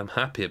not saying I'm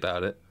happy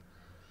about it.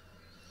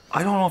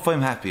 I don't know if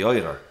I'm happy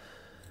either.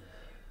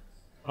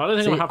 I don't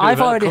think I'm happy. I've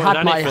already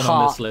had my heart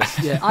on this list.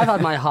 Yeah, I've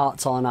had my heart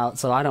torn out,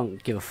 so I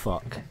don't give a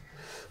fuck.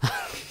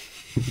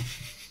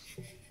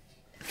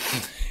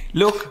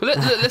 Look,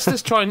 let's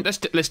just try and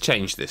let's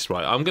change this,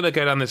 right? I'm going to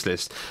go down this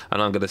list,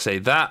 and I'm going to say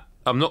that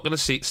I'm not going to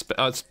seek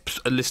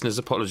listeners'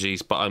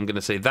 apologies, but I'm going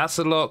to say that's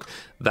a lock,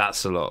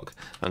 that's a lock.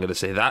 I'm going to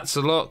say that's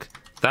a lock,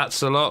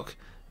 that's a lock.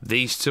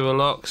 These two are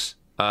locks.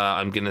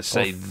 I'm going to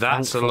say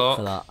that's a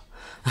lock.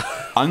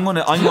 I'm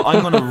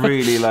gonna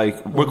really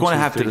like. We're going to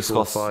have to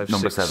discuss 5,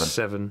 number 6,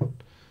 7. 7.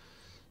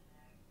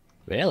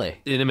 Really?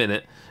 In a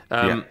minute.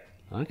 Yeah.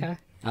 Okay.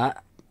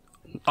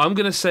 I'm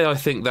going to say I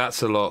think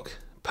that's a lock.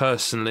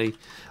 Personally,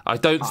 I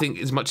don't think,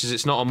 as much as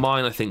it's not on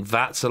mine, I think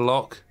that's a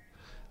lock.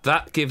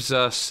 That gives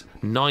us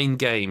 9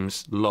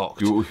 games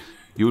locked. You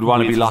would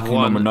want to be locking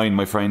number 9,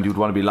 my friend. You'd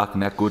want to be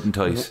locking that good and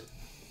tight.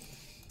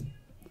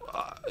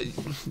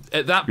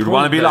 At that You'd point,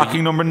 want to be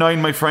locking number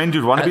 9, my friend.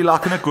 You'd want to be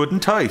locking it good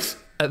and tight.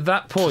 At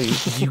that point,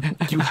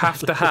 you have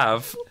to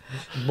have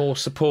more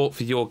support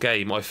for your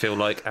game, I feel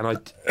like, and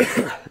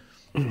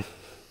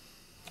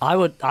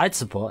I'd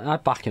support.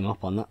 I'd back him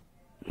up on that.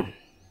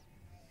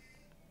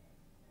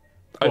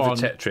 Over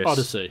Tetris.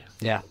 Odyssey.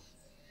 Yeah.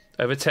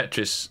 Over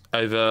Tetris.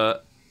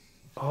 Over.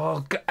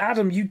 Oh,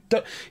 Adam,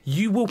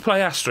 you will play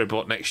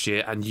Astrobot next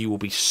year, and you will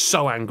be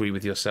so angry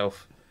with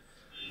yourself.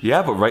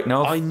 Yeah, but right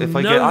now, if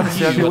I get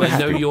Odyssey, I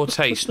know your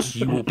tastes.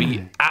 You will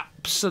be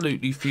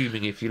absolutely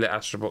fuming if you let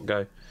Astrobot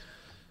go.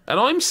 And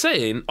I'm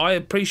saying I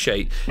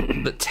appreciate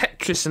that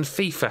Tetris and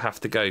FIFA have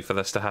to go for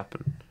this to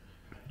happen.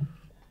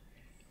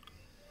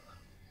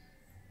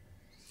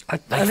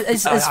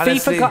 Has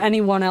FIFA got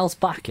anyone else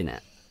back in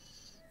it?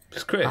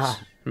 It's Chris.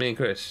 Me and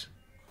Chris.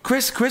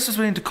 Chris was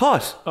willing to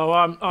cut.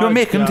 Oh, you're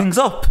making things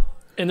up.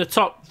 For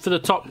the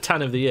top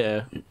 10 of the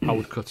year, I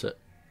would cut it.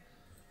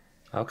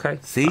 Okay.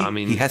 See, I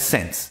mean, he has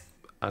sense.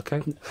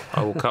 Okay,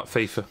 I will cut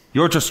FIFA.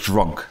 You're just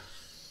drunk.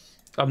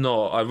 I'm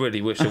not. I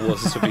really wish it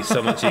was. This would be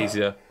so much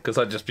easier, because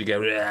I'd just be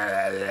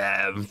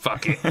going,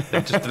 fuck it,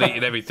 and just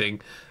deleting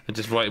everything and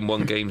just writing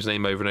one game's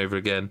name over and over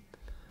again.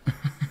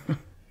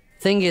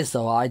 Thing is,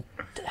 though,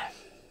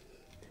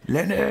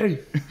 Lenny!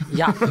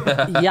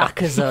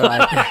 Yakuza,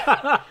 like...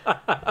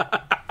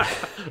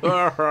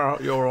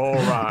 You're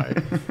alright.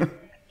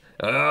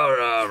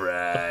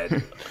 Alright.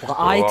 Well,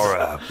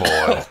 alright, boy.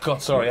 Oh,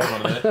 God, sorry, hang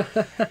on a minute.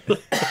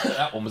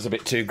 That one was a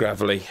bit too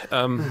gravelly.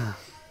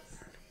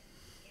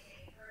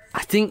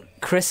 I think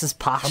Chris's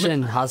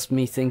passion has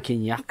me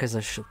thinking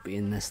Yakuza should be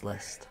in this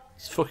list.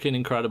 It's a fucking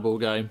incredible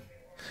game.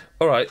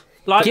 Alright.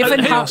 Like, given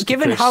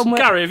how much...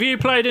 Gary, have you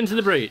played Into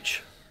the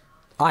Breach?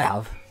 I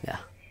have, yeah.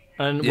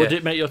 And would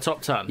it make your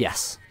top 10?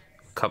 Yes.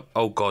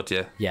 Oh, God,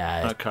 yeah.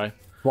 Yeah. Okay.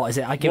 What is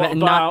it? I give it a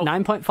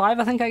 9.5,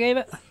 I think I gave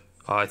it.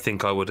 I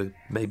think I would have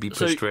maybe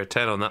pushed for a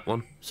 10 on that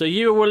one. So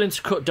you were willing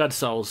to cut Dead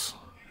Cells?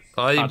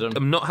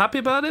 I'm not happy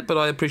about it, but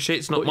I appreciate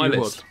it's not my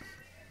list.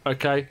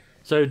 Okay.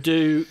 So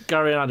do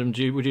Gary and Adam,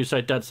 would you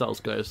say Dead Cells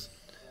goes?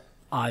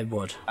 I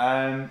would.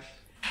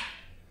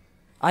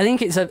 I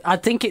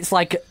think it's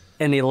like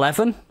an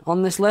 11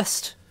 on this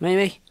list,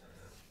 maybe.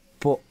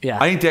 But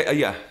yeah, I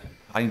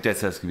think Dead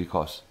Cells can be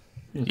cut.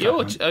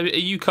 Are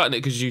you cutting it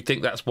because you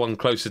think that's one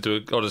closer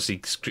to Odyssey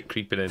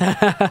creeping in?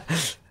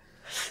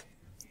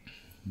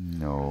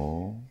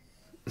 No.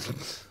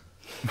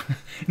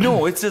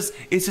 No, it's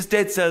just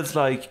Dead Cells.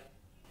 Like,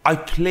 I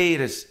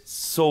played it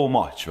so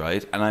much,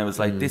 right? And I was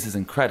like, this is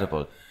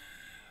incredible.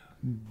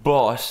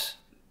 But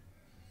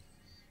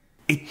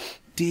it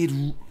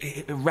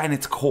ran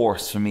its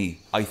course for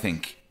me, I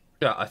think.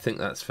 Yeah, I think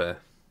that's fair.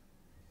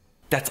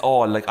 That's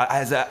all. Like,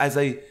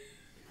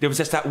 there was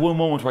just that one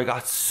moment where I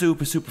got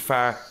super, super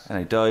far and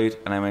I died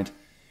and I went,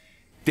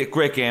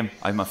 great game.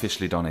 I'm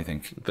officially done, I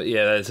think. But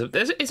yeah, there's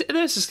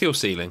a skill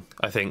ceiling,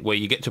 I think, where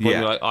you get to a point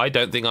where you're like, I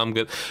don't think I'm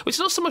good. It's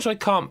not so much I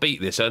can't beat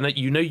this. I know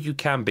you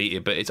can beat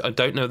it, but I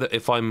don't know that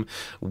if I'm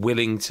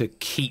willing to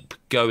keep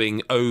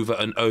going over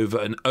and over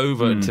and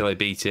over until I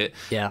beat it.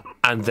 Yeah.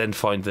 And then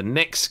find the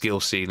next skill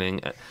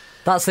ceiling.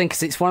 That's the thing,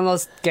 because it's one of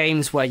those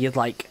games where you're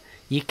like,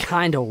 you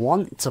kind of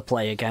want to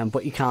play again,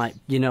 but you can't.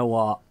 You know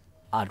what?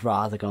 I'd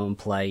rather go and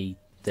play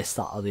this,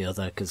 that, or the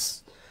other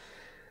because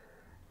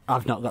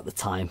I've not got the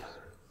time.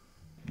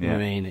 Yeah. You know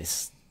what I mean,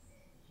 it's.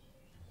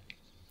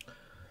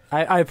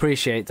 I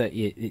appreciate that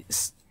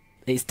it's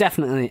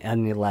definitely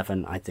an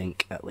 11, I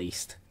think, at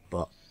least.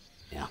 But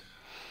yeah.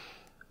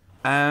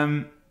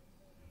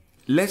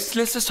 Let's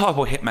just talk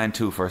about Hitman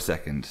 2 for a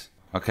second,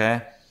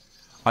 okay?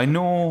 I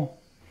know,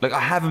 like, I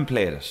haven't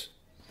played it,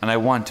 and I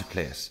want to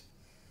play it,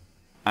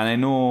 and I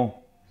know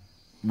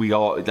we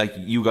all, like,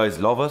 you guys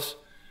love it.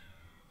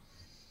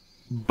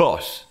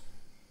 But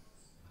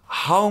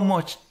how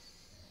much,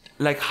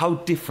 like, how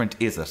different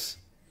is it?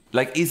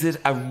 Like, is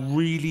it a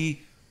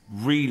really,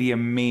 really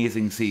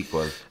amazing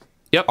sequel?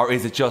 Yep. Or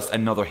is it just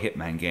another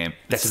Hitman game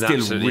that's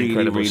It's still really,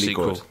 really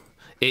sequel. good?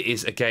 It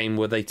is a game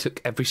where they took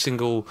every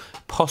single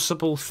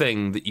possible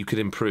thing that you could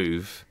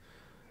improve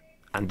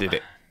and did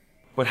it.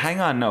 But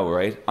hang on now,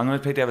 right? I'm going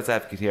to play devil's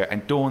advocate here,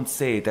 and don't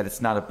say that it's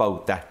not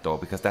about that, though,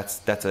 because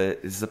that's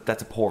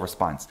a poor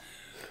response.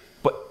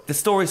 But the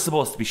story's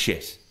supposed to be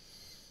shit.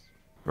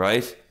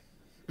 Right?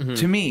 Mm-hmm.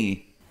 To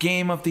me,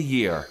 game of the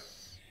year.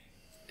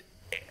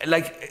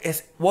 Like,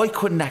 why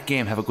couldn't that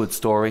game have a good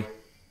story?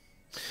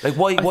 Like,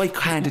 why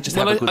can't it just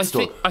have a good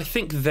story? I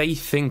think they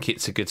think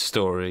it's a good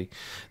story.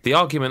 The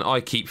argument I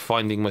keep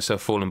finding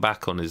myself falling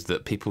back on is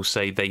that people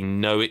say they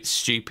know it's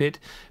stupid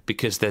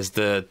because there's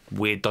the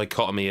weird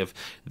dichotomy of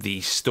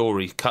the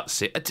story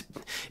cutscene.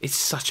 It's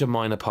such a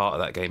minor part of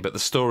that game, but the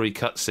story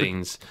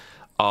cutscenes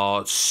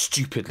are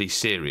stupidly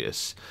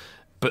serious.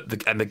 But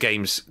the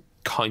game's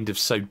kind of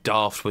so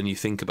daft when you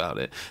think about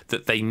it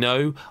that they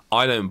know.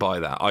 I don't buy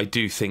that. I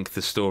do think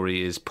the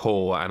story is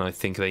poor, and I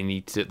think they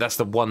need to. That's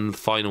the one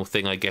final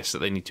thing I guess that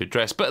they need to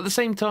address. But at the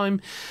same time,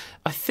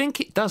 I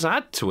think it does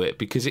add to it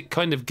because it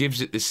kind of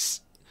gives it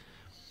this.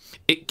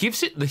 It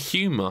gives it the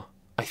humour,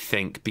 I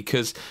think,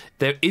 because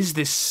there is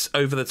this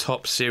over the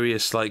top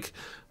serious like.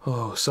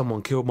 Oh,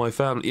 someone killed my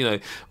family, you know,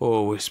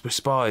 or we're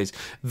spies.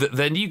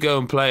 Then you go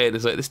and play it and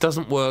it's like, this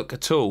doesn't work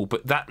at all.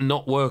 But that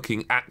not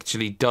working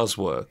actually does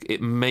work.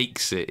 It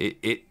makes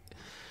it.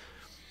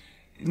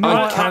 No,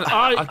 I can't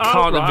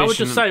I would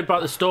just say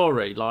about the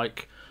story,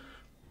 like,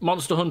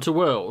 Monster Hunter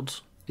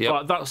World,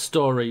 like, that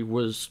story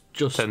was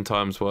just 10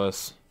 times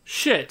worse.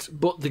 Shit,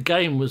 but the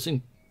game was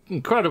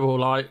incredible,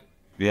 like,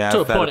 to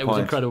a point it was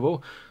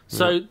incredible.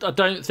 So I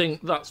don't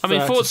think that's. I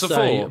mean, Forza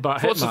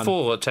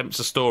 4 attempts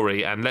a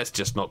story, and let's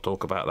just not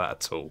talk about that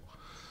at all.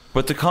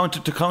 But to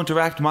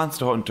counteract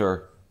Monster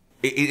Hunter,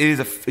 it is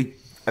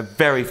a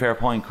very fair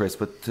point, Chris.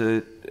 But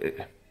to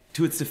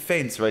its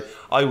defence, right,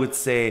 I would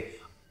say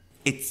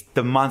it's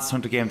the Monster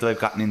Hunter game that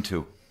I've gotten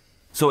into.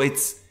 So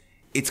it's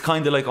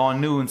kind of like all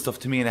new and stuff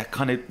to me, and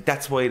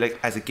that's why, like,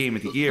 as a game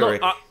of the year,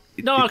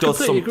 I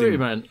completely agree,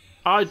 man.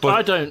 I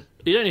don't.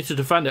 You don't need to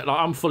defend it. Like,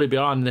 I'm fully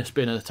behind this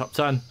being in the top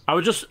 10. I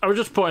was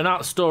just pointing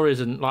out stories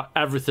and, like,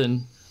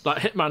 everything. Like,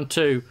 Hitman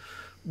 2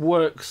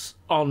 works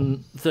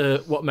on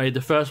what made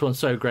the first one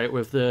so great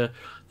with the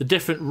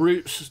different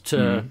routes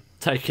to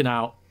taking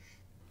out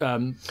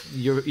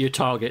your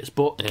targets,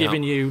 but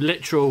giving you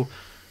literal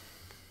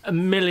a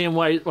million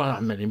ways. Well, not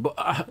a million, but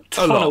a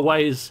ton of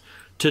ways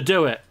to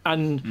do it,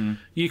 and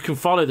you can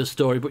follow the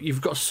story, but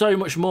you've got so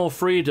much more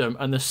freedom,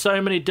 and there's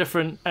so many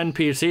different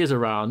NPCs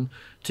around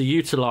to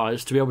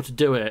utilise to be able to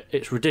do it.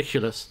 It's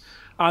ridiculous.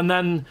 And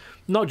then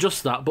not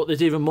just that, but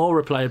there's even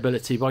more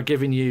replayability by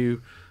giving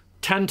you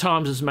 10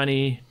 times as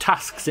many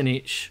tasks in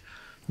each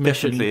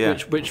mission,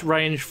 which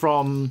range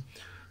from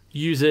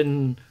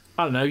using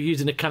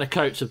a can of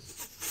Coke to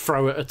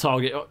throw at a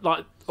target,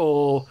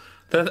 or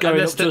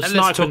going up to a sniper nest.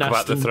 Let's talk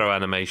about the throw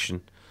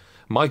animation.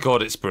 My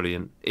God, it's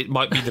brilliant. It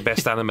might be the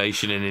best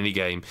animation in any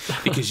game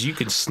because you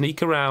can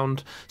sneak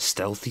around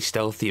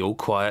stealthy, all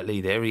quietly.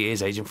 There he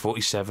is, Agent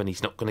 47.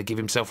 He's not going to give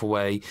himself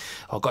away.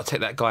 Oh, I've got to take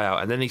that guy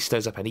out. And then he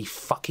stirs up and he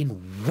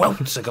fucking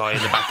welts a guy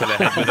in the back of the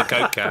head with a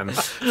Coke can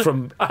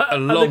from a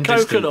long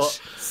distance.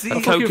 A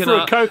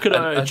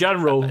coconut, a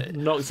general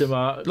knocked him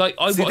out. Like,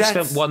 I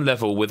spent one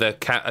level with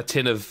a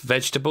tin of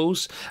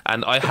vegetables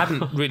and I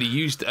hadn't really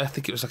used, I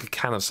think it was like a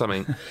can of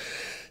something.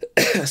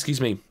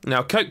 Excuse me. Now,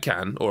 a Coke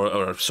can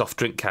or a soft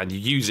drink can, you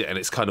use it and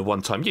it's kind of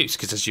one-time use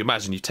because, as you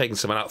imagine, you've taken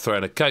someone out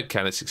throwing a Coke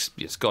can,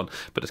 it's gone.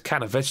 But a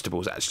can of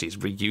vegetables actually is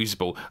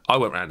reusable. I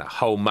went around a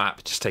whole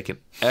map just taking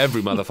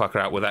every motherfucker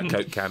out with that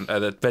Coke can,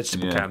 the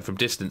vegetable can from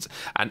distance,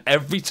 and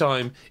every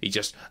time he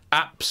just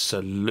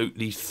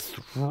absolutely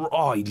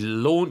he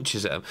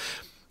launches at him.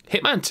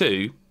 Hitman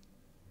 2,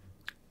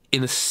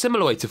 in a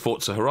similar way to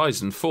Forza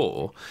Horizon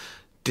 4,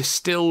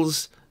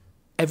 distills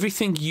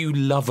everything you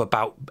love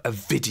about a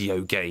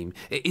video game.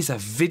 It is a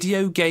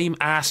video game.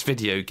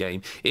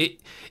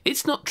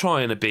 It's not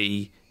trying to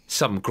be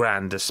some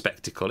grander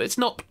spectacle. It's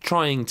not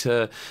trying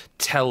to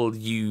tell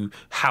you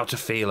how to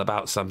feel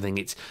about something.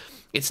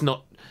 It's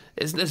not.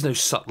 There's no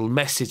subtle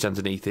message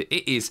underneath it.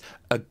 It is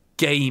a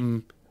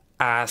game.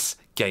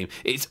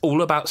 It's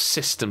all about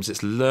systems.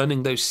 It's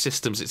learning those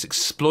systems. It's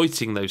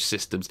exploiting those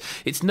systems.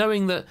 It's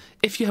knowing that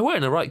if you're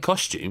wearing the right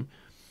costume,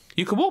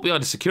 you can walk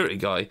behind a security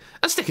guy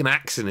and stick an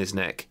axe in his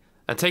neck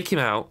and take him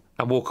out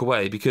and walk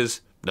away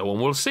because no one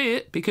will see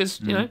it because,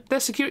 you know,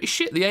 they're security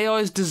shit. The AI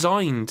is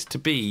designed to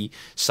be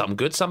some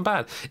good, some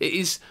bad.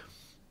 It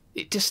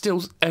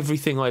distills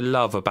everything I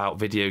love about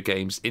video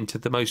games into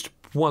the most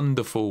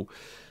wonderful,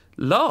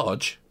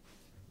 large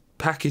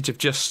package of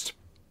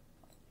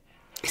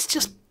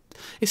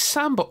it's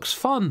sandbox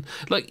fun.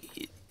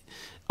 Like,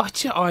 I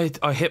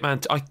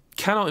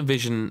cannot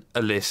envision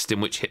a list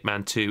in which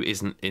Hitman 2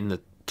 isn't in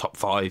the top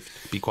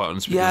 5, to be quite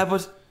honest with you. Yeah,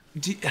 but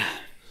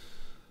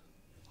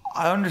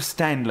I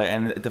understand, like,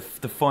 and the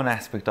fun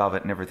aspect of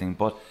it and everything,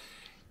 but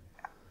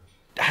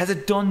has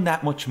it done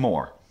that much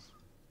more?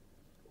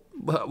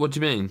 What do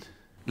you mean?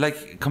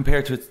 Like,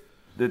 compared to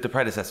the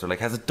predecessor, like,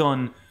 has it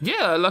done...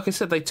 Yeah, like I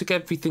said, they took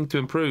everything to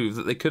improve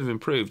that they could have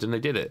improved, and they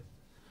did it.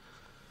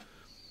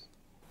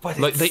 But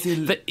like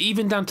they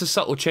even down to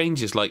subtle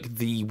changes, like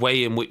the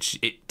way in which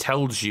it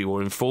tells you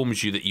or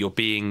informs you that you're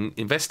being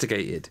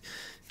investigated.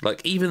 Like,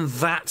 even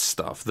that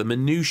stuff, the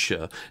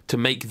minutiae to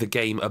make the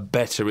game a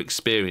better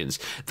experience.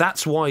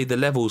 That's why the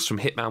levels from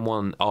Hitman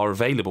 1 are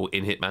available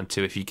in Hitman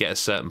 2 if you get a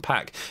certain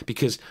pack,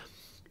 because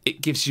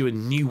it gives you a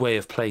new way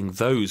of playing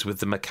those with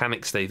the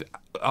mechanics they've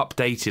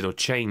updated or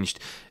changed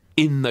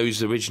in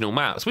those original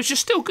maps, which are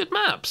still good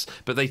maps,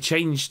 but they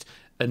changed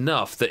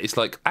enough that it's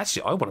like,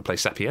 actually, I want to play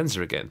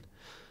Sapienza again.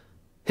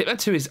 Hitman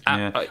 2 is...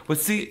 Well,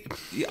 see,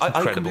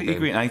 I completely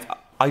agree. And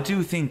I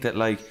do think that,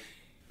 like,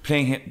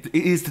 playing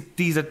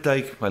these are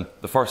like, well,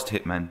 the first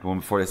Hitman, the one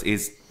before this,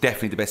 is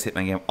definitely the best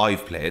Hitman game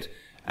I've played,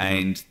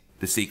 and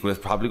the sequel is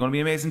probably going to be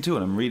amazing too,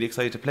 and I'm really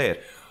excited to play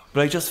it.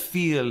 But I just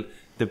feel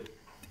that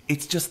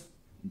it's just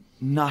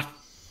not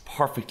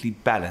perfectly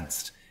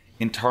balanced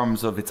in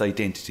terms of its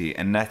identity,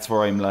 and that's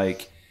where I'm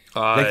like,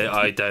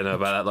 I don't know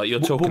about that. Like, you're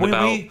talking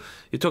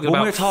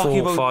about 4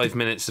 or 5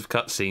 minutes of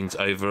cutscenes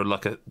over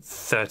like a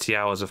 30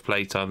 hours of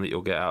playtime that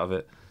you'll get out of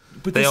it.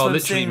 But they are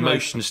literally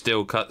motion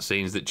still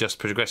cutscenes that just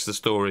progress the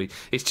story.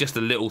 It's just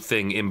a little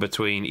thing in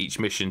between each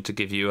mission to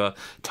give you a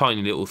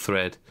tiny little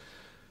thread.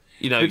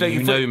 You know,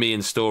 me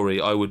in story.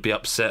 I would be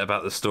upset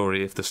about the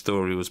story if the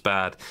story was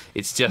bad.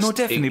 It's just... No,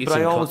 definitely, but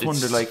I always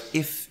wonder, like,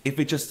 if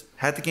it just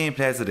had the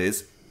gameplay as it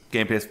is,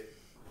 gameplay is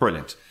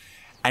brilliant.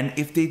 And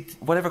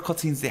if whatever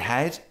cutscenes they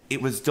had,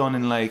 it was done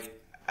in, like,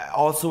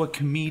 also a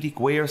comedic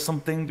way or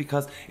something,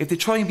 because if they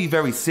try and be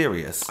very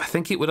serious, I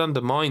think it would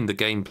undermine the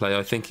gameplay.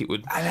 I think it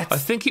would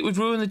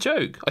ruin the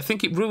joke. I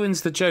think it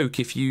ruins the joke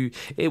if you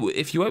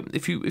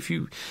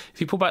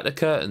pull back the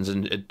curtains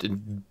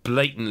and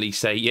blatantly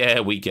say,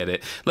 yeah, we get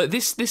it. Like,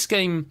 this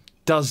game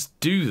does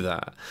do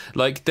that.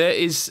 Like, there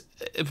is...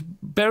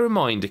 Bear in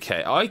mind,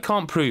 okay, I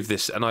can't prove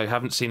this, and I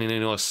haven't seen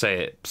anyone else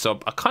say it, so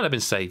I kind of been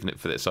saving it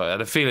for this. I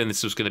had a feeling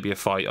this was going to be a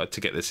fight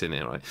to get this in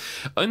here, right?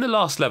 In the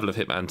last level of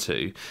Hitman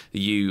 2,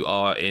 you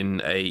are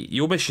in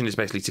your mission is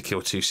basically to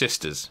kill 2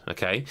 sisters,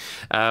 okay?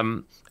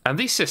 And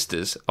these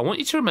sisters, I want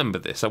you to remember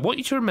this. I want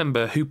you to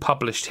remember who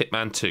published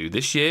Hitman 2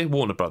 this year,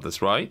 Warner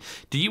Brothers, right?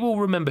 Do you all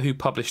remember who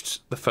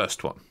published the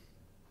first one?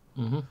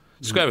 Mm-hmm.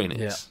 Square Enix.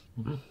 Yeah.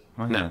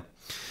 Mm-hmm. Okay. Now,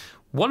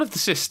 one of the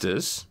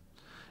sisters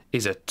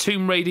is a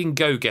tomb raiding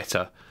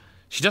go-getter.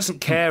 She doesn't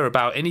care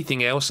about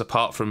anything else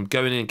apart from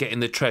going in and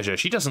getting the treasure.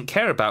 She doesn't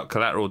care about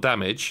collateral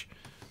damage.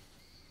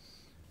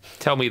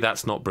 Tell me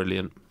that's not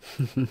brilliant.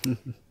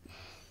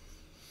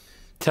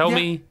 Tell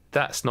me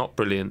that's not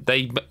brilliant.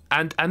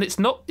 And it's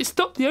not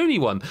the only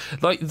one.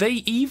 Like, they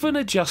even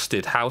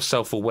adjusted how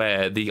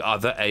self-aware the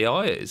other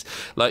AI is.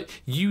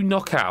 Like, you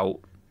knock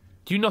out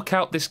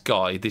this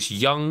guy, this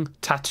young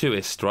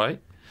tattooist, right?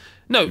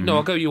 No,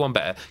 I'll go you one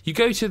better. You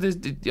go to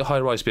the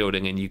high-rise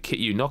building and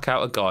you knock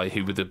out a guy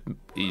who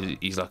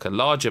he's like a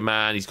larger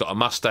man, he's got a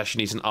mustache and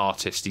he's an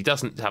artist. He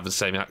doesn't have the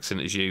same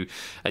accent as you,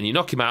 and you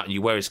knock him out and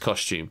you wear his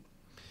costume.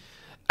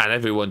 And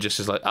everyone just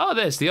is like, oh,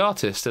 there's the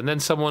artist. And then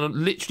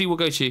someone literally will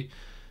go to you,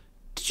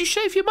 did you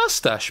shave your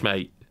mustache,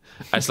 mate?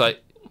 And it's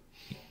like,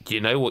 you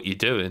know what you're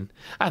doing.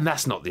 And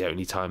that's not the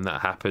only time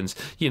that happens.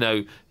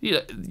 You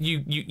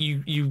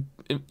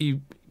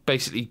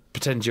basically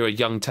pretend you're a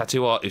young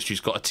tattoo artist who's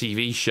got a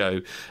TV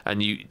show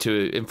and you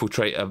to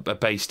infiltrate a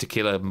base to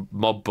kill a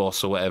mob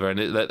boss or whatever,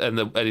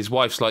 and his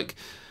wife's like,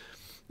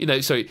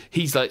 so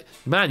he's like,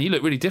 man, you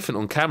look really different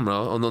on camera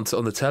on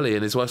the telly,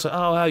 and his wife's like,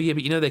 oh yeah,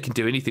 but they can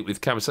do anything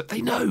with cameras. Like,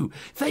 they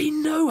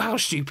know how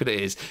stupid it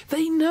is.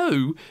 They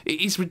know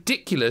it is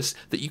ridiculous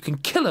that you can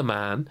kill a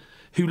man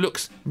who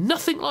looks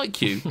nothing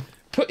like you,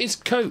 put his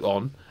coat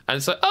on, and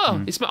it's like,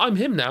 I'm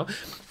him now.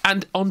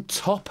 And on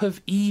top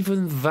of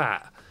even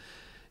that,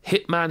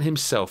 Hitman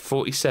himself,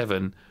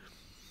 47,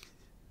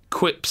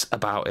 quips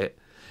about it.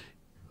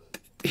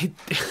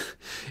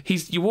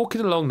 You're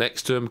walking along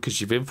next to him because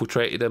you've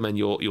infiltrated him, and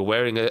you're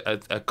wearing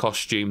a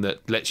costume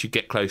that lets you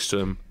get close to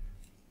him,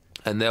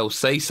 and they'll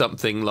say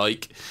something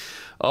like,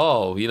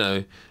 "Oh,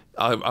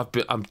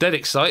 I'm dead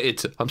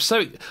excited.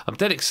 I'm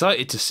dead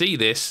excited to see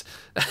this,"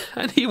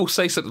 and he will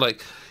say something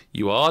like,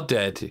 "You are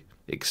dead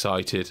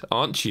excited,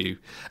 aren't you?"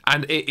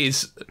 And it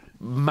is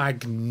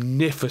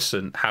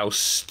magnificent how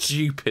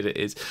stupid it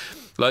is.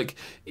 Like,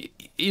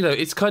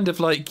 it's kind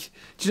of like,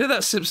 do you know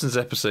that Simpsons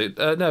episode?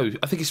 No,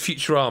 I think it's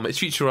Futurama. It's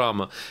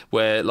Futurama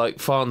where, like,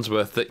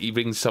 Farnsworth, that he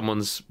rings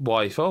someone's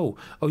wife. Oh,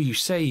 you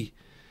say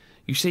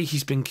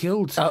he's been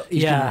killed. Oh,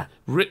 yeah.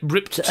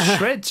 Ripped to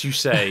shreds, you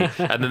say.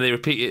 And then they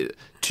repeat it,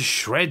 to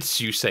shreds,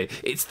 you say.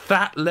 It's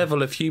that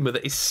level of humour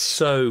that is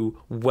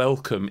so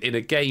welcome in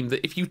a game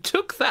that if you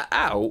took that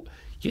out,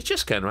 you're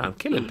just going around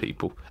killing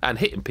people and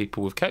hitting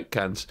people with Coke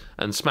cans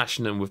and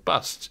smashing them with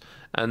busts.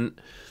 And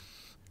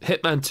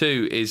Hitman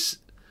 2 is...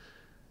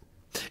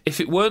 If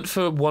it weren't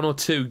for one or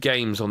two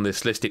games on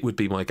this list, it would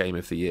be my game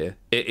of the year.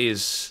 It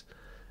is...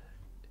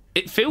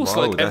 It feels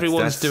like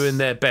everyone's doing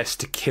their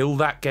best to kill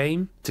that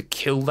game, to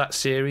kill that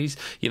series.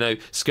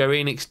 Square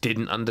Enix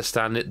didn't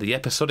understand it. The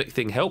episodic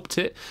thing helped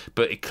it,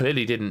 but it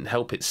clearly didn't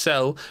help it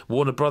sell.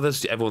 Warner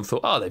Brothers, everyone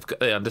thought,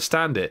 they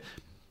understand it.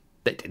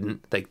 They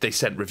didn't. They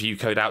sent review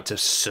code out to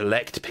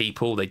select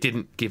people. They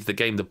didn't give the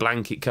game the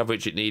blanket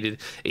coverage it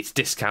needed. It's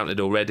discounted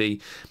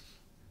already.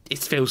 It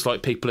feels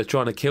like people are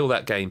trying to kill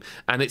that game,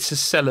 and it's a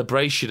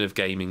celebration of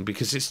gaming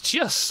because it's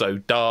just so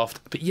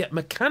daft, but yet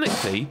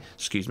mechanically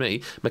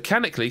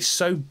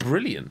so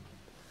brilliant.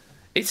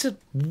 It's a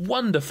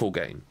wonderful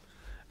game,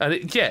 and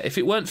if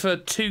it weren't for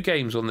two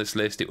games on this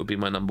list, it would be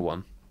my number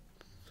one.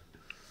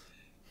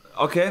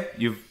 Okay,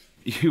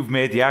 you've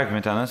made the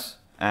argument on it.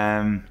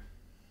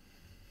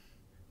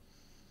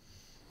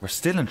 We're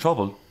still in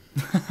trouble.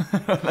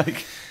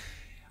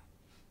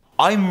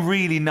 I'm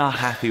really not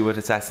happy with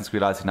Assassin's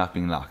Creed Odyssey not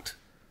being locked.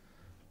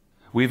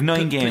 We have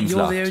 9 games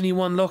locked. But you're the only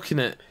one locking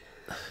it.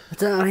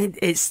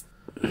 It's...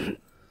 to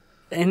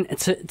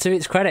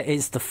its credit,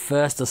 it's the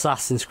first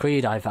Assassin's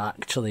Creed I've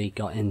actually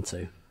got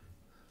into.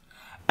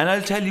 And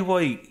I'll tell you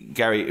why,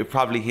 Gary, it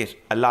probably hit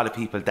a lot of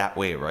people that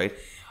way, right?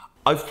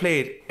 I've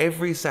played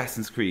every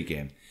Assassin's Creed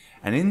game.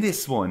 And in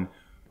this one,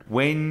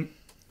 when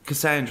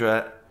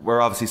Cassandra... We're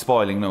obviously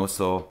spoiling now,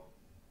 so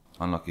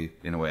unlucky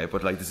in a way.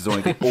 But this is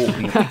only the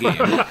opening of the game.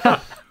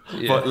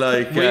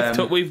 Yeah.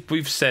 But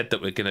we've said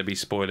that we're going to be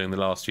spoiling the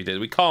last few days.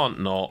 We can't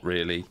not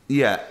really.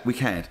 Yeah, we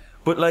can't.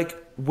 But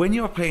when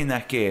you're playing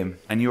that game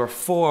and you're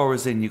 4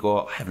 hours in, you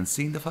go, I haven't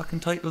seen the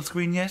fucking title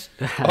screen yet.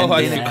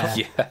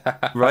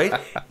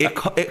 Right?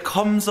 It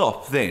comes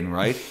up then,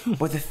 right?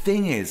 But the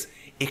thing is,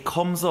 it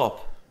comes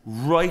up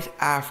right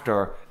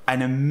after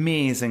an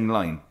amazing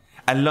line.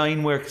 A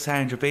line where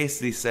Cassandra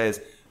basically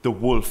says, the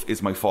wolf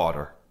is my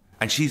father,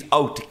 and she's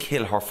out to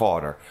kill her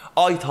father.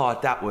 I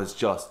thought that was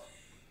just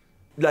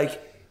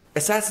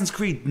Assassin's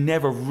Creed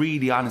never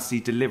really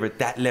honestly delivered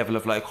that level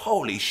of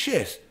holy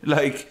shit,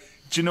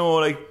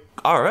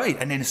 all right.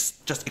 And then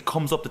it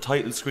comes up the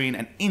title screen,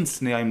 and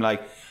instantly I'm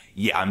like,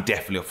 yeah, I'm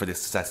definitely up for this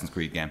Assassin's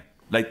Creed game.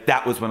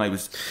 That was when I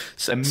was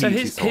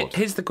immediately sold.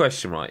 Here's the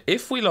question, right?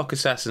 If we lock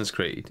Assassin's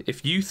Creed,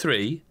 if you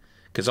three,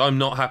 because I'm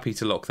not happy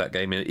to lock that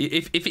game in,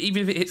 even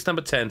if it hits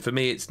number 10, for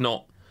me it's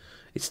not.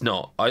 It's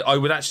not. I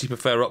would actually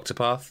prefer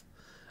Octopath,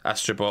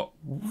 Astrobot.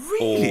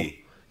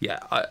 Really?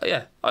 I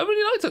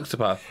really liked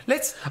Octopath.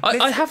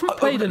 I haven't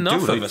played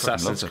enough of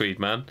Assassin's Creed,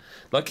 man.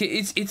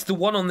 It's the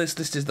one on this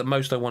list is the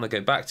most I want to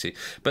go back to.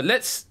 But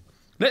let's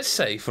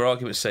say, for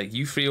argument's sake,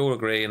 you three all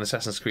agree and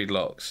Assassin's Creed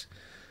locks.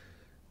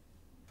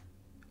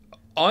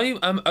 I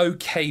am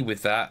okay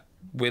with that.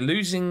 We're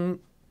losing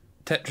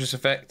Tetris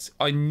Effect.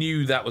 I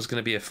knew that was going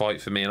to be a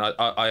fight for me, and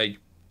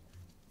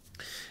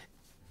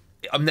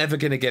I'm never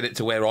going to get it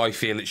to where I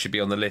feel it should be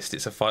on the list.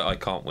 It's a fight I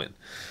can't win.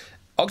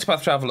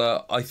 Octopath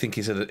Traveler, I think,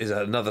 is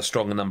another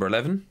stronger number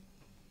 11.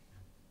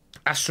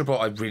 Astrobot,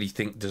 I really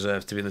think,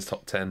 deserves to be in the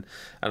top 10,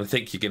 and I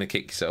think you're going to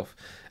kick yourself.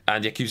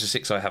 And Yakuza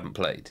 6, I haven't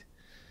played.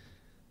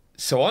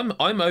 So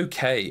I'm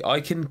okay.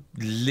 I can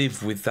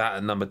live with that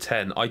at number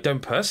 10. I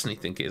don't personally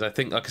think it is. I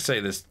think, like I say,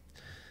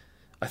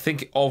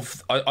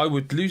 I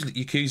would lose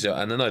Yakuza,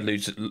 and then I'd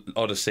lose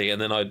Odyssey,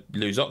 and then I'd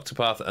lose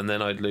Octopath, and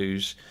then I'd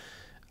lose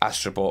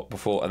Astrobot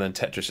before, and then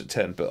Tetris at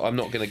 10. But I'm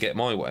not going to get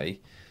my way.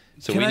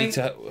 So we need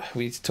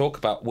to talk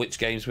about which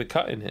games we're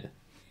cutting here.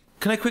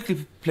 Can I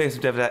quickly play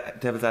some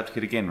devil's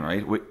advocate again,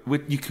 right?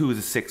 With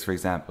Yakuza 6, for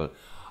example.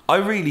 I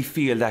really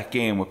feel that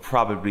game would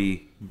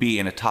probably be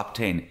in a top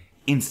 10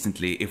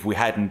 instantly if we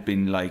hadn't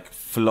been like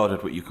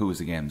flooded with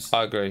Yakuza games.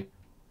 I agree.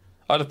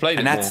 I'd have played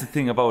it more. And that's the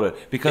thing about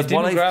it. Because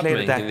what I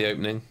played in the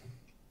opening.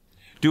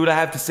 Dude, I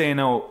have to say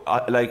no,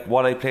 like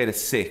what I played at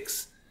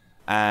 6.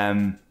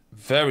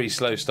 Very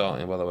slow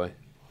starting, by the way.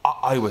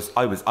 I was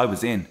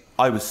in.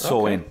 I was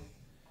so in.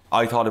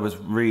 I thought it was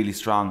really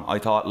strong. I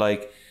thought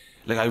like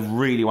I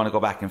really want to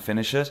go back and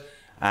finish it.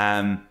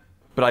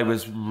 But I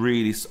was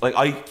really like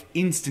I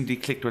instantly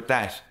clicked with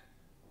that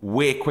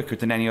way quicker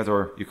than any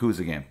other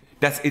Yakuza game.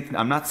 That's it.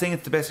 I'm not saying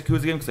it's the best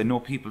Yakuza game because I know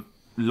people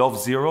love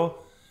 0,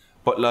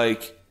 but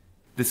like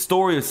the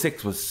story of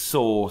 6 was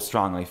so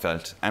strong. I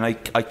felt, and I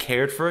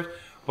cared for it.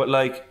 But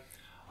like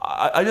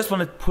I just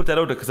want to put that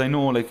out there because I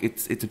know like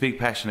it's a big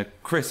passion of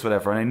Chris,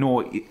 whatever, and I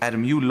know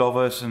Adam, you love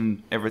it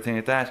and everything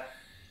like that.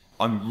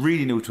 I'm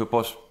really new to it,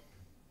 but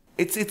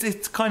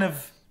it's kind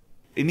of,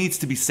 it needs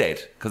to be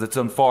said because it's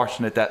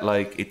unfortunate that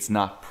like it's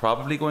not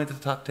probably going to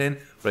the top 10,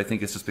 but I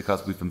think it's just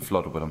because we've been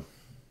flooded with them.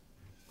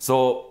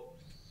 So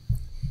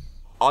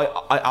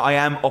I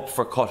am up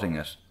for cutting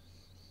it,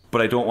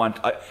 but I don't want.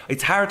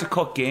 It's hard to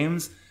cut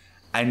games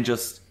and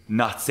just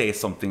not say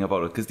something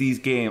about it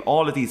because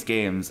all of these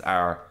games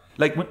are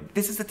like.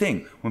 This is the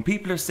thing when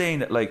people are saying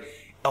that like,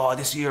 oh,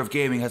 this year of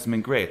gaming hasn't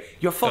been great.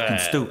 You're fucking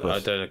stupid. I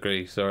don't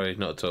agree. Sorry,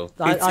 not at all.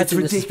 I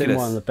think ridiculous. This has been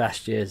one of the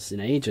best years in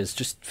ages,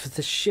 just for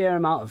the sheer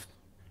amount of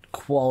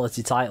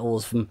quality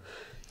titles from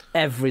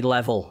every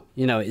level.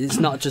 You know, it's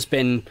not just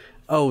been,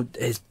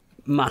 it's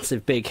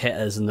massive big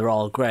hitters and they're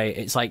all great.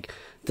 It's like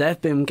there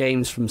have been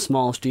games from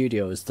small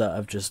studios that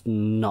have just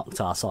knocked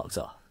our socks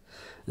off.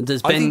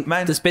 There's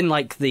been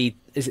like they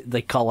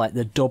call like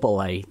the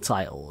AA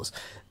titles.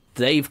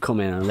 They've come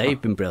in and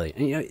they've been brilliant.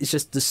 And, you know, it's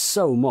just there's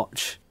so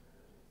much.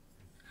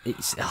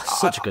 It's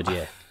such a good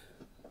year.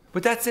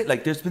 But that's it.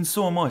 Like, there's been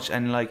so much,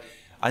 and like,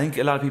 I think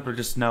a lot of people are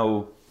just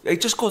now.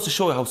 It just goes to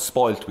show you how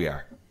spoilt we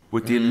are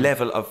with the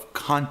level of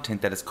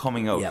content that is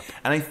coming out. Yep.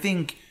 And I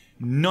think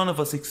none of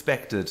us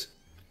expected,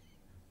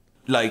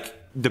 like,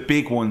 the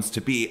big ones to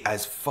be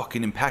as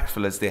fucking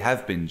impactful as they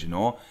have been. You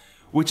know,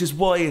 which is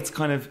why it's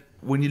kind of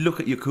when you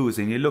look at Yakuza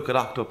and you look at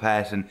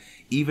Octopath and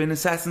even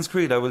Assassin's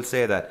Creed, I will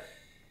say that.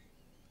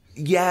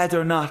 Yeah,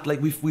 they're not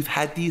like we've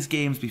had these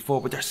games before,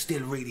 but they're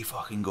still really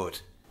fucking good.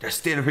 They're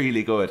still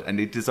really good, and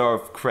they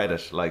deserve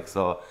credit. Like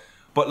so,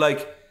 but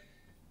like,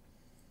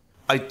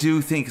 I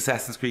do think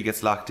Assassin's Creed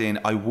gets locked in.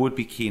 I would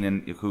be keen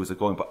in Yakuza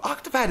going, but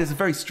Octopath is a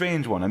very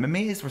strange one. I'm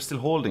amazed we're still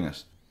holding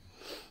it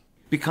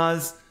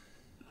because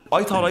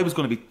I thought I was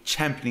going to be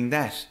championing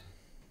that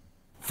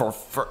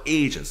for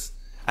ages,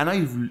 and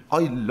I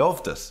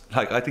loved it.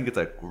 Like, I think it's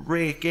a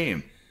great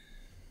game.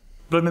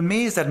 But I'm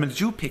amazed that did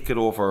you pick it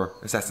over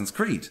Assassin's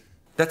Creed?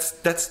 That's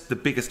the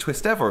biggest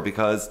twist ever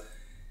because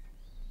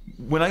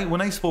when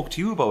I spoke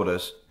to you about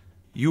it,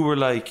 you were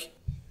like,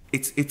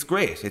 it's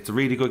great, it's a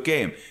really good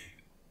game.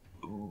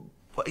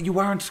 But you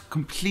weren't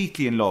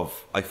completely in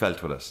love, I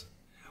felt, with it.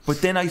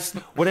 But then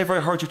whatever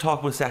I heard you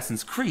talk about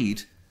Assassin's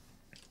Creed,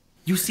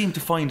 you seem to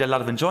find a lot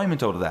of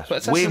enjoyment out of that. But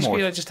Assassin's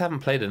Creed I just haven't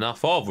played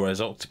enough of,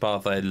 whereas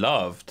Octopath I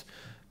loved.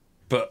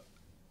 But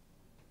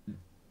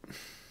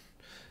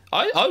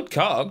I would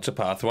cut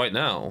Octopath right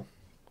now.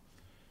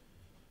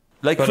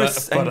 Like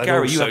Chris and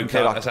Gary, you haven't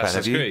played Octopath,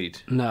 have you? Creed.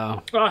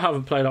 No. I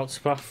haven't played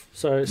Octopath,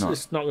 so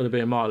it's not going to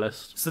be in my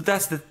list. So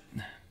that's the...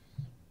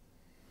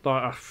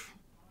 Like,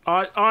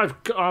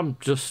 I'm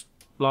just,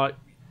 like...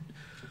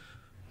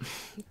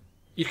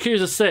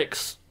 Yakuza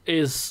 6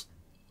 is...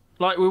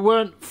 Like, we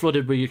weren't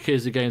flooded with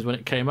Yakuza games when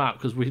it came out,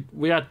 because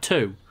we had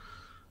 2.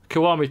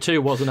 Kiwami 2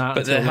 wasn't out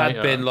but until there had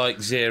later. been,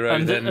 like, 0,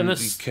 and then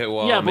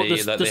Kiwami... Yeah,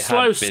 but the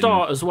slow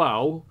start as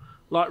well...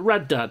 Like,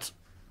 Red Dead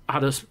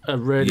had a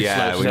really slow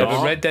start. Yeah,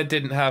 but Red Dead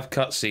didn't have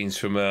cutscenes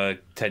from a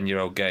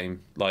 10-year-old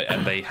game, like,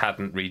 and they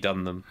hadn't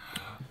redone them.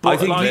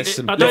 But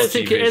I don't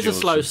think it is a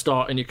slow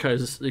start in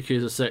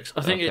Yakuza 6.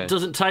 I think it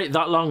doesn't take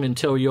that long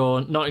until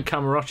you're not in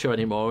Kamurocho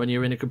anymore and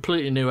you're in a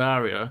completely new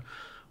area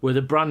with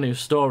a brand new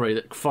story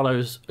that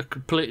follows a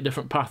completely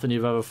different path than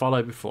you've ever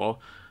followed before.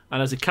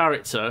 And as a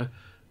character,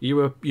 you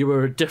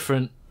were a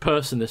different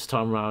person this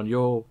time around.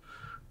 You're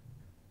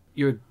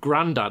a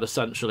granddad,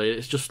 essentially.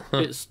 It's just...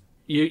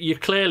 You're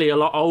clearly a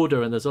lot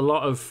older, and there's a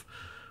lot of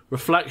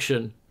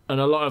reflection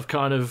and a lot of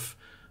kind of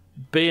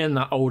being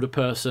that older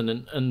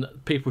person, and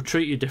people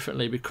treat you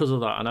differently because of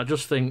that. And I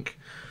just think,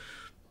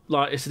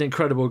 like, it's an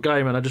incredible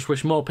game, and I just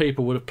wish more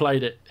people would have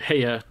played it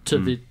here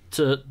to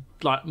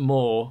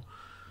more.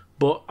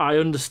 But I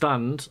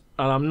understand,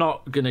 and I'm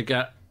not going to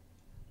get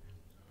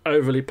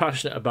overly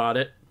passionate about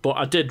it, but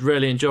I did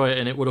really enjoy it,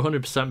 and it would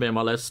 100% be on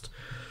my list.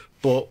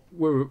 but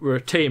we're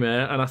a team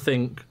here, and I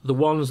think the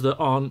ones that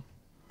aren't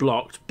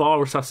blocked,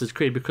 bar Assassin's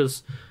Creed,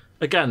 because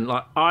again,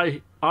 like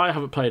I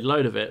haven't played a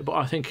load of it, but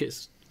I think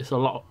it's a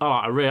lot.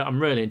 I'm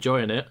really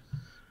enjoying it,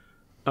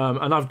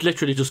 and I've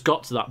literally just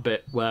got to that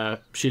bit where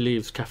she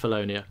leaves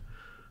Kefalonia,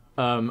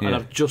 and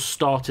I've just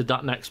started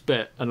that next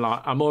bit, and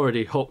like I'm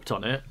already hooked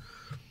on it.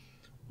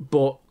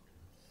 But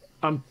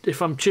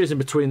if I'm choosing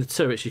between the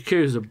two, it's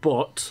Yakuza,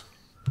 but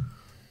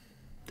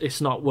it's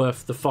not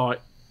worth the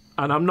fight,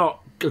 and I'm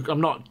not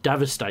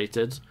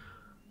devastated,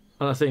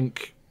 and I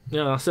think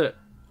that's it.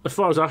 As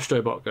far as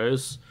Astrobot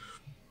goes,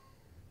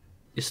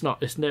 it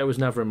was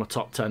never in my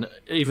top 10,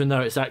 even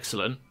though it's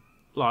excellent.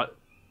 Like,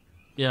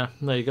 yeah,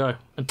 there you go.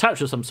 And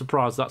Tetris, I'm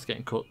surprised that's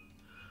getting cut,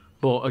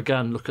 but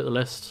again, look at the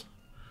list.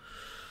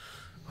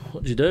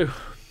 What do you do?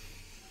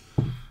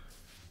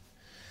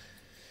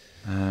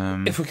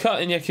 If we're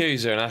cutting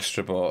Yakuza and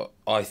Astrobot,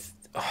 I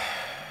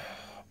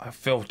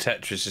feel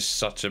Tetris is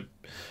such a.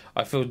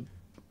 I feel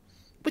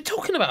we're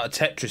talking about a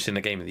Tetris in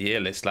the Game of the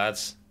Year list,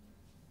 lads.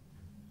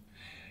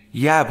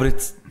 Yeah, but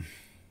it's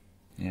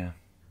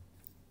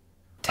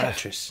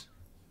Tetris.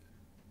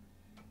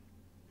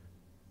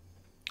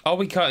 Are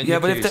we cutting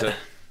Yakuza?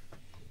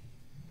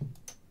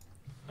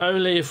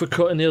 Only if we're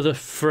cutting the other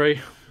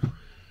three.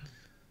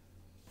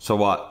 So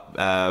what?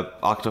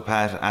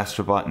 Octopath,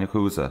 Astrobot, and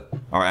Yakuza,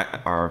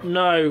 or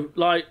no?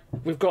 Like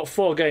we've got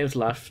 4 games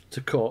left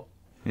to cut.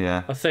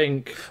 Yeah, I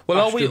think. Well,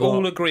 are we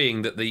all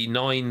agreeing that the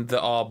 9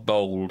 that are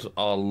bold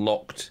are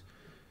locked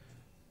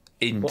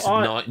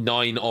into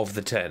 9 of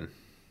the 10?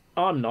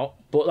 I'm not,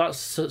 but that's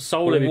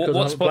solely because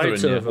what's I haven't played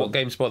 2 you? of them. What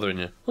game's bothering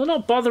you? Well, they're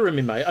not bothering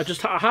me, mate.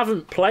 I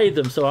haven't played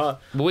them, so I.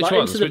 Which like,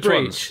 ones?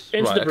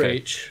 Into the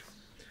Breach,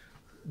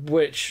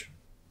 which.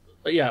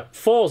 Yeah,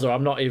 Forza,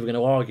 I'm not even going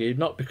to argue.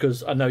 Not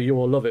because I know you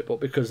all love it,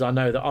 but because I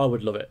know that I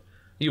would love it.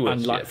 You would,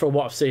 and like from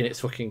what I've seen, it's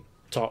fucking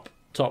top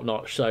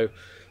notch. So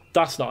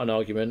that's not an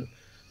argument.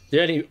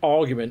 The only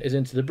argument is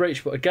Into the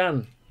Breach, but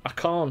again, I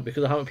can't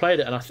because I haven't played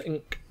it, and I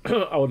think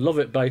I would love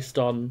it based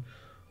on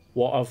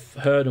what I've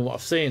heard and what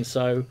I've seen.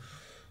 So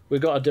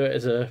we've got to do it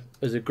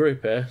as a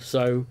group here.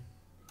 So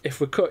if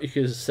we cut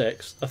Yakuza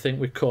 6, I think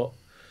we cut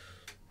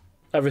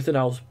everything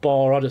else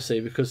bar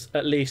Odyssey, because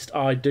at least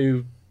I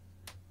do.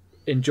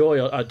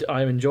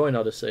 I'm enjoying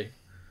Odyssey,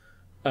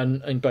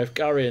 and both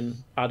Gary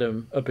and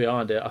Adam are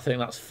behind it. I think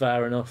that's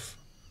fair enough.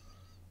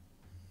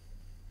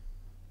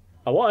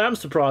 What I am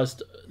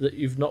surprised that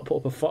you've not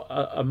put up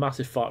a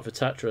massive fight for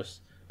Tetris,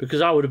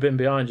 because I would have been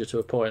behind you to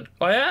a point.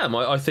 I am.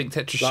 I think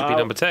Tetris should be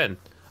number 10.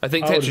 I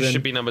think Tetris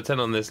should be number 10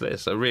 on this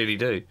list. I really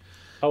do.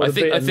 I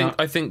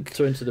think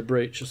to Into the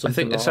Breach or something. I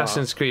think like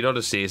Assassin's Creed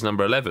Odyssey is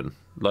number 11,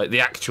 like the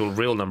actual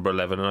real number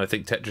 11, and I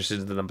think Tetris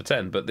is the number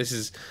 10. But this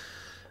is.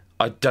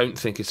 I don't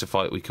think it's a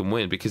fight we can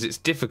win, because it's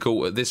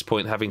difficult at this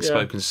point, having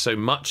spoken so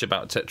much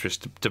about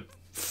Tetris, to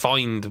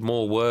find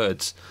more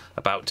words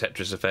about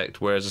Tetris Effect,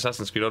 whereas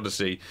Assassin's Creed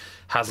Odyssey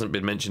hasn't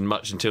been mentioned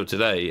much until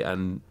today,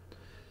 and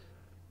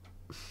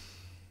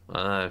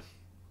I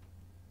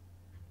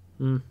don't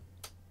know.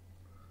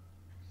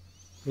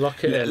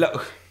 Lock it in.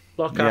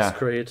 Lock Assassin's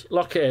Creed.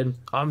 Lock it in.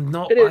 I'm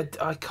not.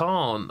 I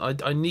can't.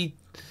 I need.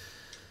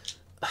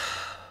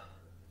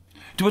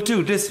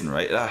 Dude, listen,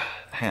 right?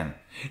 Hang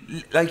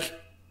on. Like.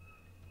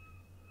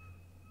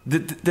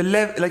 The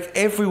level, like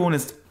everyone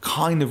is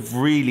kind of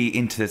really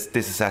into this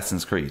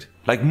Assassin's Creed,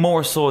 like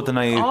more so than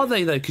I. Are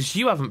they though? Because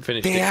you haven't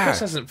finished it. Are. Chris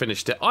hasn't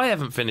finished it. I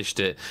haven't finished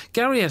it.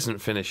 Gary hasn't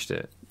finished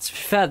it. To be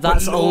fair,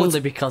 that's only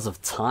because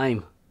of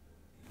time.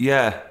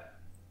 Yeah.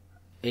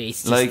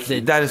 It's just like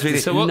that is really.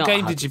 So what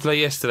game did you play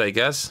yesterday,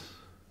 Gaz?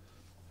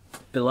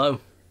 Below.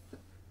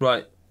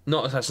 Right,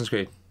 not Assassin's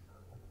Creed.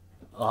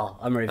 Oh,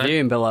 I'm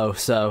reviewing Below,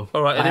 so.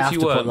 All right, and if you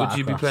weren't, would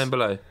you be playing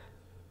Below?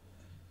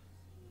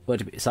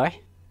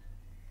 Sorry.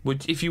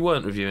 If you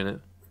weren't reviewing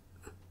it?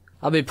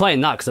 I've been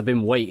playing that because I've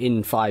been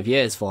waiting 5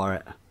 years for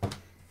it.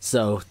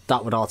 So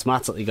that would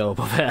automatically go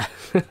above it.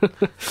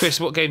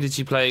 Chris, what game did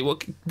you play?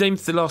 Name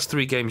the last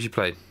 3 games you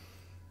played.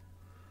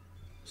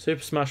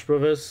 Super Smash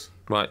Brothers.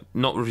 Right,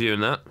 not reviewing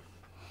that.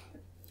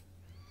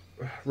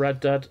 Red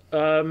Dead.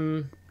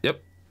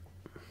 Yep.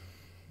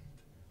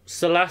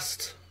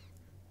 Celeste.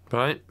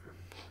 Right.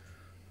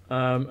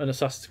 And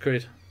Assassin's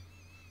Creed.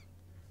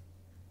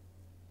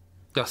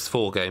 That's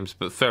 4 games,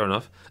 but fair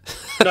enough.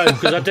 No,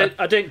 because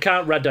I didn't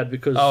count Red Dead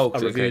because I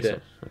reviewed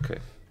it. Okay.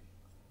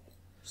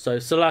 So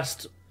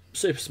Celeste,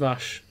 Super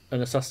Smash,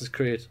 and Assassin's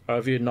Creed. I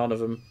reviewed none of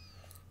them,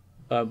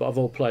 but I've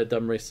all played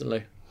them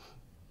recently.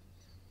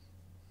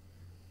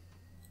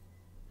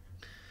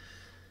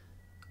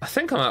 I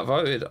think I'm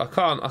outvoted. I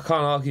can't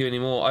argue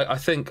anymore. I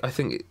think.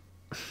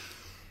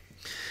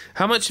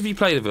 How much have you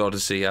played of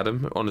Odyssey,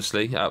 Adam?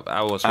 Honestly,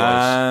 hours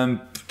wise.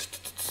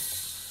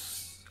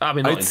 I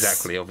mean, not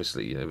exactly,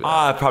 obviously. But...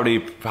 I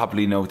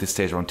probably know at this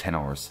stage around 10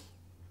 hours.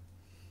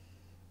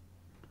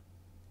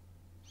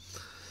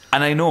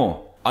 And I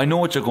know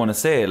what you're going to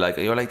say. Like,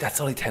 you're like, that's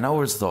only 10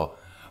 hours though.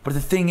 But the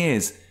thing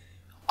is,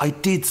 I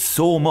did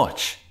so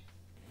much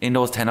in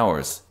those 10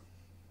 hours.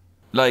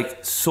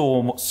 Like,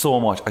 so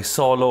much. I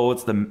saw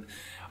loads.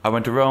 I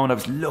went around, I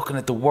was looking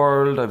at the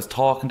world, I was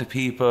talking to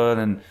people,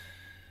 and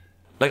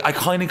like I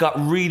kind of got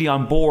really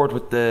on board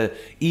with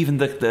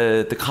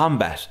the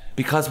combat,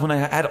 because when I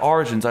had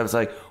Origins I was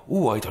like,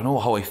 ooh, I don't know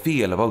how I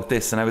feel about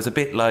this, and I was a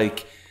bit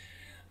like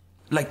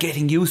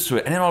getting used to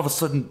it, and then all of a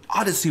sudden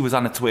Odyssey was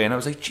on its way, and I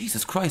was like,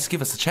 Jesus Christ,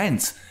 give us a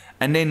chance.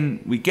 And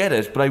then we get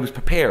it, but I was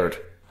prepared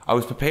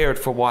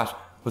for what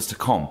was to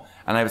come,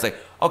 and I was like,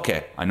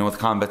 okay, I know the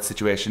combat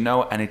situation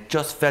now, and it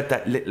just felt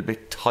that little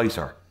bit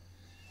tighter.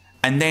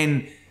 And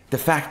then the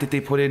fact that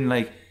they put in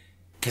like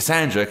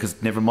Cassandra,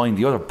 because never mind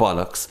the other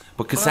bollocks,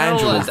 but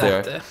Cassandra was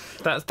there.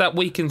 That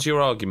weakens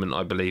your argument,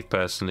 I believe,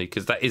 personally,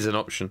 because that is an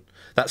option.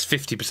 That's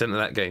 50% of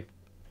that game.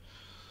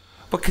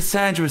 But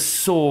Cassandra is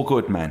so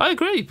good, man. I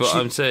agree, but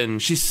I'm saying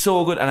she's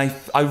so good, and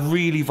I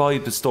really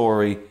vibe the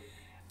story.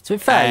 To be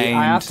fair,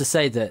 I have to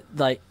say that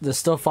like the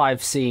stuff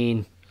I've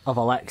seen of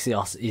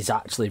Alexios is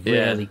actually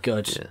really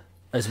good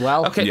as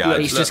well. Okay,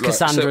 it's just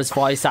Cassandra's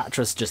voice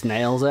actress just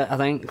nails it, I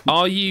think.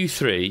 Are you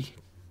three,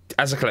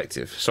 as a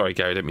collective, sorry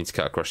Gary, I don't mean to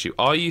cut across you,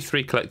 are you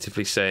three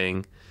collectively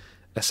saying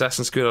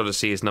Assassin's Creed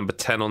Odyssey is number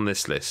 10 on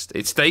this list?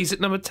 It stays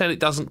at number 10, it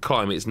doesn't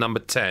climb, it's number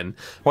 10.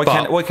 Why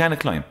can't it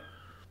climb?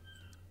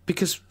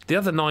 Because the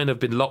other 9 have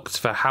been locked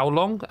for how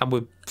long? And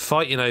we're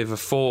fighting over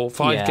 5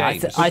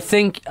 games. I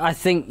think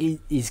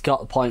he's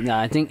got the point there.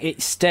 I think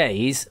it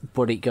stays,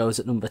 but it goes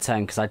at number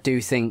 10, because I do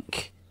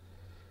think...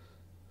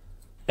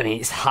 I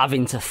mean, it's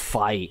having to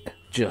fight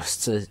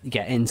just to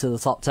get into the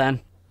top 10.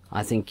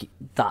 I think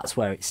that's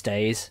where it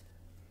stays.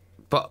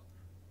 But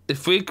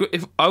if we can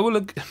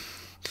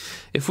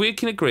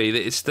agree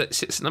that it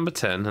sits at number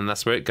 10 and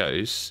that's where it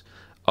goes,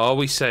 are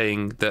we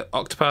saying that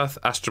Octopath,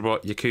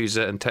 Astrobot,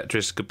 Yakuza and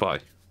Tetris goodbye?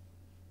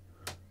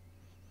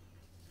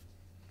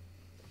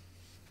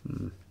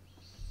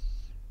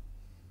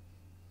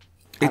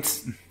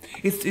 It's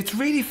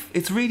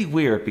really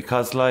weird,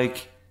 because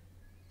like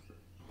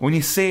when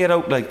you say it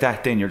out like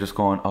that, then you're just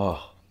going,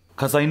 oh,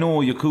 because I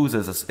know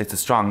Yakuza it's a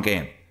strong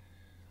game.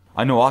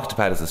 I know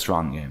Octopath is a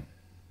strong game,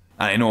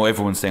 and I know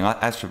everyone's saying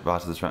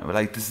Astrobot is a strong, but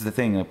like this is the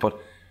thing. But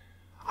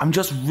I'm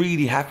just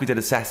really happy that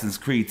Assassin's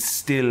Creed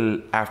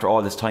still, after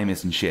all this time,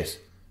 isn't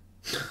shit.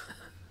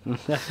 And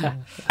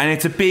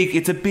it's a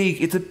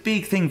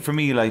big thing for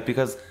me, like,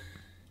 because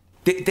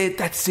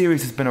that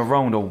series has been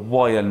around a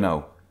while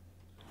now,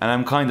 and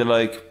I'm kind of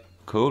like,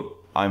 cool,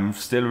 I'm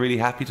still really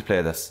happy to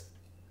play this,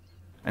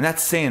 and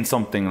that's saying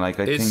something. Like,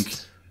 I think.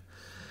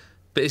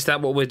 But is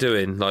that what we're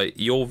doing? Like,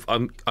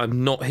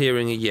 I'm not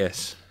hearing a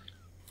yes.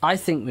 I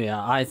think we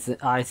are. I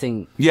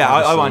think. Yeah,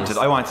 I want it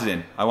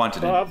in.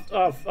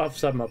 I've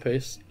said my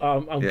piece.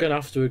 I'm gonna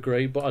have to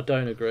agree, but I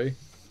don't agree.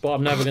 But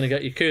I'm never gonna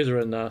get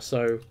Yakuza in there,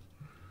 so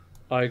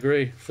I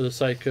agree for the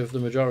sake of the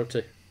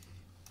majority.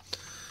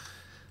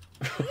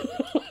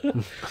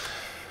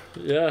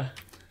 Yeah.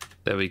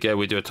 There we go.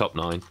 We do a top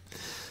 9.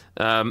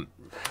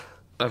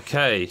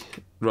 Okay.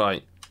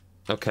 Right.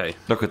 Okay.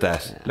 Look at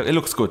that. Look, it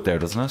looks good there,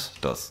 doesn't it?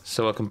 It does.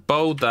 So I can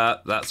bold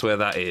that. That's where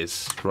that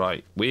is.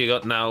 Right. We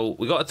got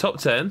a top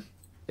 10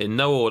 in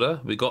no order.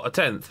 We got a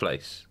 10th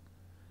place.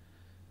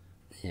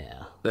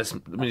 Yeah.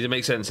 We need to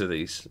make sense of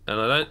these,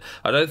 and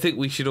I don't think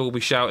we should all be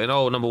shouting,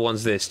 "Oh, number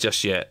 1's this"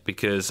 just yet,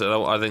 because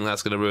I think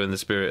that's going to ruin the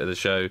spirit of the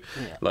show.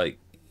 Yeah. Like,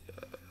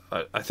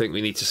 I think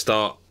we need to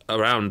start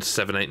around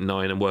 7, 8, and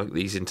 9 and work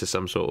these into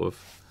some sort of.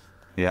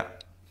 Yeah.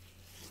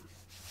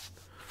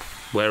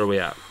 Where are we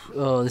at?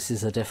 Oh, this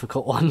is a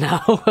difficult one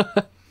now.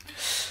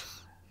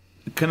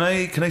 Can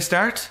I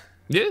start?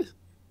 Yeah.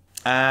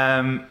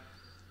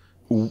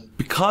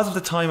 Because of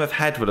the time I've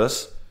had with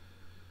it,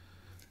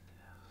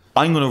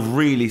 I'm going to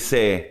really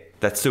say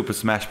that Super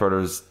Smash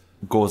Bros.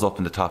 Goes up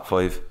in the top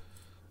 5.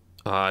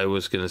 I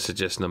was going to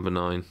suggest number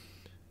 9.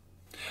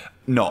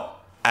 No,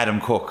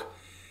 Adam Cook.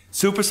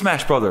 Super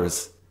Smash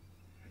Bros.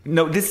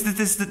 No, this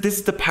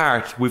is the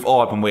part we've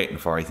all been waiting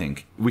for, I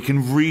think. We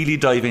can really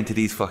dive into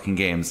these fucking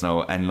games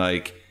now and,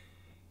 like,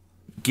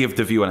 give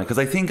the view on it. Because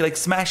I think, like,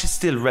 Smash is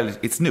still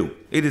it's new.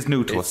 It is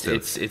new to us still.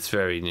 It's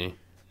very new.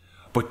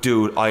 But,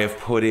 dude, I have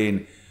put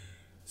in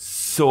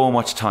so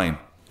much time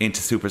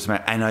into Super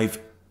Smash, and I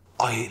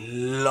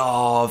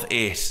love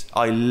it.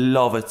 I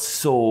love it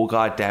so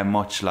goddamn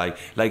much. Like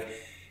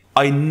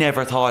I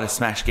never thought a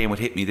Smash game would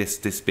hit me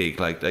this big.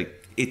 Like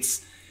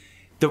it's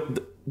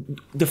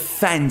the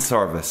fan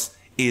service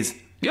is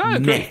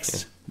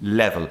next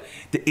level.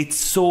 It's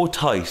so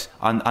tight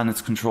on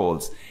its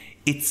controls.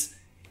 It's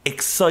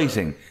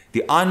exciting.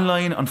 The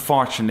online,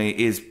 unfortunately,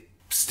 is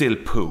still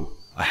poo.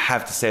 I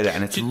have to say that,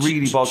 and it's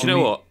really bugging me. Do you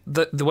know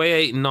what? The way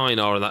 8 and 9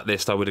 are on that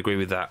list, I would agree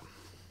with that.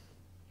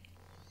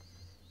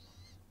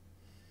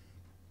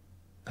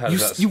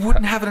 You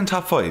wouldn't have it in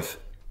top 5.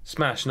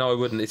 Smash? No, I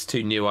wouldn't. It's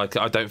too new. I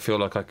don't feel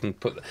like I can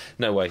put.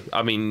 No way.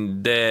 I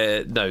mean,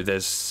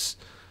 there's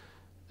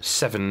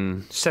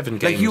seven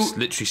games.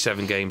 Literally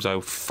 7 games. I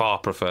far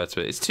prefer to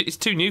it. It's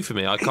too new for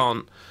me. I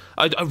can't.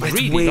 I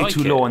really it's way like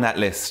too low on that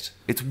list.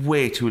 It's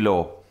way too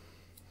low.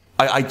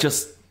 I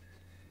just.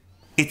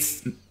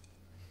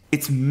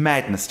 It's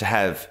madness to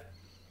have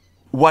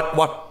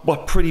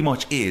what pretty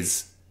much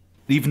is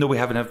even though we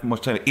haven't had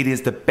much time, it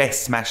is the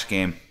best Smash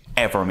game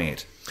ever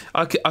made.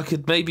 I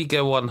could maybe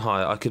go one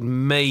higher. I could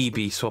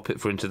maybe swap it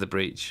for Into the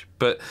Breach,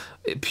 but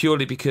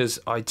purely because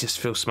I just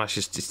feel Smash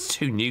is just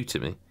too new to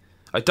me.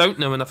 I don't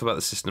know enough about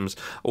the systems.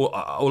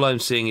 All I'm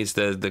seeing is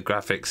the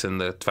graphics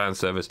and the fan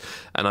service,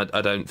 and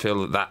I don't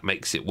feel that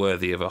makes it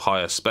worthy of a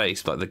higher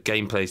space. Like, the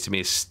gameplay to me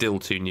is still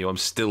too new. I'm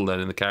still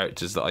learning the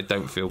characters that I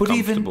don't feel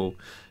comfortable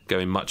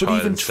going much higher.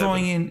 But even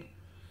trying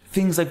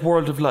things like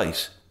World of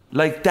Light,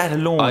 like that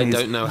alone, I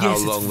don't know how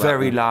long. It's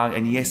very long,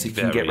 and yes, it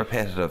can get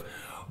repetitive.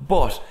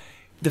 But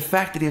the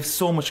fact that they have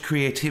so much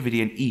creativity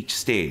in each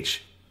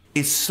stage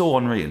is so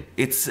unreal.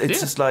 It's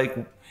just like.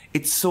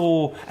 It's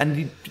so,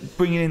 and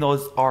bringing in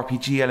those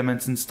RPG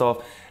elements and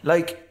stuff.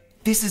 Like,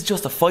 this is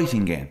just a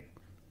fighting game,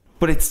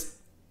 but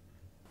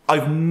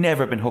I've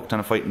never been hooked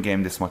on a fighting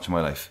game this much in my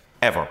life,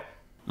 ever.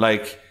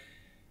 Like,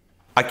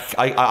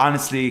 I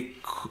honestly,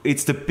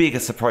 it's the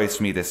biggest surprise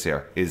for me this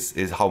year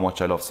is how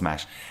much I love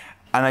Smash,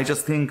 and I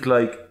just think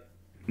like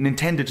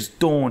Nintendo just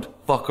don't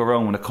fuck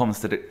around when it comes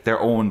to their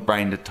own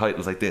branded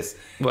titles like this.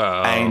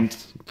 Well, and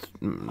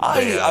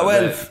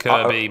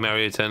Kirby,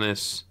 Mario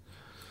Tennis.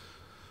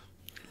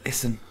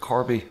 Listen,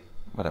 Kirby,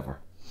 whatever.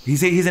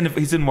 He's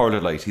in World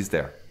of Light. He's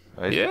there,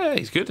 right? Yeah,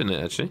 he's good in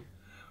it actually.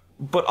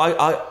 But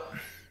I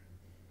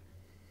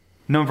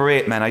number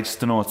 8, man. I just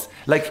don't know. It's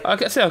like I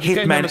could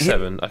go number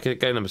 7. I could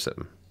go number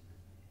 7.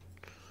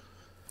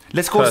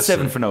 Let's go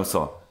 7 for now,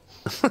 so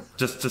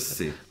just to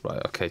see.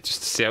 Right, okay,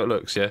 just to see how it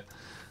looks. Yeah,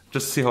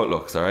 just to see how it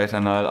looks. All right,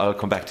 and I'll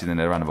come back to you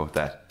later on about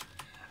that.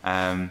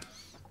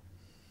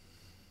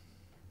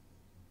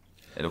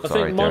 It looks I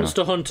think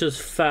Monster Hunter's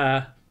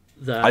fair.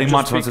 There, I think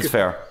Monster Hunter's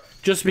fair.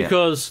 Just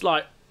because,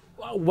 like,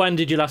 when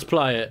did you last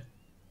play it?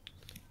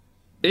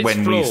 It's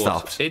when flawed. We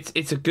stopped.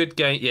 It's a good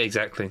game. Yeah,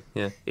 exactly.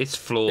 Yeah, it's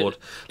flawed.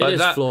 It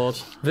is flawed.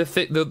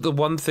 The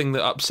one thing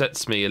that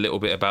upsets me a little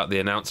bit about the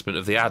announcement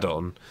of the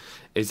add-on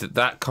is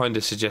that kind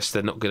of suggests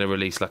they're not going to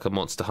release like a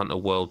Monster Hunter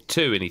World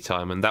 2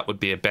 anytime, and that would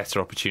be a better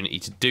opportunity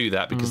to do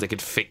that because they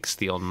could fix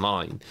the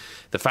online.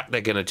 The fact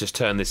they're going to just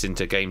turn this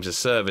into games as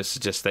service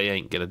suggests they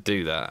ain't going to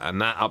do that,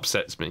 and that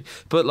upsets me.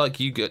 But like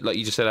you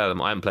just said,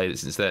 Adam, I haven't played it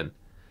since then.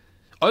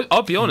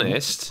 I'll be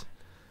honest.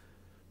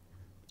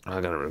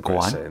 I'm going to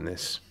regret saying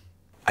this.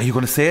 Are you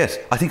going to say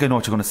it? I think I know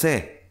what you're going to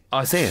say.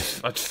 Say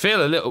it. I'd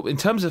feel a little, in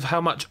terms of how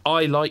much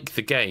I like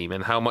the game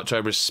and how much I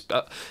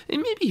respect,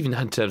 maybe even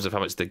in terms of how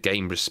much the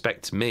game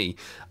respects me,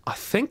 I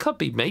think I'd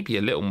be maybe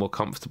a little more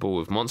comfortable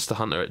with Monster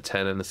Hunter at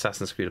 10 and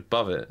Assassin's Creed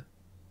above it.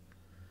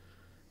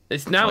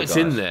 It's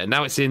in there.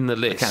 Now it's in the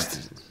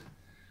list.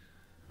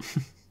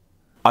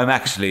 I'm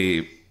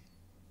actually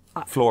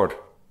floored.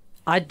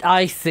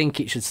 I think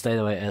it should stay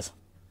the way it is.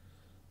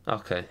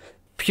 Okay.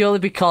 Purely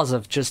because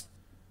of just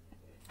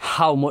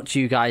how much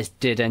you guys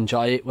did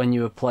enjoy it when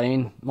you were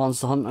playing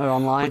Monster Hunter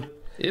Online.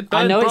 It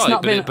burned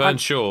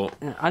short.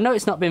 I know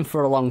it's not been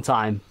for a long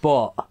time,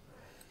 but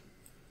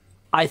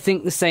I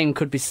think the same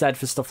could be said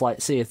for stuff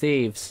like Sea of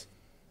Thieves.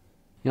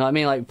 You know what I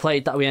mean? Like,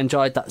 we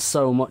enjoyed that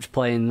so much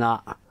playing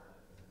that.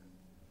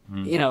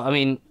 You know, I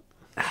mean,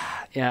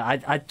 yeah,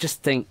 I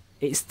just think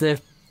it's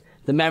the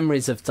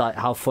memories of like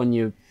how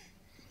fun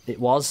it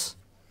was.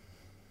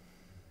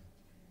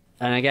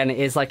 And again,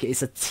 it's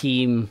a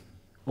team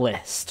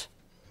list.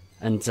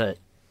 And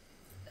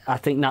I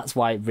think that's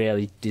why it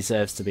really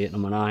deserves to be at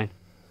number 9.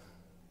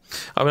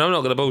 I mean, I'm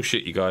not going to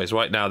bullshit you guys.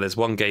 Right now, there's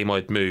one game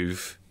I'd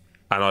move,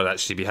 and I'd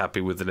actually be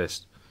happy with the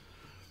list.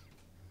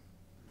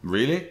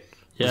 Really?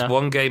 Yeah. There's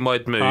one game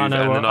I'd move, and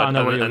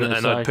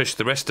I'd push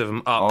the rest of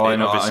them up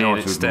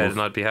instead,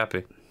 and I'd be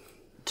happy.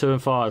 2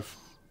 and 5.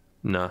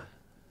 No.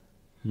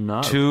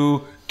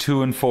 2,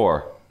 2 and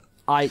 4.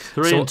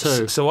 3 and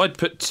 2. So I'd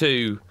put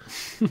 2.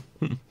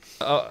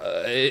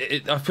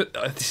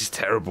 This is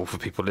terrible for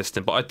people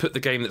listening, but I'd put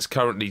the game that's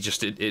currently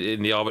just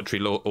in the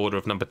arbitrary order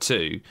of number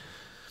 2.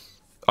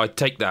 I'd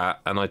take that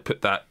and I'd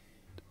put that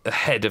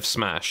ahead of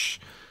Smash.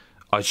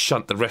 I'd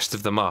shunt the rest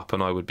of them up,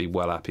 and I would be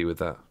well happy with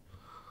that.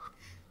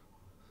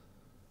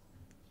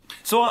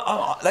 So,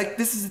 like,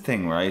 this is the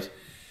thing, right?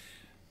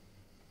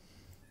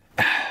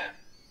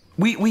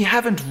 We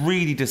haven't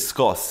really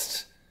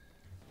discussed,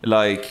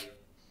 like,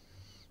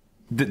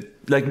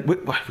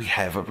 we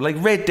have like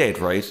Red Dead,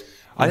 right?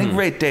 I think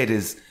Red Dead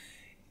is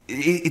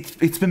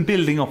it's been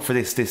building up for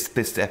this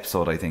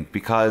episode, I think,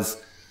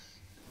 because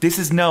this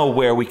is now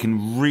where we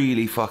can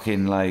really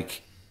fucking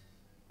like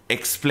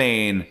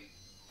explain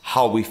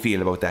how we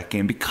feel about that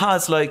game.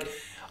 Because like,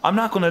 I'm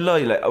not gonna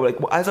lie, like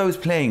as I was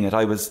playing it,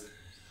 I was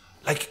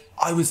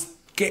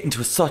getting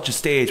to such a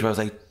stage where I was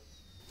like,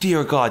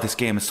 dear God, this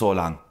game is so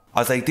long. I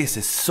was like, this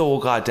is so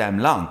goddamn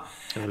long.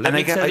 Let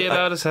me tell you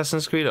about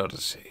Assassin's Creed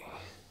Odyssey.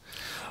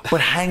 But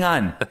hang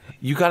on,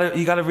 you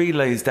gotta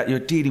realize that you're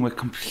dealing with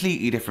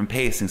completely different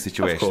pacing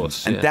situations, of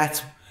course, yeah.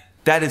 And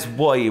that is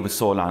why it was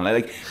so long.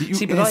 I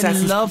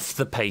love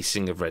the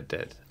pacing of Red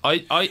Dead.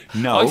 I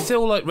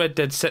feel like Red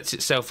Dead sets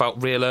itself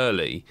out real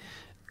early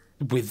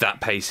with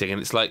that pacing, and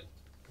it's like,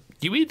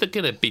 you're either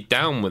gonna be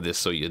down with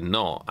this or you're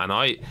not. And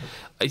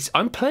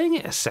I'm playing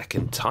it a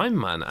second time,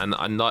 man,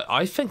 and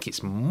I think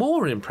it's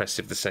more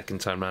impressive the second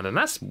time round, and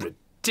that's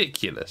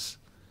ridiculous.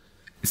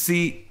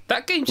 See,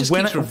 that game just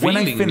keeps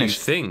revealing new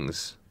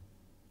things.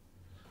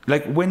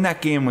 Like, when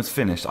that game was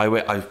finished, I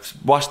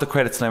watched the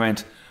credits and I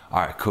went, all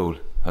right, cool.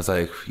 I was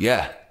like,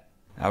 yeah,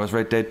 that was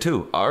Red Dead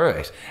 2. All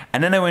right.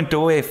 And then I went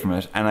away from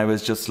it and I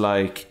was just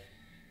like,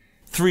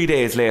 3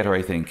 days later,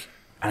 I think,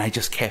 and I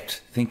just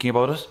kept thinking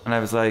about it. And I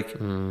was like,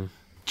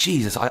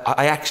 Jesus,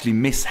 I actually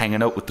miss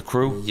hanging out with the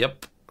crew.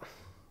 Yep.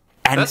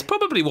 And that's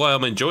probably why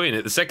I'm enjoying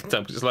it the second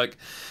time. Because it's like,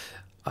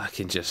 I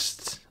can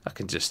just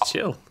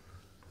chill.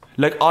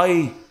 Like,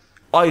 I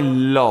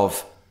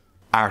love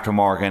Arthur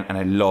Morgan and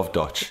I love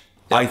Dutch.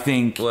 I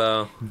think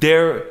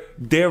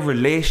their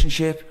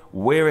relationship,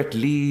 where it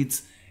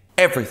leads,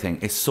 everything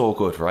is so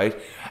good, right?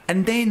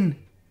 And then,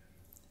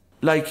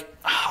 like,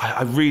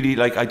 I really,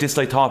 like, I just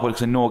like talk about it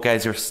because I know,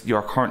 guys,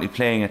 you're currently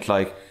playing it,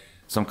 like,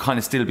 so I'm kind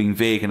of still being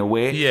vague in a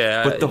way.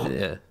 Yeah, but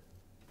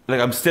like,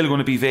 I'm still going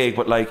to be vague,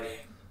 but like,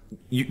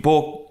 you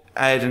both,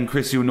 Ed and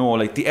Chris, you know,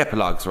 like the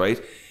epilogues,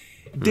 right?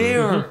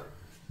 They're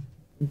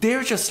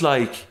just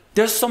like,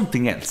 there's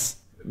something else,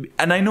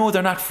 and I know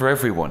they're not for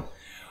everyone,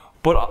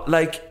 but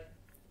like.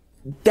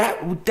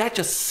 That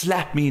just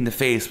slapped me in the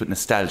face with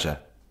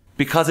nostalgia,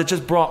 because it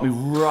just brought me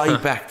right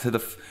back to the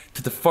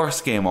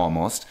first game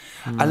almost,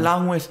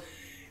 along with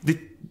the,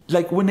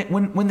 like,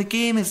 when the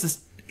game is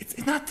this,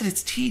 it's not that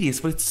it's tedious,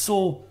 but it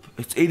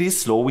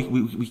is slow.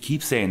 We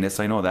keep saying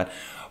this, I know that,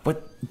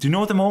 but do you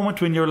know the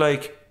moment when you're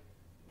like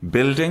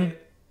building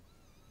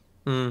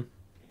in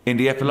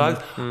the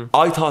epilogue?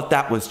 I thought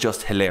that was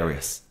just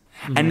hilarious,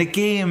 and the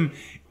game.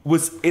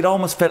 It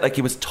almost felt like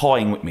it was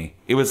toying with me.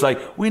 It was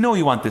like, we know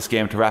you want this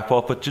game to wrap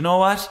up, but you know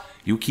what?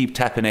 You keep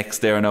tapping X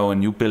there now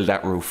and you build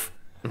that roof.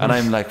 And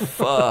I'm like,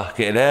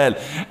 fucking hell.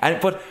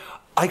 But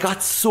I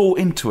got so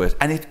into it,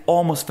 and it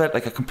almost felt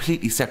like a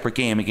completely separate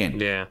game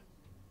again. Yeah.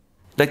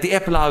 Like, the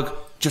epilogue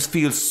just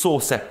feels so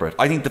separate.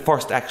 I think the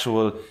first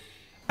actual...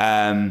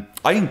 I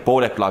think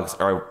both epilogues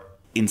are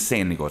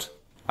insanely good.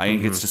 I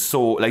think it's just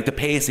so... Like, the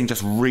pacing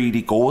just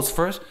really goes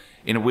for it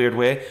in a weird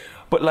way.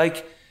 But,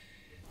 like,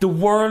 the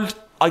world...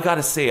 I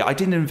gotta say, I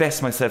didn't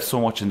invest myself so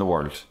much in the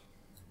world.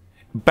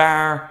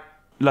 Bar,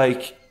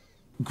 like,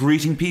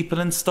 greeting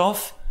people and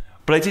stuff.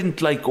 But I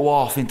didn't, like, go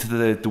off into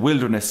the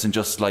wilderness and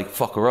just, like,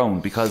 fuck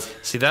around, because...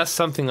 See, that's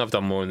something I've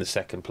done more in the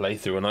second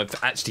playthrough, and I've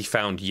actually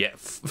found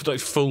like,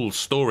 full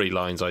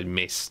storylines I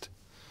missed.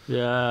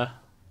 Yeah.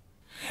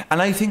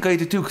 And I think I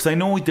did too, because I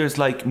know there's,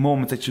 like,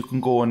 moments that you can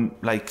go and,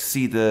 like,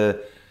 see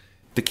the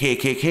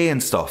KKK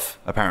and stuff,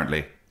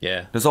 apparently.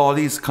 Yeah. There's all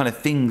these kind of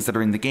things that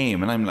are in the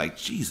game, and I'm like,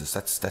 Jesus,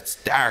 that's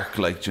dark,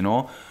 like, you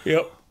know?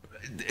 Yep.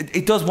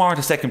 It does warrant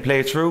a second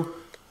playthrough.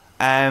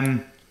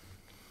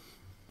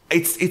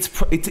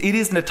 It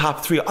is in the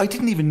top 3. I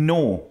didn't even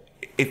know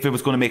if it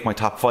was going to make my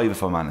top 5,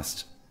 if I'm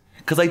honest.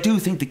 Because I do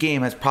think the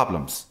game has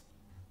problems.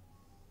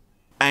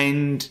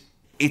 And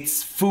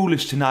it's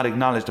foolish to not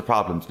acknowledge the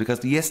problems,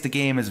 because yes, the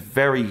game is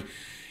very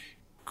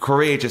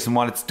courageous in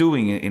what it's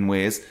doing in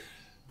ways,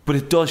 but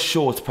it does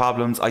show its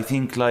problems. I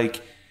think,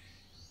 like,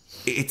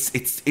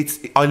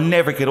 I'll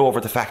never get over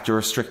the fact you're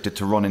restricted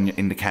to running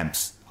in the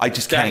camps. I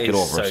just can't get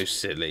over it. That is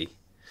so silly.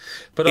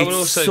 But I would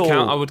also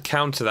I would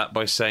counter that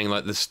by saying,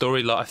 like, the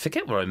storyline. I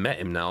forget where I met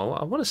him now.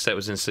 I want to say it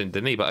was in Saint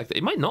Denis, but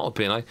it might not have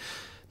been.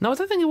 No, I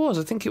don't think it was.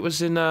 I think it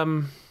was in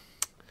oh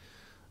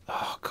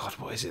God,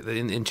 what is it?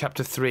 In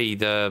chapter 3,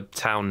 the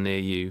town near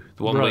you,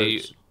 the one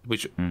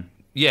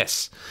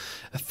yes.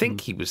 I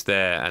think he was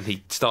there, and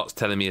he starts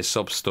telling me a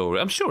sob story.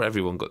 I'm sure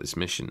everyone got this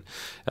mission,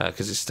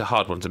 because it's a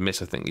hard one to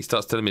miss, I think. He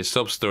starts telling me a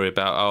sob story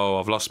about,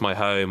 I've lost my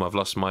home, I've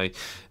lost my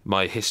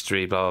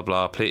history, blah,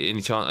 blah, blah.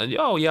 And,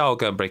 I'll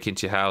go and break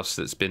into your house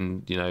that's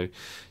been,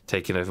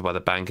 taken over by the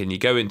bank. And you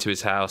go into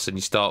his house, and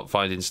you start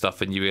finding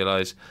stuff, and you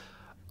realise,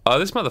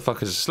 this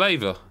motherfucker's a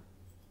slaver.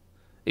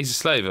 He's a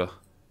slaver.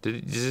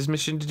 Did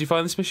you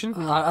find this mission?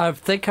 I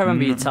think I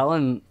remember you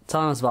telling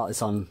us about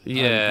this on an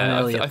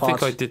earlier I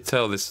think I did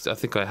tell this. I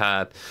think I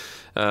had.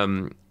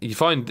 You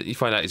find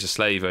out he's a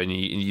slaver, and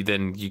you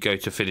then go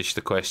to finish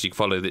the quest. You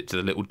follow it to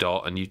the little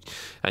dot, and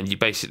you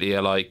basically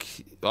are like,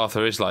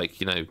 Arthur is like,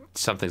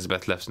 something's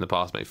best left in the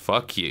past, mate.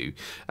 Fuck you.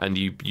 And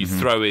you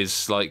throw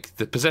his, like,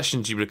 the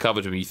possessions you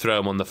recovered from him. You throw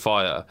him on the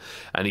fire,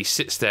 and he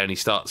sits there and he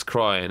starts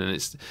crying,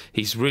 and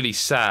he's really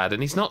sad.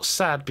 And he's not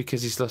sad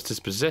because he's lost his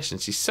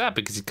possessions. He's sad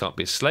because he can't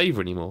be a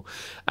slaver anymore.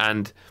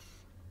 And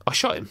I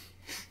shot him.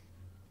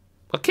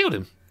 I killed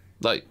him.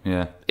 Like,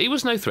 he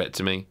was no threat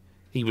to me.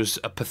 He was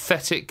a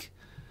pathetic,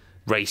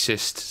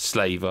 racist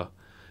slaver.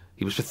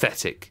 He was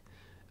pathetic.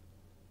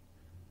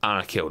 And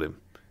I killed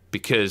him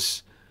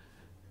because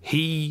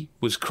he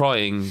was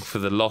crying for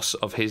the loss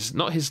of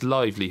not his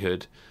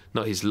livelihood,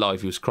 not his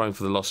life. He was crying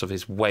for the loss of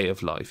his way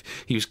of life.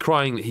 He was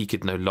crying that he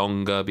could no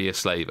longer be a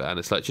slaver. And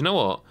it's like, you know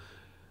what?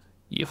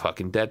 You're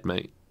fucking dead,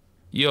 mate.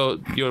 You're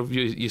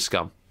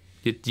scum.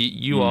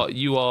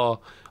 You are.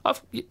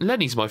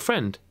 Lenny's my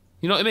friend.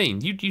 You know what I mean?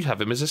 You'd have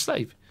him as a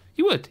slave.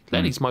 You would.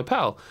 Lenny's my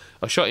pal.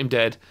 I shot him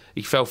dead.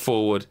 He fell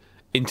forward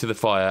into the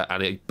fire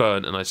and it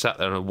burnt, and I sat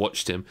there and I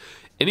watched him.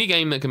 Any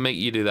game that can make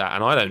you do that,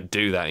 and I don't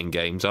do that in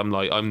games. I'm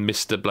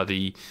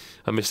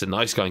Mr.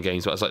 Nice Guy in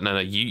games, but I was like, no,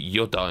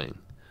 you're dying.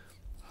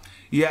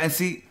 Yeah, and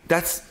see,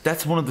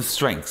 that's one of the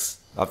strengths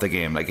of the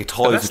game. Like, it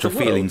toys with your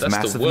feelings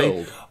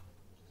massively.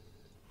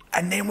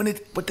 And then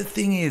but the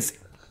thing is,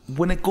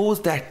 when it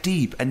goes that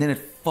deep and then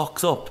it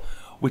fucks up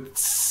with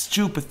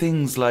stupid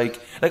things like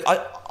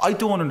I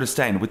don't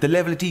understand with the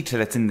level of detail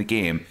that's in the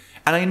game.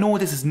 And I know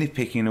this is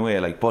nitpicking in a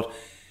way, but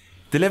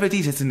the level of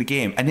detail that's in the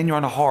game, and then you're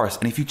on a horse,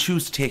 and if you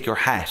choose to take your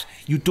hat,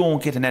 you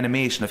don't get an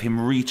animation of him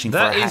reaching for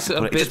a hat. That is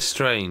a bit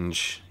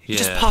strange. It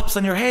just pops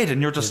on your head,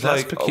 and you're just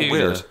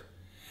weird.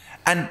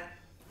 And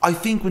I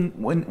think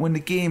when the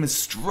game is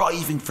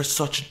striving for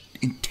such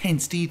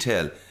intense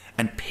detail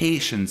and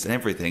patience and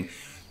everything,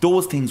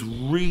 those things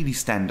really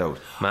stand out.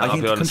 Man,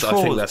 I'll be honest, I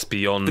think that's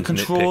beyond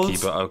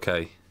nitpicky, but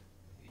okay.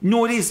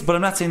 No, it is, but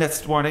I'm not saying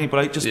that's warranty,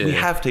 but we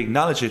have to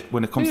acknowledge it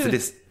when it comes to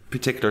this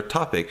particular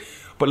topic.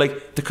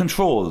 But the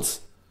controls,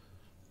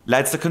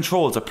 lads, the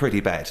controls are pretty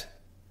bad.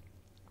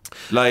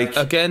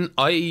 Again,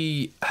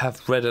 I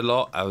have read a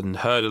lot and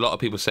heard a lot of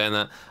people saying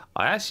that.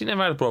 I actually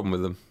never had a problem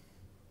with them.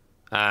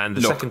 And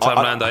the second time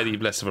around, I had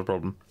even less of a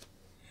problem.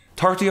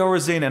 30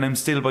 hours in, and I'm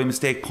still by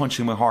mistake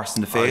punching my horse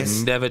in the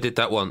face. I never did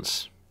that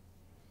once.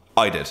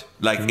 I did.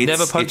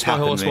 Never punched my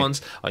horse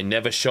once. I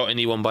never shot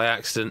anyone by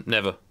accident.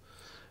 Never.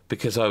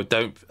 Because I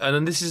don't.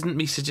 And this isn't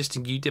me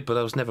suggesting you did, but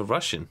I was never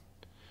rushing.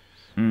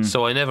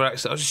 So I never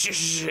actually.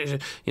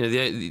 The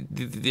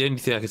only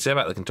thing I could say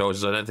about the controls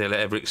is I don't think I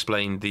ever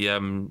explained the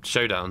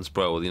showdowns,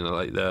 bro.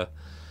 The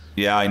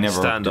I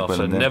never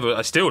standoffs.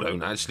 I still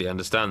don't actually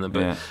understand them.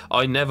 But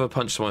I never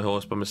punched my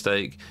horse by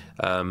mistake.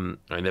 I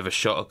never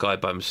shot a guy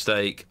by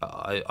mistake.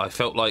 I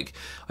felt like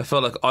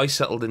I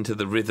settled into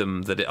the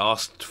rhythm that it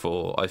asked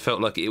for. I felt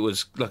like it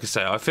was, like I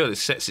say, I feel it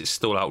sets its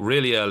stall out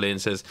really early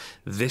and says,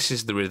 "This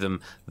is the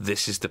rhythm.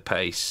 This is the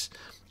pace."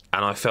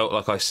 And I felt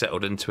like I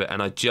settled into it,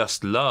 and I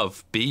just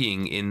love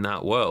being in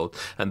that world.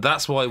 And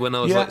that's why when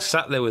I was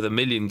sat there with a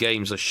million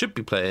games I should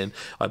be playing,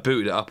 I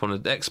booted it up on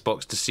an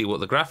Xbox to see what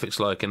the graphics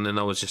like, and then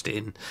I was just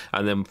in.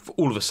 And then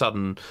all of a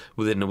sudden,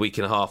 within a week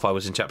and a half, I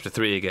was in Chapter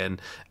 3 again.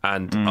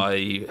 And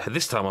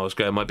this time I was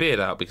growing my beard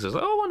out because I was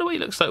like, I wonder what he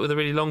looks like with a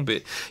really long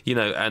beard.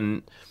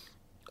 And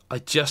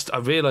I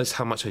realised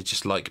how much I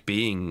just like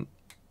being.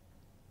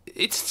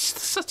 It's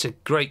such a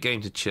great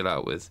game to chill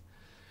out with.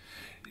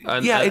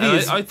 And it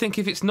is. I think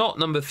if it's not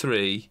number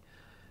 3,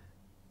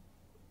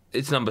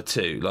 it's number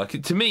 2.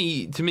 To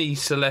me,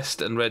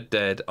 Celeste and Red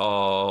Dead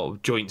are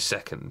joint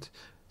second.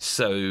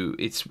 So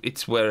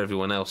it's where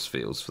everyone else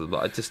feels for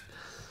them.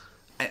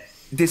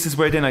 This is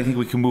where then I think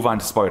we can move on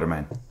to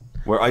Spider-Man,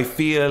 where I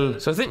feel.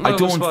 So I think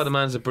Marvel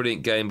Spider-Man's a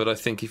brilliant game, but I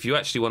think if you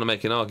actually want to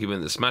make an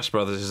argument that Smash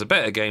Brothers is a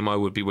better game, I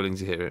would be willing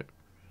to hear it.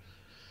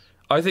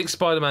 I think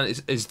Spider-Man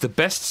is the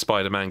best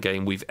Spider-Man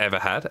game we've ever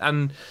had,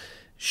 and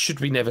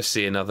should we never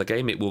see another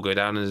game, it will go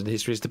down in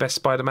history as the best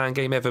Spider-Man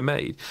game ever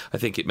made. I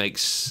think it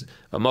makes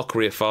a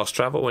mockery of fast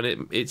travel,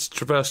 and its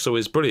traversal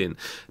is brilliant.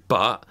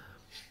 But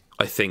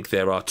I think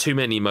there are too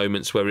many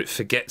moments where it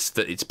forgets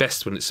that it's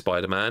best when it's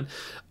Spider-Man.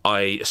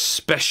 I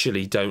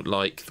especially don't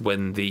like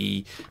when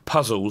the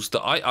puzzles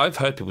that I've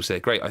heard people say are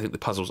great. I think the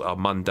puzzles are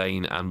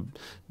mundane and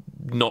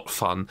not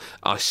fun.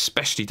 I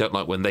especially don't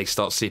like when they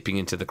start seeping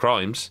into the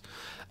crimes.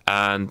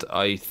 And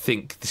I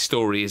think the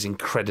story is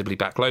incredibly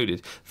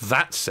backloaded.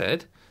 That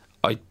said,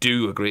 I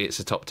do agree it's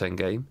a top 10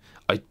 game.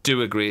 I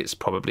do agree it's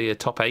probably a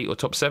top 8 or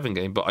top 7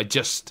 game, but I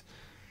just...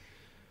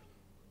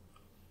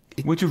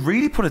 Would you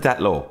really put it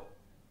that low?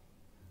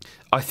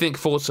 I think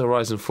Forza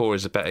Horizon 4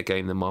 is a better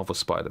game than Marvel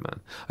Spider-Man.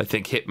 I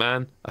think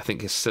Hitman, I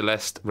think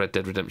Celeste, Red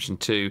Dead Redemption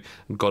 2,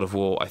 and God of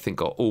War, I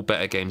think are all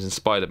better games than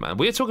Spider-Man.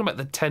 We're talking about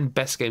the 10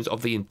 best games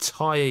of the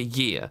entire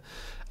year.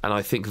 And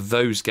I think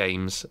those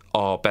games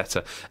are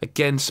better.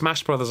 Again,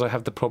 Smash Brothers, I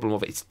have the problem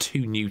of it's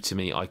too new to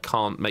me. I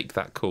can't make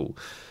that call.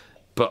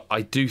 But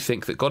I do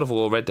think that God of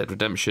War, Red Dead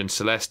Redemption,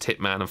 Celeste,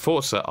 Hitman, and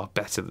Forza are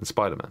better than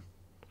Spider-Man.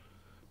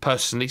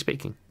 Personally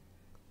speaking.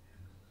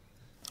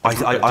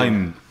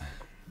 Spider-Man,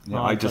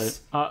 I've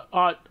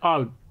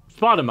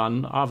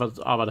had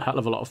a hell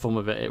of a lot of fun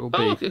with it. It would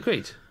be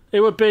agreed.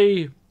 It would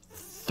be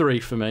 3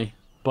 for me.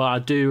 But I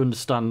do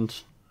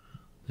understand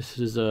this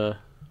is a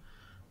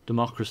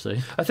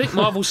democracy. I think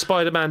Marvel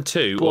Spider-Man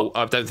 2, well,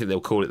 I don't think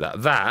they'll call it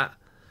that.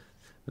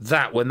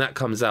 That when that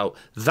comes out,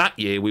 that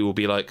year we will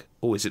be like,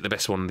 oh, is it the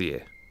best one of the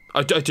year?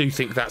 I do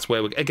think that's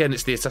where again,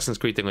 it's the Assassin's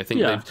Creed thing. I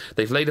think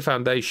they've laid a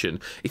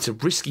foundation. It's a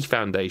risky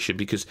foundation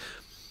because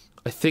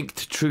I think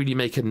to truly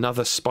make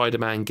another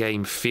Spider-Man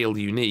game feel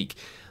unique,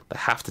 they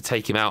have to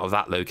take him out of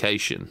that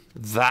location.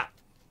 That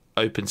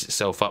opens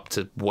itself up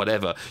to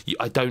whatever.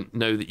 I don't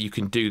know that you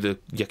can do the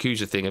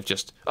Yakuza thing of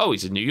just, oh,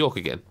 he's in New York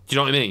again. Do you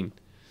know what I mean?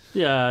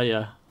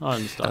 Yeah, I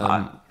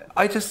understand.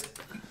 I just,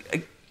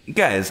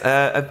 guys,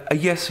 a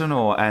yes or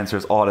no answer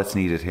is all that's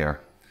needed here.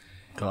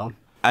 Go on.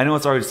 I know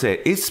it's hard to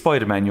say. Is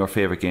Spider-Man your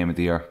favourite game of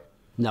the year?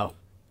 No.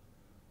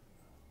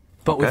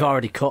 But we've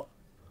already cut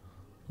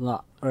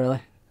that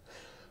really.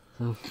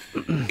 So.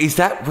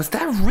 Was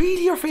that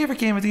really your favourite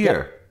game of the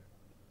year?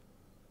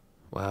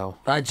 Wow.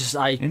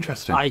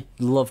 Interesting. I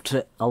loved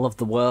it. I loved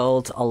the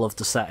world. I loved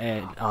the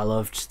setting. I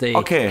loved the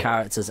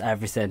characters,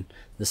 everything.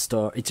 The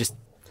story.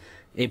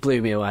 It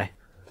blew me away.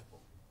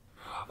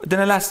 Then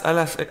I'll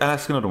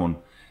ask another one.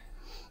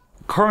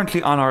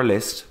 Currently on our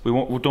list, we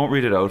don't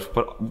read it out,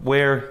 but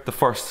where the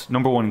first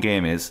number one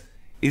game is,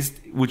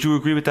 would you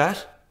agree with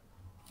that?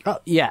 Oh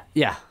yeah.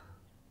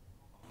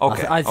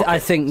 Okay. I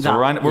think that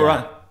we're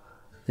on.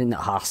 I think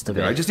that has to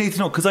be. I just need to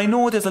know, because I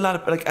know there's a lot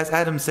of, like, as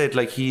Adam said,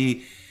 like,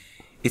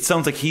 it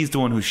sounds like he's the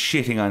one who's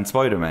shitting on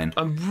Spider-Man.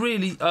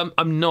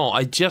 I'm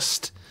not.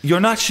 You're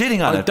not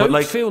shitting on it, but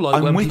like, feel like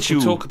I'm when with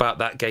people you. talk about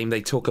that game,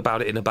 they talk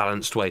about it in a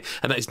balanced way.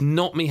 And that is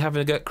not me having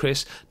to get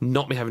Chris,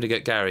 not me having to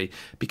get Gary,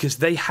 because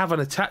they have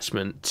an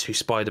attachment to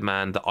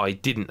Spider-Man that I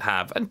didn't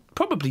have, and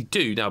probably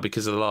do now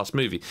because of the last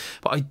movie.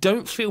 But I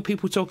don't feel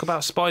people talk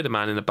about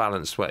Spider-Man in a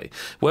balanced way.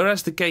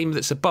 Whereas the game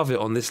that's above it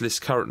on this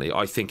list currently,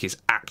 I think is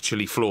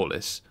actually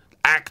flawless.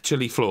 I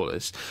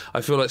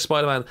feel like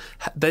Spider-Man,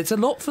 there's a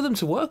lot for them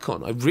to work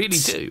on. I really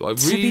do. I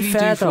really do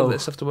feel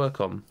there's stuff to work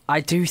on.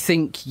 I do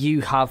think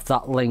you have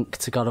that link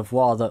to God of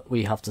War that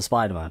we have to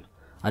Spider-Man.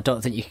 I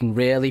don't think you can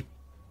really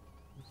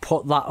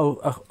put that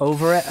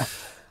over it.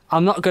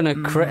 I'm not going to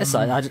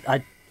criticise.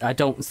 I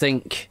don't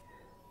think...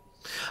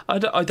 I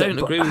don't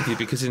agree with you,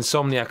 because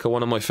Insomniac are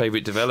one of my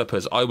favourite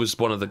developers. I was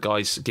one of the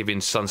guys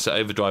giving Sunset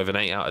Overdrive an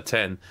 8 out of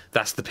 10.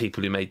 That's the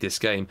people who made this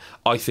game.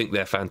 I think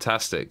they're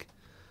fantastic.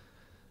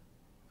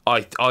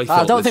 I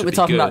don't think we're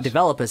talking about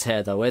developers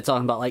here, though. We're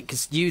talking about, like,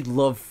 because you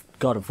love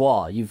God of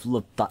War. You've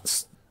loved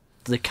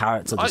the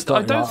character. The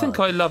story, I don't think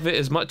I love it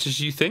as much as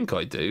you think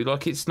I do.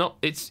 Like, it's not.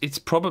 It's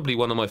probably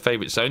one of my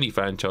favourite Sony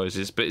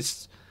franchises, but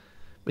it's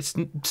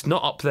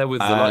not up there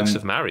with the likes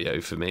of Mario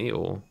for me.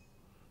 Or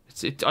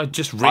I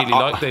just really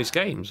like those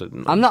games.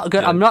 I'm not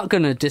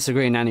going to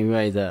disagree in any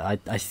way that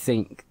I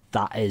think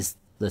that is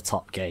the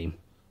top game.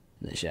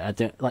 I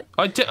don't like.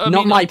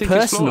 Not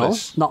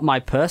my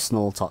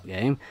personal top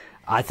game.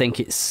 I think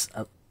it's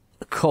a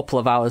couple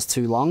of hours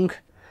too long.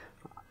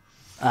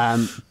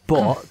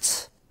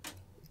 But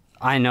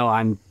I know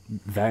I'm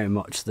very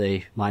much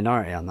the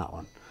minority on that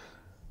one.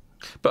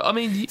 But I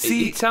mean,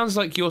 it sounds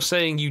like you're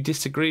saying you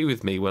disagree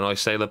with me when I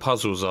say the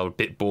puzzles are a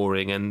bit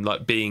boring and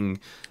like being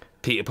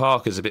Peter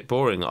Parker's a bit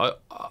boring. I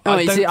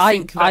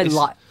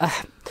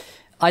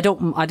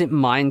didn't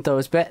mind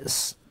those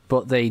bits,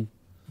 but they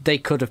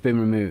could have been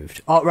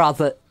removed, or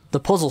rather, the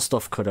puzzle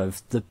stuff could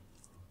have.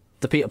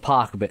 The Peter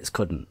Parker bits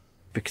couldn't,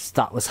 because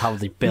that was how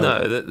they built,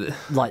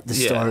 the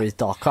story with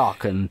Doc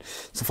Ock and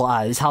stuff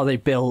like that. It's how they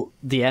built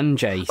the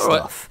MJ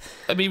stuff.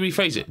 Right. Let me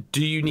rephrase it.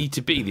 Do you need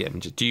to be the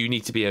MJ? Do you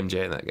need to be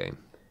MJ in that game?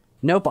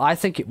 No, but I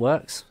think it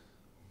works.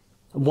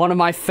 One of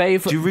my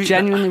favourite,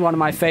 genuinely one of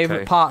my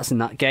favourite parts in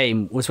that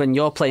game was when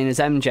you're playing as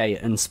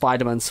MJ and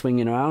Spider-Man's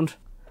swinging around.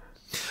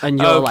 And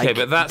you're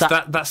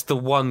but that's the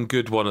one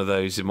good one of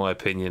those, in my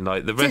opinion.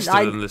 Like the rest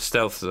of them, the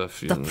stealth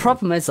stuff. The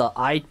problem is that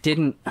I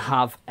didn't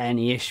have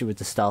any issue with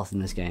the stealth in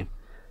this game.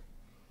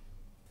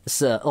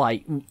 So,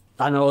 like,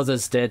 I know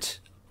others did,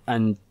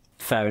 and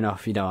fair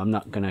enough. I'm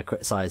not going to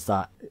criticise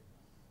that,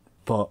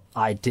 but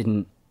I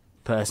didn't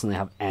personally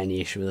have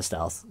any issue with the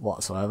stealth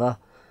whatsoever.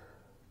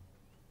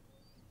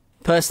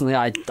 Personally,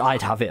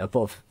 I'd have it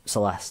above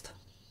Celeste.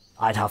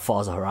 I'd have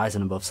Forza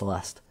Horizon above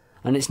Celeste.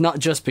 And it's not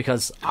just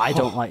because I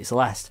don't like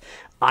Celeste.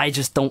 I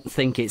just don't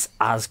think it's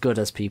as good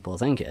as people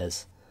think it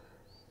is.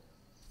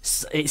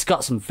 It's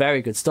got some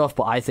very good stuff,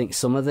 but I think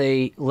some of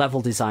the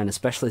level design,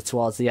 especially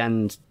towards the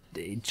end,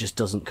 it just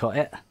doesn't cut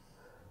it.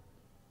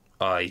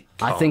 I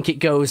think it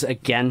goes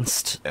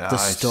against the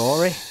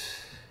story.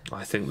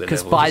 I think the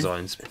level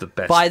design's the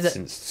best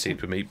since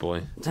Super Meat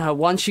Boy.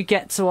 Once you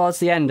get towards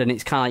the end, and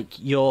it's kind of like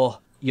you're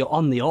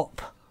on the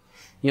up.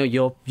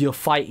 You're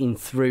fighting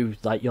through.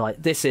 Like you're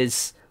like, this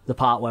is the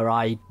part where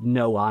I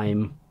know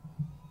I'm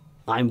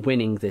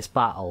winning this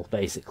battle,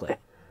 basically.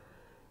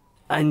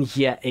 And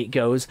yet it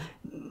goes,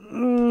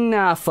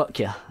 nah, fuck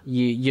you.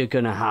 You're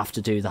gonna have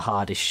to do the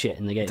hardest shit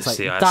in the game. It's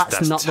like,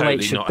 that's not the way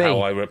it should be.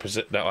 How I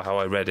represent that, or how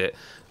I read it.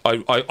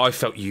 I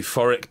felt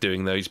euphoric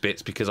doing those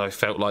bits because I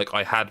felt like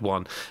I had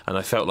one, and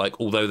I felt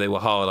like although they were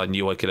hard, I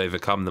knew I could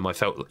overcome them. I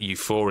felt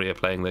euphoria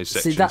playing those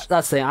sections. See, that's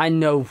the thing. I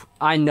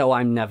know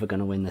I'm never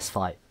going to win this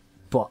fight,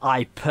 but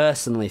I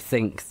personally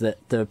think that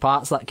there are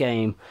parts of that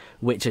game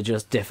which are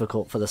just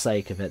difficult for the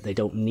sake of it. They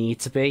don't need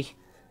to be.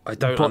 I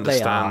don't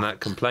understand that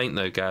complaint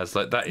though, Gaz.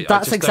 Like that.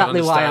 That's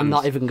exactly why I'm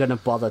not even going to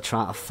bother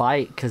trying to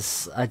fight,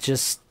 because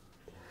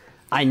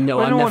I know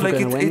I'm never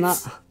going to win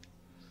that.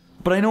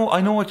 But I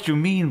know what you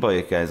mean by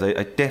it, guys. I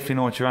definitely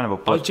know what you're on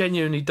about. But I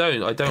genuinely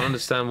don't. I don't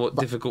understand what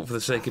difficult for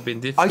the sake of being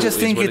difficult. I just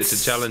think it's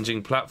a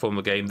challenging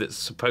platformer game that's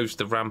supposed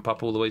to ramp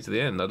up all the way to the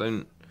end. I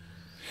don't.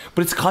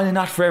 But it's kind of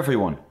not for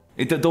everyone.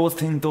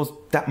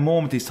 That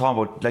moment he's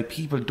talking about, like,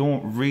 people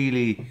don't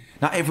really.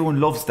 Not everyone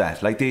loves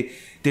that. Like they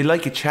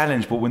like a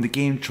challenge, but when the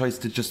game tries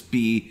to just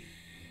be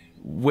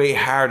way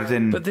harder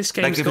than. But this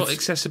game's got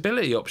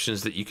accessibility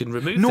options that you can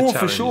remove. No, the challenge.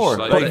 for sure.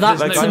 But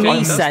that to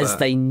me says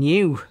they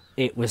knew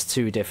it was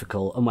too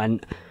difficult and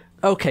went,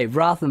 okay,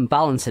 rather than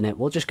balancing it,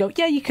 we'll just go,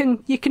 yeah, you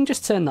can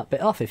just turn that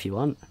bit off if you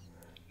want.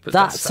 But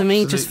that to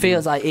me just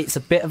feels like it's a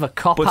bit of a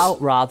cop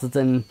out rather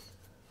than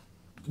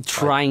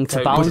trying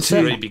to balance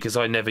it. Because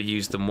I never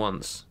used them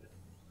once.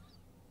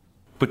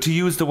 But to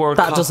use the word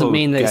that doesn't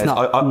mean that it's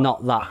guys,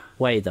 not that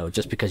way though.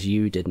 Just because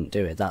you didn't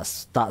do it,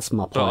 that's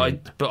my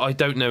point. But I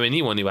don't know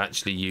anyone who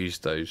actually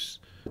used those.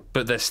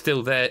 But they're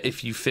still there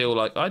if you feel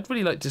like I'd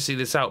really like to see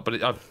this out,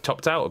 but I've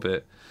topped out a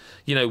bit.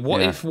 You know,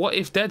 what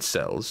if Dead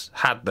Cells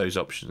had those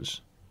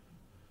options?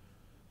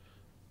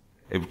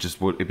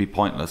 It'd be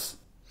pointless.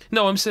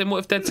 No, I'm saying what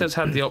if Dead Cells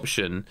had the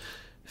option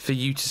for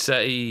you to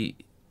say,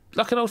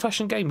 like an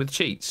old-fashioned game with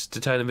cheats, to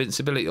turn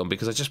invincibility on,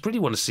 because I just really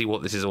want to see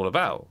what this is all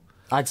about.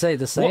 I'd say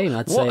the same.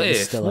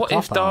 What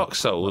if Dark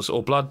Souls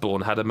or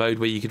Bloodborne had a mode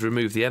where you could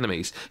remove the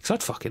enemies? Because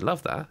I'd fucking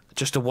love that.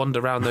 Just to wander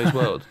around those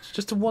worlds.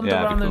 Just to wander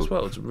around those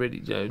worlds.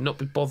 Really, not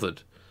be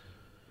bothered.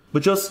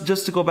 But just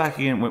to go back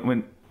again,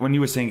 when you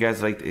were saying,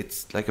 guys, like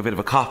it's like a bit of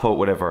a cop-out,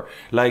 whatever.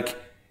 Like,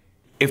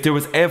 if there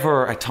was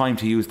ever a time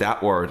to use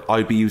that word,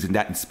 I'd be using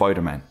that in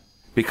Spider-Man.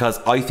 Because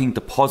I think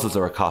the puzzles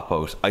are a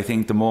cop-out. I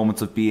think the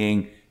moments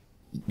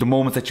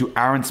that you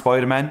aren't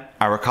Spider-Man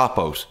are a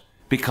cop-out.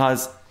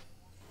 Because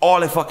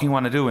all I fucking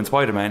want to do in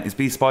Spider-Man is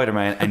be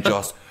Spider-Man and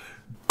just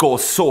go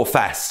so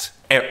fast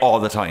all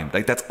the time.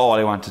 Like, that's all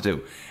I want to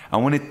do.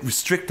 And when it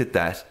restricted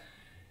that,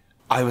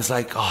 I was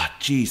like, oh,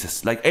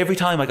 Jesus. Like, every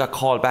time I got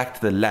called back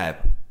to the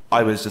lab,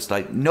 I was just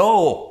like,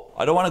 no,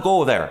 I don't want to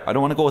go there. I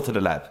don't want to go to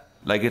the lab.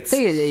 Like, it's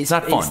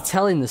not fun. It's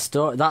telling the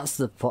story. That's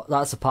the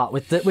part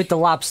with the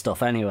lab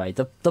stuff. Anyway,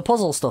 the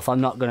puzzle stuff,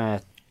 I'm not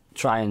gonna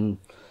try and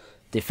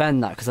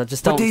defend that because I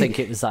just don't think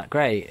it was that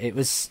great. It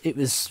was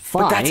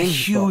fine. But that's a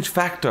huge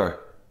factor.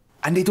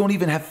 And they don't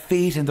even have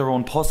faith in their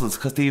own puzzles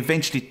because they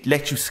eventually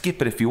let you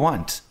skip it if you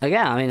want.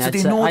 Again, I mean,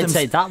 I'd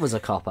say that was a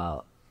cop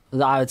out.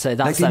 I would say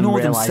that's them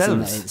realising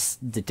that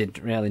they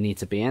didn't really need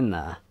to be in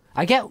there.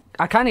 I kind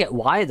of get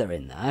why they're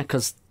in there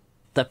because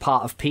they're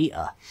part of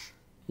Peter.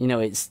 You know,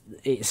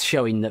 it's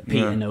showing that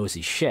Peter knows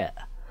his shit.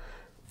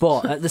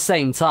 But at the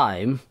same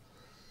time,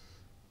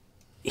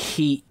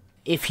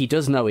 if he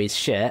does know his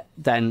shit,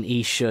 then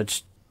he should,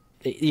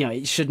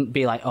 it shouldn't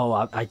be like,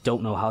 oh, I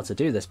don't know how to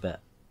do this bit.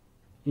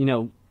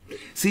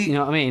 See, you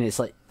know what I mean? It's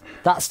like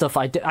that stuff.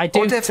 I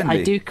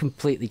do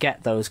completely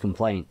get those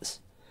complaints,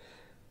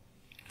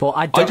 but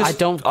I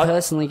don't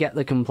personally get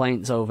the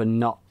complaints over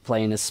not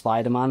playing as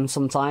Spider-Man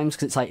sometimes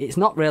because it's like it's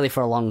not really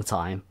for a long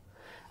time,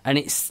 and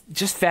it's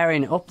just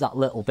varying it up that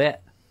little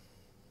bit.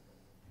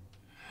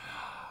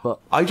 But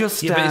but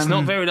it's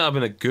not varying up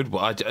in a good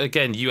way.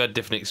 Again, you had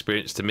different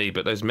experience to me,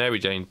 but those Mary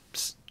Jane,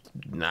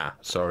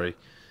 sorry,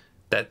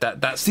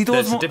 that's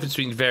there's a difference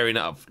between varying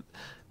up.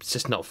 It's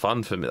just not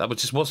fun for me. That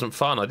just wasn't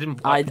fun. I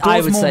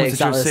would say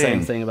exactly the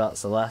same thing about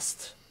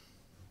Celeste,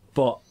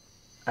 but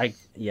I'm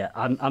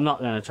not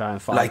going to try and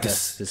fight like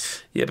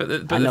this. Yeah, but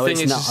the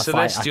thing is,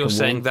 Celeste, you're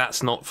saying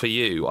that's not for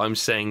you. I'm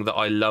saying that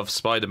I love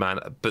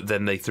Spider-Man, but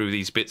then they threw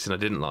these bits in I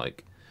didn't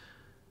like,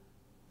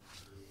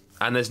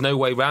 and there's no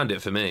way around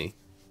it for me.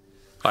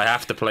 I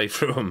have to play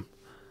through them.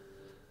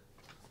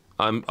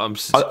 I don't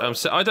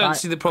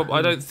see the problem.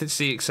 I don't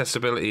see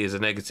accessibility as a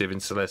negative in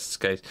Celeste's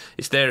case.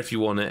 It's there if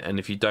you want it, and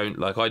if you don't,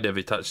 like I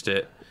never touched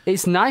it.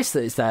 It's nice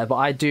that it's there, but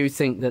I do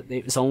think that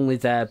it was only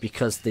there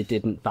because they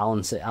didn't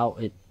balance it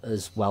out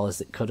as well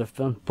as it could have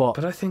done. But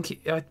I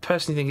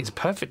personally think it's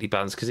perfectly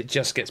balanced because it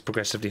just gets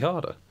progressively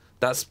harder.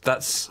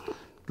 That's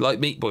like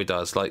Meat Boy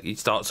does. Like he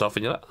starts off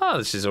and you're like, oh,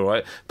 this is all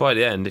right. By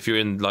the end, if you're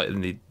in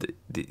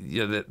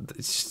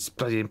it's just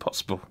bloody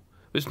impossible.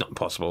 It's not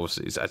impossible.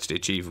 It's actually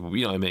achievable.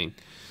 You know what I mean?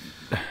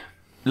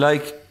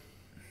 Like,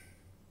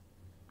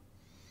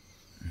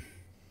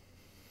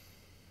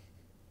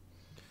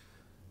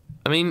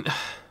 I mean,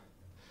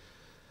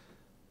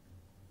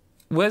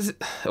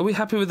 are we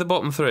happy with the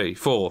bottom 3,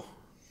 4?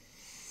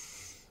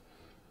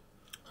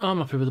 I'm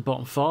happy with the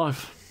bottom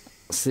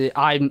 5. See,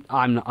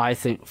 I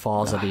think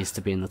Forza needs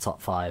to be in the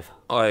top 5.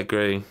 I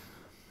agree.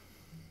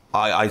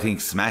 I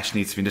think Smash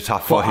needs to be in the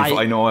top 5.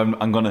 I know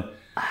I'm gonna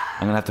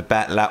have to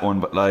battle that one,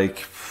 but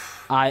like,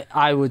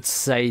 I would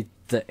say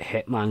that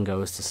Hitman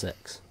goes to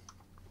 6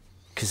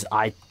 because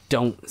I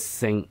don't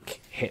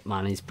think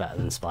Hitman is better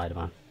than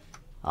Spider-Man.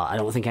 I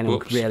don't think anyone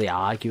could really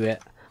argue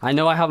it. I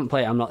know I haven't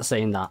played it, I'm not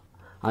saying that.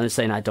 I'm just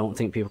saying I don't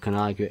think people can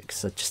argue it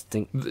because I just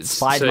think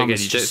Spider-Man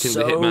is just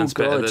so Hitman's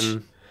good. Better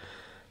than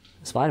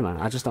Spider-Man?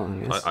 I just don't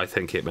think it is. I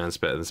think Hitman's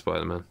better than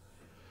Spider-Man.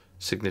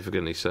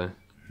 Significantly so.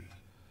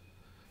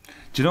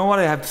 Do you know what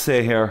I have to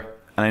say here?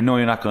 And I know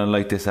you're not going to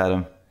like this,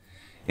 Adam.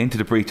 Into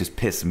the Breach is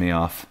pissing me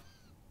off.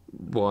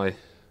 Why?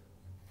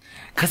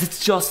 Because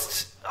it's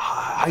just,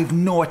 I have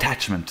no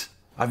attachment.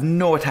 I have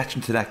no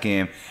attachment to that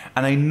game,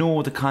 and I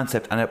know the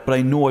concept, but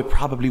I know I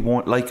probably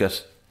won't like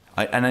it.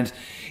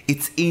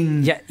 It's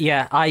in.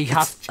 Yeah. I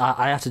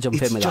have to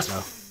jump in with that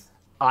though.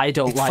 I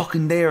don't it's like. It's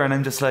fucking there, and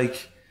I'm just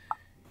like,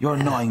 You're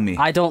annoying me.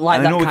 I don't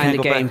like that kind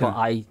of game, but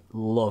I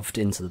loved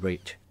Into the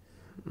Breach.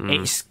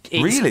 It's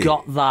really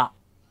got that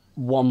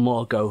one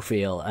more go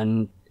feel,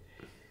 and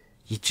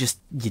you just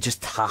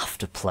have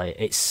to play it.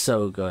 It's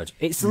so good.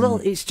 It's a little.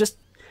 It's just.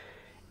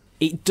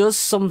 It does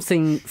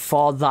something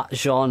for that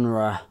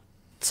genre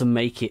to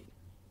make it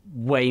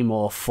way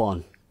more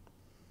fun.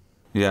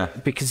 Yeah.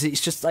 Because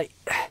it's just like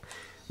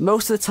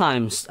most of the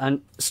times,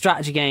 and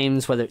strategy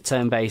games, whether it's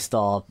turn-based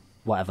or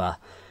whatever,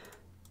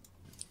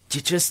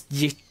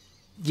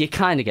 you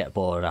kind of get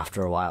bored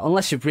after a while.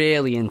 Unless you're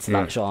really into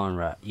that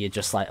genre, you're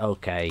just like,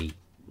 okay,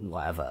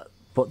 whatever.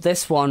 But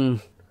this one,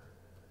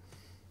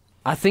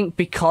 I think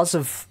because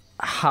of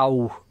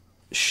how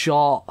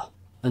short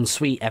and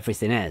sweet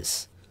everything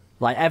is,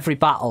 like every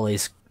battle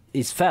is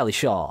fairly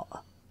short.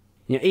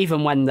 You know,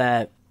 even when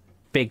they're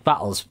big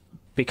battles,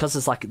 because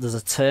there's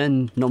a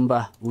turn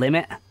number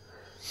limit,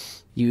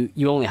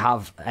 you only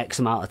have X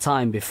amount of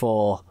time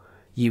before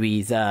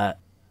you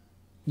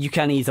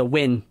can either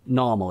win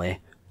normally,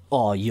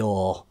 or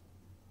you've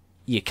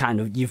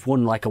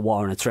won like a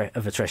war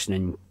of attrition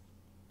and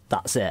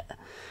that's it.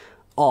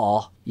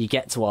 Or you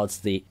get towards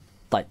the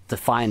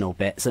final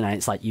bits and then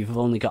it's like you've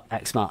only got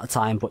X amount of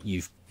time, but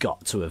you've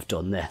got to have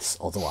done this,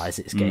 otherwise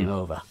it's game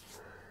over.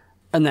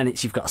 And then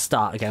you've got to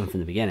start again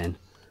from the beginning.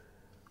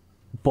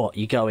 But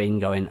you go in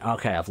going,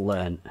 okay, I've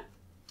learned.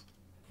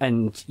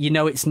 And you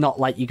know it's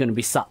not like you're going to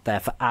be sat there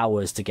for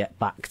hours to get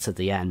back to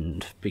the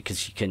end,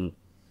 because you can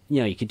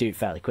do it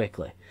fairly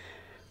quickly.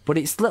 But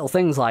it's little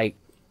things like,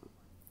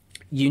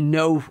 you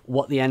know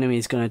what the enemy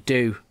is going to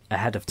do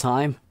ahead of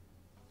time,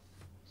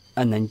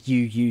 and then you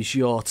use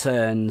your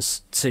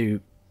turns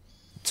to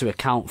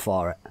account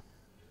for it.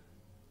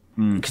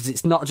 Because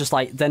it's not just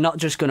like, they're not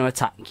just going to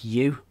attack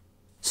you.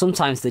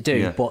 Sometimes they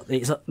do, but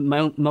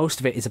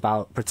most of it is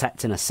about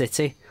protecting a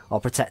city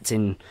or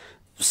protecting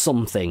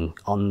something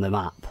on the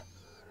map.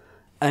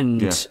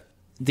 And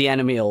the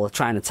enemy will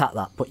try and attack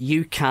that, but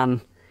you can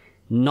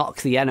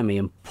knock the enemy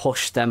and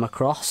push them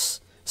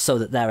across so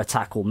that their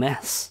attack will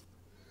miss.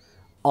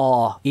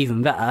 Or,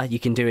 even better, you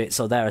can do it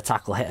so their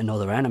attack will hit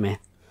another enemy.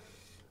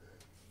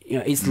 You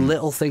know, it's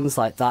little things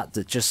like that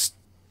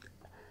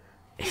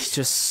it's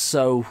just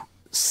so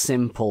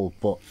simple,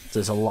 but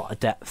there's a lot of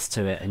depth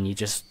to it, and you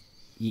just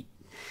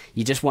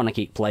want to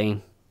keep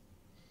playing.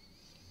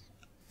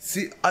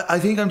 See, I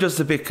think I'm just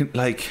a bit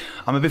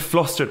I'm a bit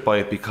flustered by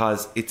it,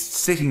 because it's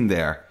sitting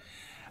there,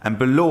 and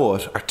below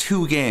it are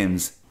two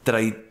games that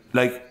I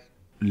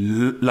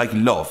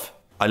love.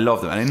 I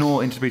love them, and I know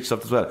Into the Breach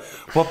stuff as well.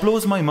 What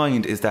blows my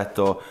mind is that,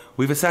 though,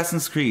 we've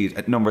Assassin's Creed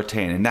at number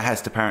 10, and that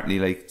has to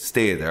apparently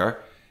stay there.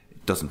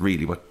 It doesn't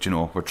really, but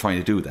we're trying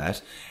to do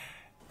that.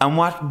 And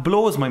what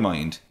blows my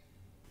mind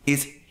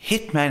is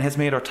Hitman has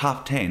made our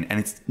top 10,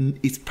 and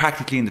it's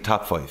practically in the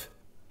top 5.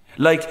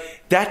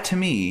 Like, that to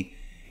me,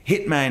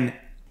 Hitman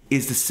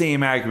is the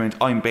same argument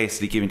I'm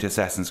basically giving to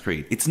Assassin's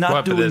Creed. It's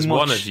not doing but there's much.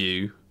 One of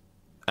you,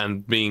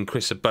 and me and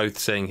Chris are both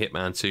saying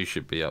Hitman 2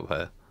 should be up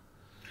here.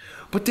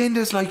 But then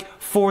there's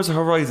Forza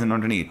Horizon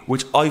underneath,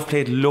 which I've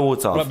played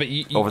loads of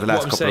over the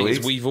last couple of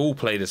weeks. We've all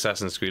played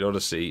Assassin's Creed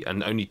Odyssey,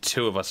 and only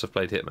 2 of us have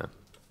played Hitman.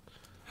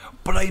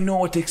 But I know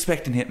what to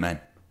expect in Hitman.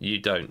 You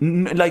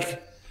don't.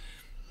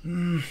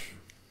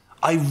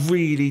 I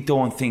really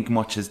don't think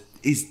much is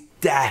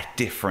that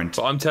different.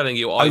 But I'm telling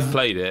you, I've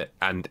played it,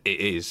 and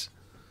it is.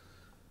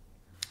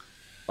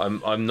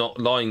 I'm not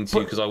lying to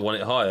you because I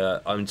want it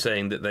higher. I'm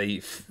saying that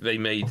they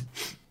made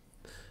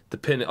the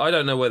pin. I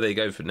don't know where they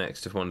go for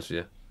next, if I'm honest with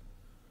you.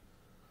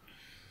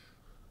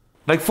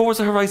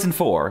 Forza Horizon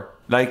 4,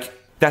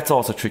 that's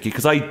also tricky,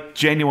 because I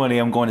genuinely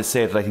am going to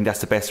say that I think that's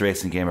the best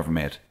racing game ever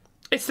made.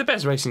 It's the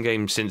best racing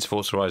game since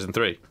Forza Horizon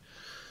 3.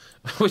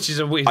 Which is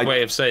a weird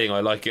way of saying I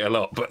like it a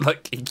lot, but I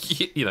think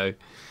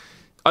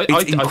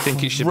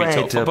it should be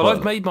top 5. But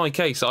I've made my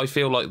case. I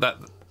feel like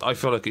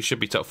it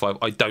should be top 5.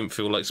 I don't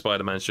feel like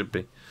Spider-Man should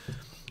be.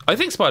 I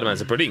think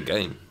Spider-Man's a brilliant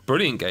game,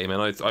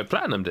 and I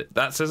platinumed it.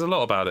 That says a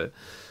lot about it.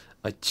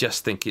 I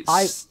just think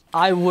it's.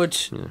 I would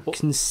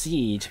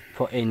concede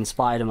putting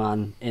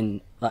Spider-Man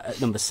in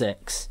at number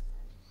 6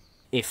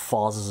 if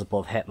Forza's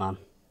above Hitman.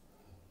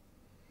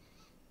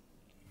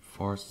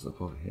 Forza's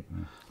above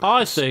Hitman.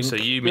 I think. So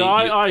you mean?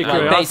 I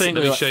agree. I think.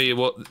 Let me show you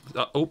what.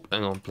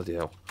 Hang on, bloody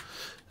hell.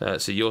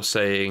 So you're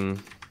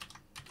saying.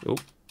 Oh,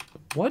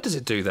 why does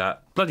it do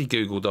that? Bloody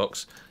Google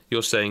Docs.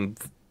 You're saying.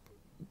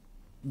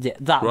 Yeah,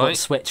 that would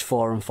switch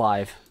 4 and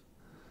 5.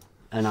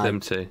 And them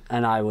two.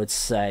 And I would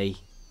say,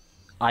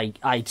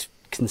 I'd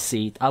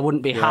concede. I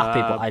wouldn't be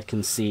happy, but I'd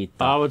concede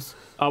that.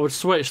 I would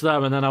switch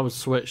them, and then I would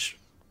switch.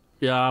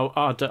 Yeah,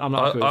 I'm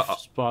not happy with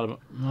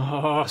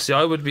Spider-Man. See,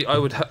 I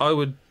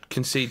would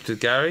concede to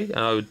Gary, and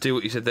I would do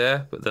what you said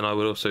there, but then I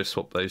would also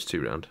swap those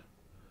 2 round.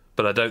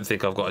 But I don't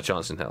think I've got a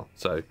chance in hell.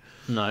 So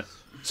no.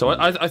 So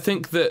I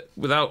think that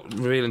without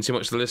revealing too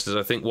much to the listeners,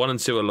 I think 1 and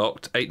 2 are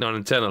locked, 8, 9,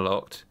 and 10 are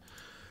locked.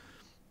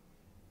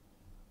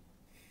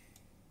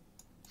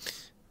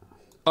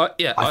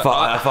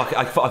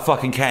 I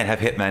fucking can't have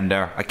Hitman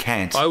there. I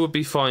can't. I would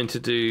be fine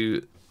to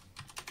do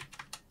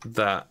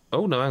that.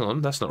 Oh no, hang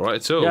on, that's not right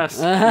at all. Yes.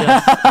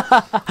 I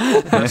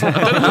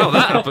don't know how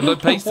that happened. I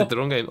pasted the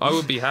wrong game. I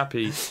would be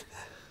happy.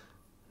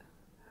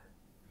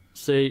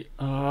 See,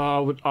 I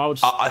would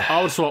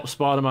swap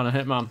Spider-Man and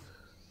Hitman.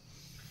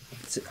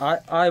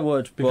 I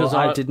would, because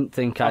I didn't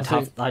think I'd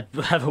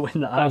ever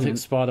win that. I think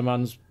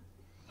Spider-Man's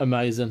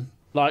amazing.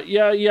 Like,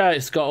 yeah,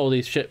 it's got all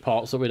these shit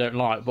parts that we don't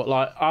like, but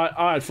like,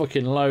 I had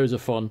fucking loads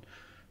of fun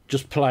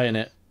just playing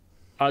it.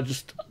 I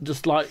just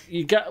like,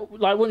 you get,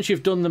 like, once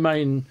you've done the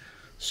main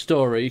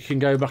story, you can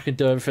go back and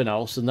do everything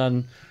else, and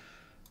then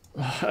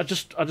I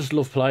just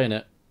love playing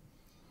it.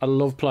 I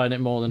love playing it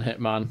more than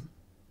Hitman.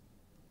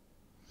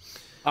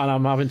 And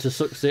I'm having to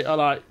succeed. I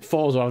like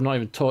Forza. I've not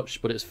even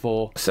touched, but it's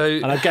 4. So,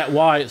 and I get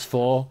why it's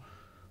 4.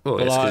 Well,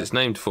 it's because it's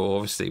named 4.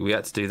 Obviously, we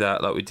had to do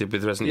that like we did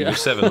with Resident Evil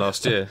 7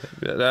 last year.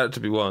 That had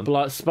to be 1. But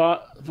like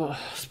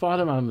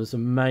Spider-Man was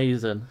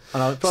amazing,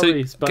 and I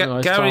probably spent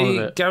most time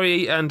with it.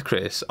 Gary and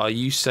Chris, are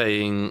you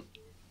saying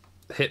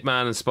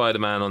Hitman and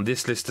Spider-Man on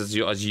this list as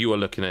you are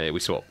looking at it? We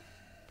swap.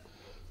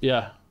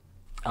 Yeah.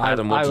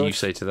 Adam, what do you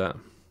say to that?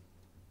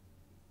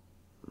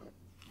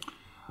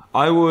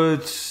 I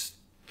would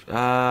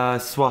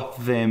swap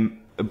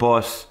them,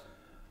 but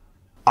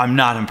I'm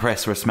not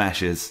impressed where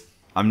Smash is.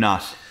 I'm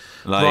not.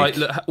 Like,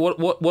 right, look,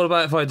 what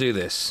about if I do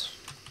this?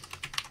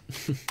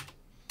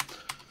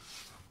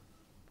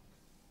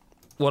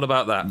 What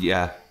about that?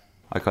 Yeah,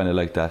 I kind of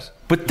like that.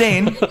 But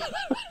then,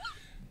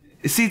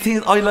 see,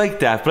 things I like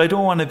that, but I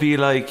don't want to be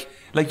like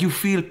you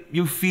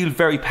feel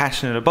very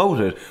passionate about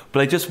it,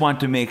 but I just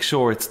want to make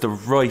sure it's the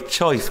right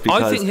choice.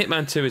 Because I think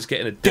Hitman 2 is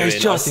getting a doing.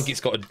 I think it's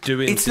got a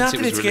doing since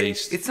it was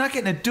released. It's not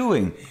getting a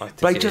doing,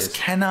 but I just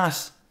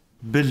cannot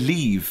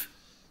believe.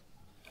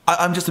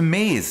 I'm just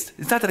amazed.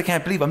 It's not that I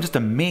can't believe. I'm just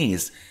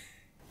amazed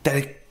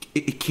that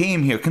it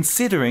came here.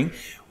 Considering,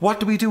 what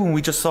do we do when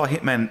we just saw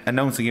Hitman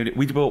announcing it?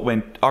 We both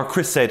went, or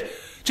Chris said,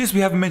 "Jeez, we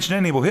haven't mentioned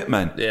any about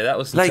Hitman." Yeah, that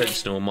was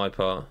intentional on my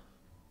part.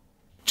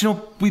 Do you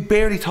know, we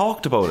barely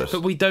talked about it.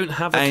 But we don't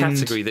have a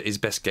category that is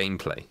best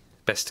gameplay,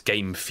 best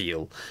game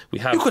feel. We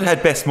have. You could have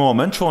had best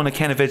moment, throwing a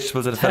can of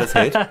vegetables at a fella's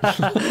head.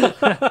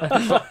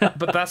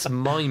 but that's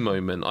my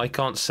moment. I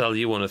can't sell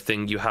you on a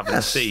thing you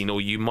haven't seen,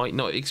 or you might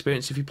not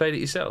experience if you played it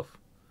yourself.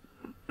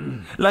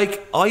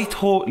 Like, I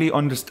totally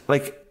understand.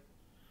 Like,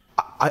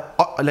 I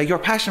like your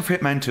passion for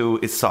Hitman 2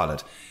 is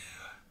solid.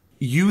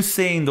 You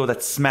saying though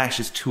that Smash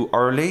is too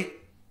early,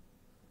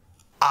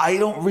 I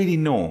don't really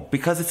know,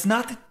 because it's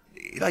not.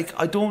 Like,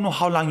 I don't know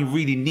how long you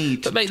really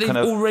need. But mate, they've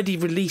already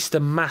released a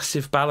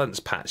massive balance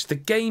patch. The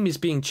game is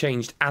being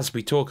changed as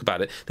we talk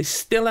about it. They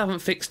still haven't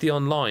fixed the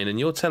online, and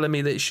you're telling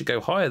me that it should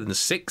go higher than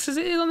 6 as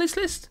it is on this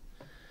list?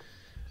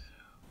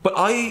 But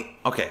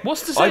okay.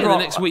 What's to say the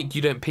next week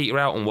you don't peter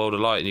out on World of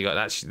Light and you go,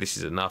 actually, this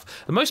is enough?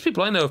 And most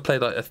people I know have played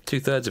like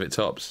 2/3 of it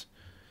tops.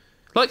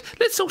 Like,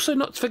 let's also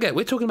not forget,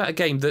 we're talking about a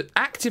game that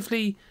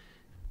actively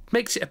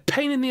makes it a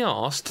pain in the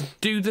arse to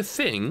do the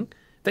thing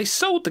they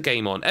sold the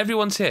game on.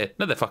 Everyone's here.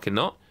 No, they're fucking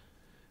not.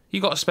 You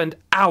got to spend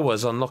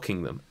hours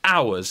unlocking them.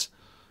 Hours.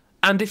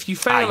 And if you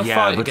fail a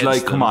fight against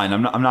like, them, come on,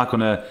 I'm not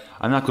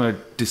gonna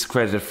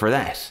discredit it for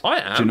that. I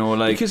am. Do you know,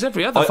 like, because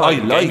every other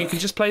fighting game you can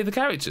just play the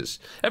characters.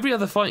 Every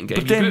other fighting game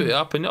you boot it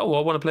up and I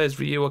want to play as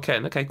Ryu or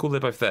Ken. Okay, cool,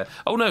 they're both there.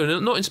 Oh no,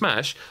 not in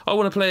Smash. I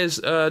want to play as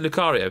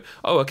Lucario.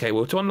 Oh, okay,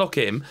 well, to unlock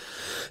him,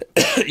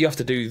 you have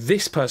to do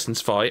this person's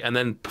fight and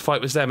then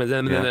fight with them, and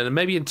then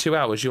maybe in 2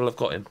 hours you'll have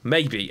got him.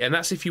 Maybe, and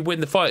that's if you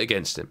win the fight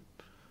against him.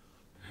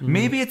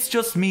 Maybe it's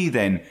just me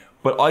then,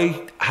 but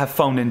I have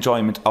found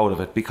enjoyment out of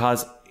it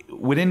because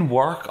within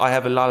work, I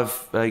have a lot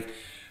of like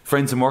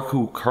friends in work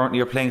who currently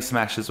are playing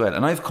Smash as well.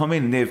 And I've come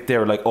in and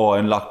they're like, "Oh, I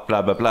unlocked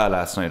blah blah blah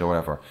last night or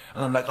whatever,"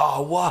 and I'm like,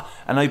 "Oh, what?"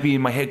 And I'd be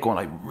in my head going,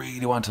 "I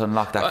really want to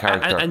unlock that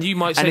character." And you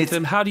might say to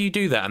them, "How do you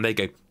do that?" And they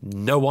go,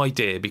 "No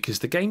idea," because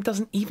the game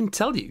doesn't even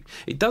tell you.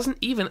 It doesn't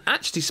even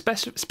actually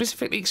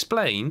specifically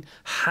explain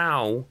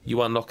how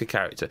you unlock a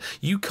character.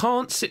 You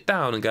can't sit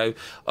down and go,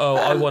 "Oh,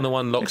 I want to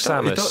unlock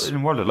Samus."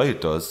 In World of Light,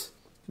 it does.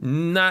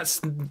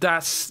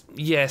 That's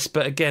yes,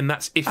 but again,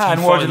 that's if you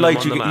and find them like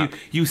on the map.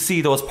 You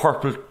see those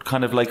purple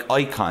kind of like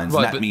icons,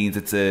 and that means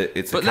it's a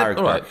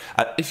character. Right.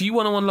 If you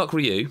want to unlock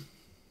Ryu,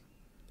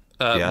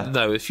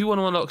 no, if you want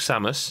to unlock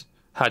Samus,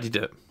 how do you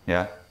do it?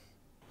 Yeah,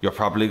 you're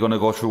probably going to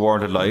go through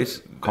World of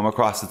Light, come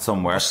across it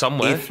somewhere.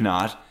 If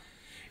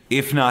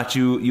not,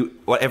 you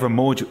whatever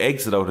mode you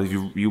exit out of,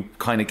 you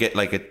kind of get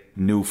like a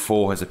new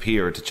foe has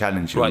appeared to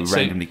challenge you. Right, you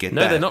randomly get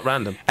that. No, they're not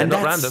random.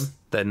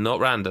 They're not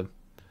random.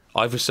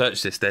 I've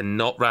researched this. They're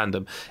not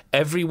random.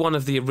 Every one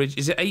of the original...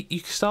 Is it 8 you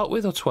can start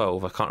with or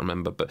 12? I can't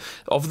remember. But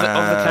of the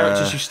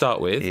characters you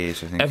start with, 8, I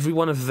think. Every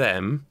one of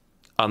them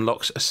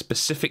unlocks a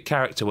specific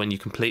character when you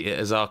complete it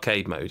as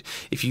arcade mode.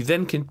 If you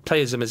then can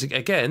play as them as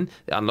again,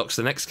 it unlocks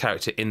the next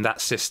character in that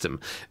system.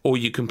 Or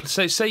you can...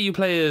 So say you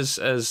play as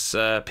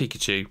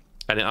Pikachu...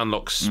 and it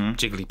unlocks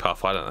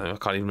Jigglypuff. I don't know. I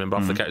can't even remember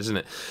half the characters in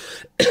it.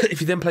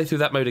 If you then play through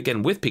that mode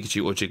again with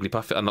Pikachu or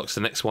Jigglypuff, it unlocks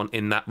the next one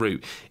in that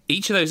route.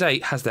 Each of those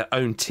 8 has their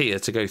own tier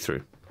to go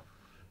through.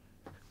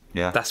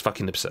 Yeah. That's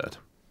fucking absurd.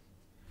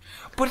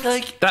 But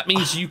like that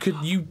means you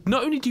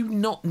not only do you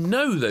not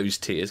know those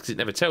tiers because it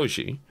never tells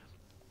you.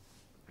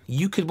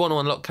 You could want to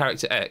unlock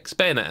character X,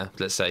 Bayonetta,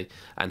 let's say,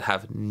 and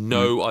have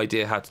no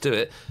idea how to do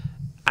it.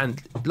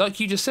 And like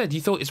you just said,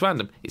 you thought it's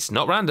random. It's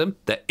not random.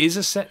 There is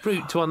a set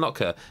route to unlock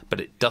her, but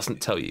it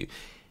doesn't tell you.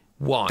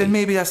 Why? Then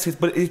maybe that's it,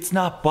 but it's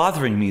not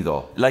bothering me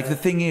though. Like the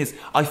thing is,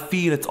 I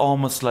feel it's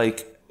almost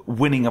like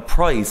winning a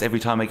prize every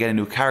time I get a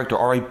new character,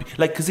 or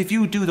because if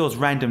you do those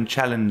random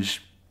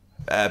challenge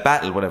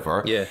battle,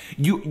 whatever,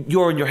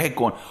 you're in your head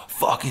going,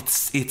 "Fuck,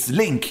 it's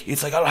Link."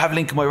 It's like I don't have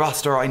Link in my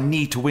roster. I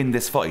need to win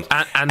this fight.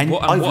 And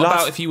what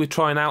about if you were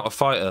trying out a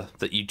fighter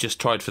that you just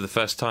tried for the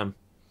first time?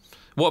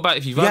 What about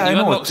if you've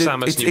unlocked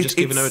Samus and you've just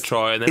given her a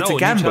try and then you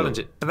challenge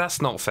it? But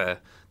that's not fair.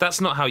 That's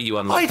not how you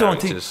unlock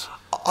characters.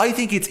 I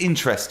think it's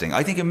interesting.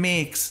 I think it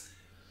makes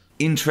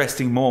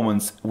interesting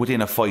moments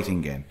within a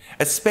fighting game,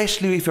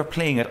 especially if you're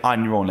playing it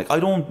on your own. Like I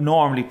don't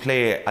normally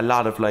play a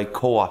lot of like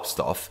co-op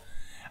stuff,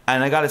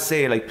 and I gotta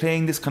say, like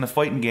playing this kind of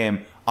fighting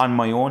game on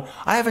my own,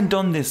 I haven't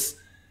done this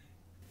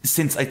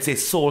since I'd say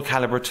Soul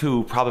Calibur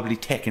 2, probably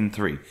Tekken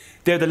 3.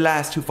 They're the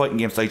last two fighting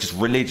games I just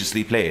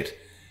religiously played.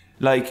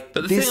 Like,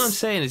 but the thing I'm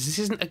saying is,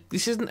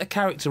 this isn't a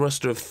character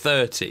roster of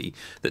 30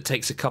 that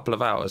takes a couple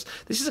of hours.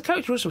 This is a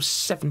character roster of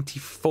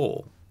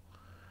 74.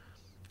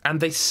 And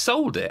they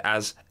sold it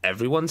as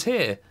everyone's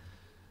here.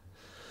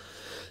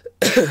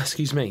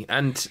 Excuse me.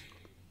 And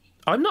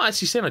I'm not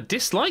actually saying I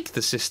dislike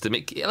the system.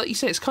 Like you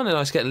say, it's kind of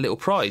nice getting a little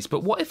prize.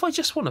 But what if I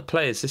just want to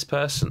play as this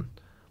person?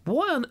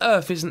 Why on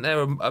earth isn't there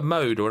a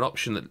mode or an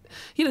option that...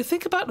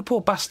 think about the poor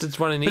bastards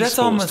running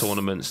esports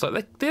tournaments.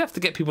 Like they have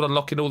to get people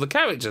unlocking all the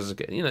characters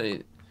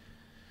again,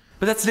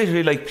 But that's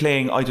literally like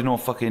playing, I don't know,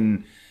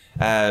 fucking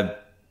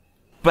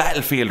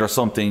Battlefield or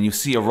something. You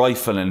see a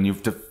rifle and you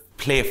have to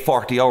play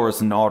 40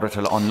 hours in order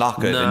to unlock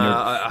it.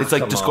 It's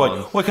like just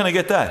going, why can't I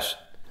get that?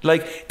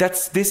 Like,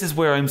 this is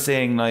where I'm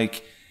saying,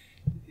 like,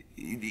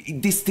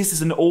 this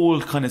is an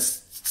old kind of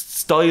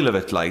style of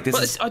it. Like,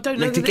 I don't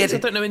know. I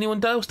don't know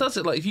anyone else does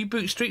it. Like, if you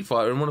boot Street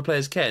Fighter and want to play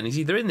as Ken, he's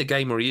either in the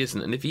game or he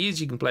isn't. And if he is,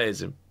 you can play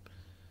as him.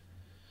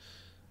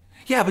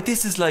 Yeah, but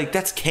this is like,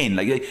 that's Ken.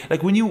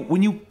 Like when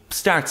you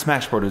start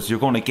Smash Brothers, you're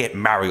going to get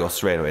Mario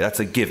straight away. That's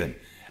a given,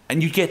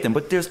 and you get them.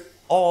 But there's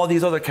all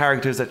these other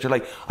characters that you're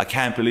like, I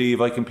can't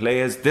believe I can play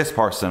as this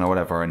person or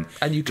whatever, and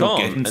you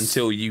can't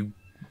until you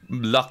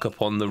luck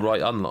upon the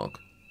right unlock.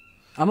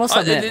 I must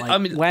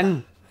admit,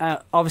 when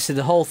obviously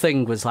the whole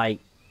thing was like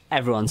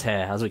everyone's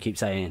here, as we keep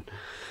saying.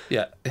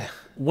 Yeah.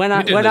 When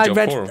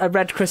I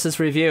read Chris's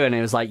review and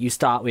it was like you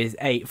start with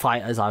 8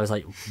 fighters, I was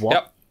like, what?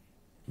 Yep.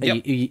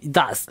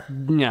 That's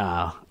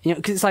no,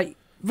 because it's like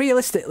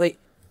realistically,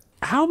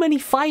 how many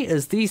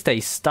fighters these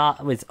days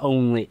start with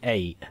only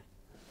 8?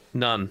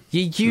 None.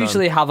 You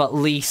usually have at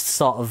least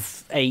sort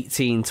of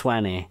 18,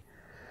 20.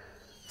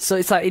 So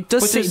it's like it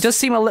does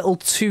seem a little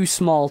too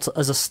small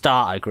as a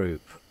starter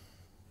group.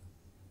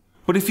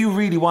 But if you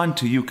really want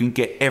to, you can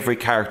get every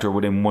character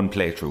within one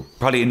playthrough.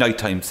 Probably a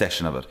nighttime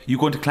session of it. You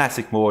go into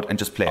classic mode and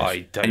just play it. I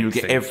don't and you'll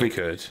think get every... you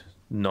could.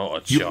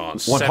 Not a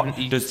chance.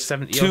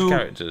 70 odd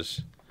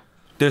characters.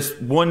 There's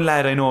one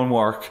lad I know in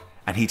work,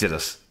 and he did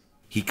it.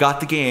 He got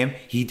the game.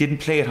 He didn't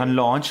play it on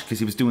launch because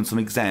he was doing some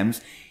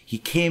exams. He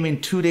came in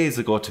 2 days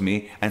ago to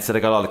me and said, I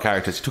got all the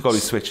characters. He took out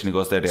his Switch and he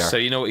goes, there they are. So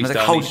you know what he's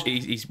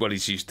done?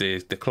 He's used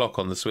the clock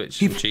on the Switch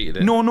and cheated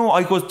it. No.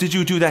 I goes, did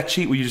you do that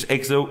cheat where you just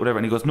exit out, whatever?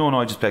 And he goes, no,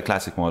 I just play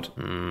classic mode.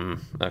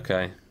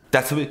 Okay.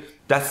 That's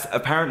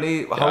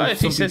apparently how if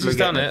some he says people he's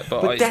done it.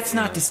 But that's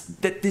not this.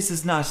 This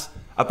is not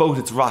about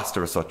its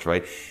roster as such,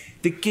 right?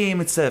 The game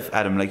itself,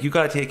 Adam, like you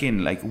got to take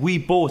in, like we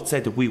both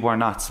said that we were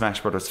not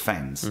Smash Brothers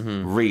fans.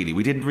 Really,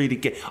 we didn't really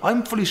get.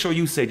 I'm fully sure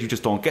you said you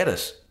just don't get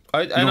it.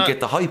 You don't get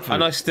the hype.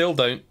 And I still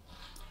don't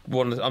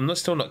want. I'm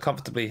still not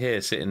comfortably here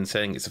sitting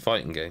saying it's a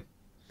fighting game.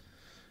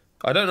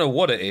 I don't know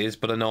what it is,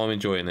 but I know I'm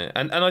enjoying it.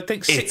 And I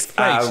think sixth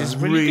place is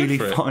really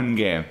good for fun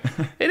game.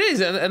 It is,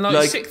 and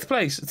like sixth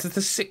place, it's the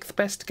 6th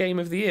best game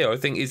of the year. I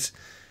think it's.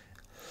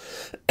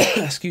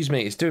 Excuse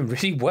me, it's doing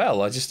really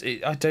well. I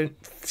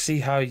don't see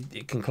how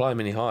it can climb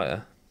any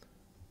higher.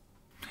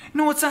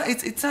 No, it's not.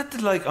 It's not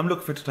that like I'm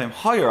looking for it to climb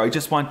higher. I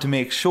just want to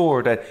make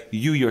sure that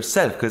you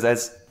yourself, because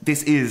as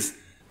this is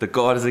the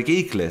God is a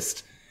Geek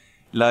list,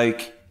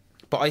 like.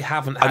 But I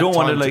haven't had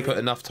time to put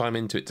enough time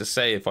into it to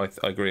say if I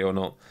agree or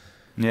not.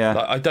 Yeah,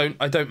 like,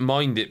 I don't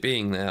mind it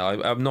being there.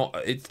 I'm not.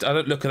 I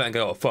don't look at that and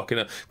go, oh fucking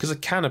hell, because I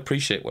can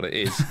appreciate what it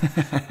is,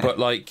 but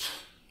like,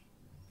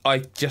 I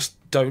just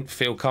don't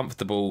feel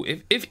comfortable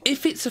if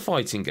it's a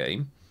fighting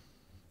game.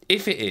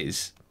 If it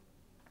is,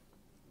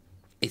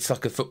 it's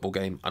like a football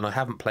game, and I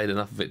haven't played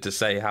enough of it to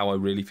say how I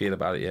really feel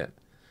about it yet.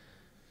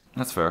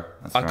 That's fair.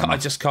 I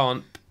just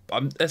can't.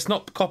 It's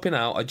not copping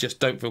out. I just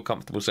don't feel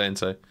comfortable saying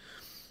so.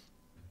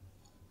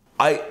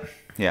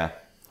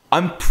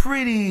 I'm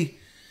pretty.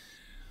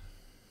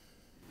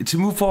 To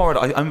move forward,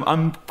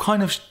 I'm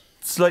kind of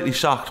slightly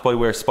shocked by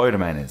where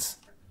Spider-Man is.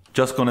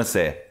 Just gonna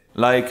say,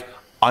 like,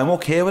 I'm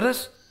okay with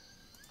it,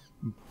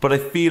 but I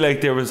feel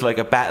like there was like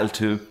a battle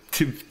to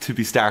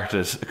be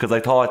started, because I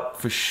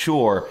thought for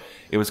sure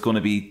it was going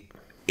to be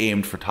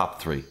aimed for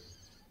top 3.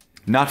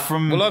 Not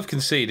from... Well, I've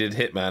conceded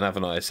Hitman,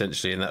 haven't I,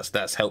 essentially, and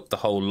that's helped the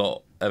whole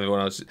lot.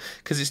 Everyone else,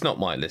 because it's not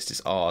my list,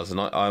 it's ours, and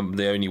I'm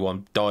the only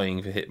one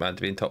dying for Hitman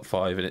to be in top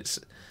 5, and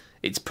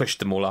it's pushed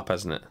them all up,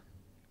 hasn't it?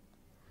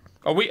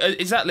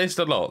 Is that list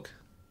a lock?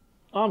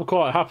 I'm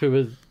quite happy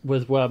with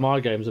where my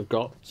games have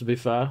got, to be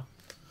fair.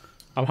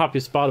 I'm happy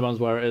Spider-Man's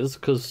where it is,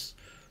 because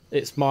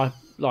it's my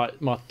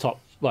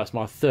top... Well, it's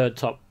my 3rd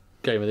top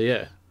game of the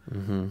year.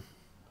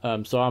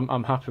 Mm-hmm. So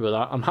I'm happy with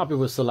that. I'm happy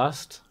with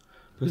Celeste,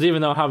 because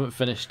even though I haven't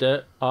finished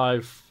it,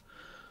 I've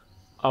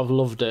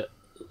loved it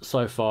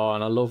so far,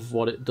 and I love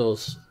what it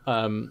does.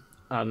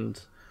 And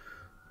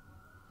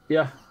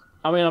yeah,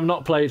 I mean, I've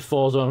not played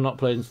Forza, I've not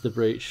played Into the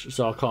Breach,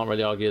 so I can't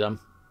really argue them.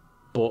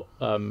 But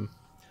and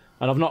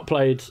I've not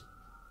played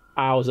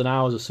hours and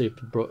hours of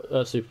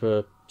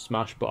Super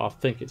Smash, but I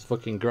think it's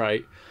fucking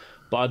great.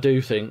 But I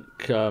do think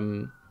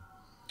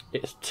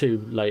it's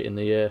too late in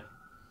the year,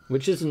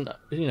 which isn't,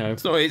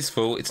 It's not its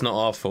fault. It's not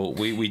our fault.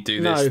 We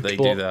do this, they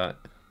do that.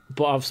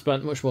 But I've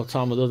spent much more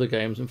time with other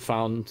games and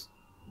found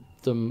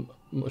them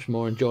much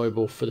more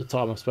enjoyable for the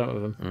time I've spent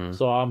with them.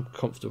 So I'm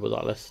comfortable with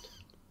that list.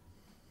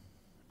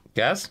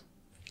 Gaz?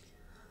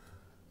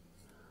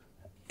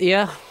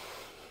 Yeah.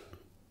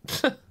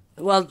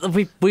 Well,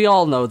 we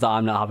all know that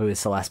I'm not happy with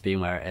Celeste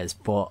being where it is,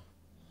 but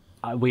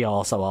we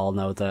also all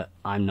know that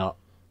I'm not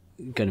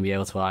going to be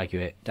able to argue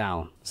it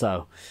down.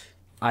 So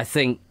I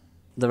think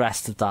the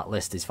rest of that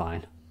list is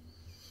fine.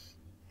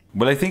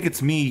 Well, I think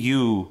it's me,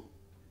 you,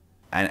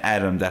 and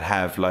Adam that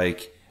have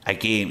like a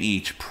game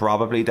each,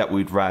 probably, that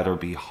we'd rather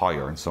be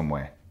higher in some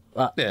way.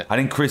 Yeah. I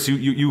think, Chris,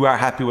 you are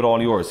happy with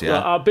all yours, yeah?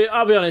 Well,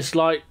 I'll be honest,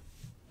 like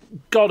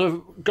God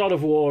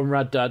of War and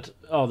Red Dead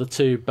are the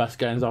 2 best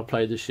games I've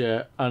played this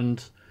year,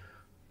 and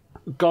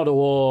God of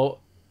War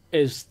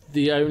is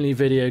the only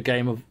video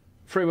game of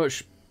pretty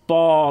much,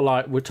 bar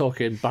like we're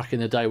talking back in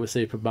the day with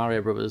Super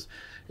Mario Brothers,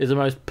 is the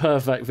most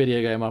perfect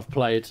video game I've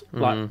played.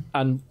 Like,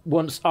 and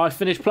once I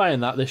finished playing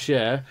that this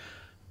year,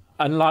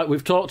 and like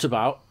we've talked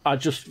about,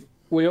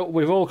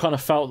 we've all kind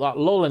of felt that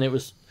lull, and it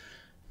was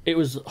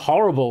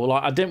horrible.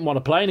 Like, I didn't want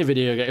to play any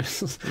video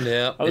games.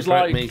 Yeah, I was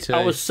like, me too.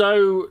 I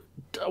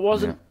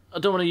wasn't. I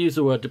don't want to use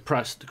the word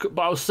depressed,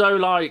 but I was so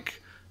like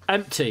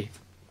empty.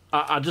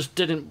 I just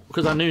didn't,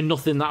 because I knew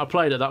nothing that I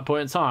played at that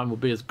point in time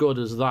would be as good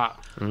as that.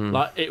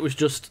 Like, it was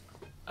just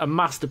a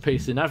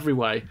masterpiece in every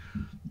way,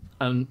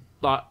 and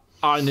like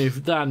I knew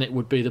then it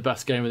would be the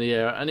best game of the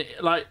year. And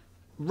like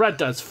Red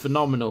Dead's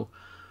phenomenal,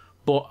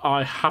 but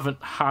I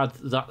haven't had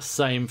that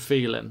same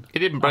feeling. It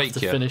didn't break after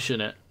you. Finishing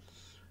it.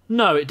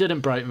 No, it didn't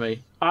break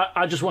me.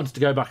 I just wanted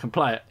to go back and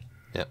play it.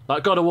 Yeah.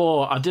 Like God of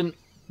War, I didn't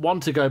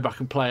want to go back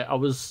and play it. I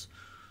was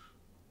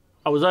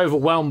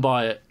overwhelmed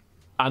by it,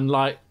 and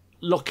like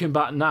looking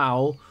back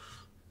now,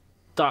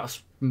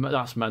 that's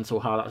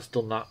mental how that's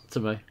done that to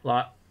me.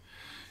 Like,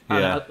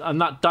 and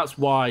that's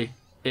why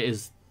it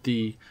is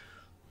the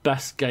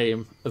best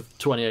game of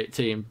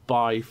 2018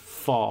 by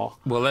far.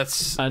 Well,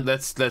 let's lock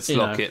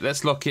it.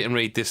 Let's lock it and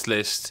read this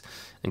list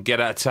and get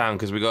out of town,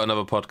 because we've got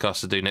another podcast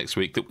to do next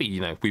week that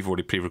we've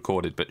already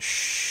pre-recorded. But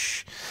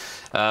shh.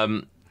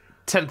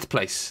 10th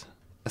place,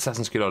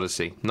 Assassin's Creed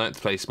Odyssey.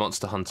 9th place,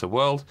 Monster Hunter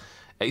World.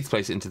 8th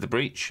place, Into the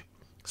Breach.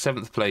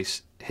 7th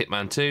place,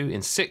 Hitman 2.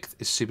 In 6th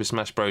is Super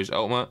Smash Bros.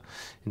 Ultimate.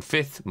 In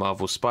 5th,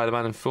 Marvel's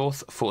Spider-Man. In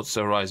 4th,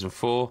 Forza Horizon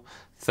 4.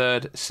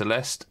 3rd,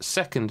 Celeste.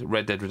 2nd,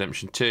 Red Dead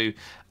Redemption 2.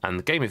 And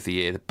the game of the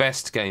year, the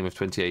best game of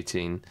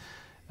 2018.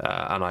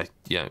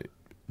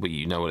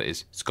 You know what it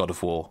is. It's God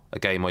of War, a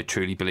game I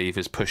truly believe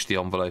has pushed the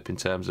envelope in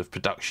terms of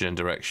production and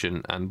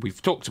direction. And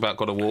we've talked about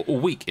God of War all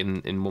week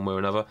in one way or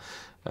another.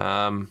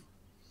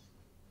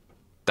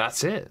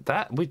 That's it.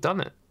 We've done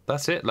it.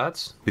 That's it,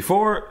 lads.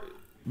 Before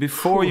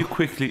you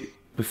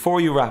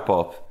wrap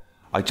up,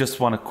 I just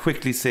want to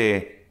quickly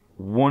say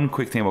one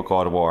quick thing about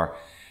God of War,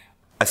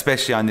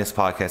 especially on this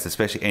podcast,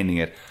 especially ending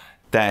it,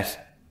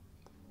 that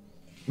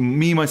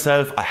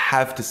myself, I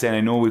have to say, and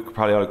I know we could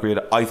probably all agree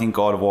that I think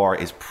God of War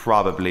is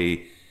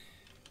probably,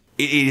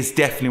 it is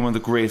definitely one of the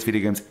greatest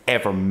video games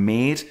ever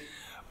made,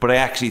 but I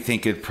actually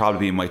think it'd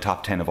probably be in my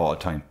top 10 of all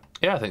time.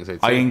 Yeah, I think so too.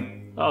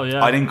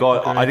 I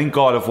think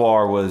God of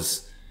War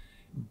was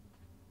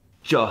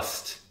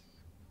just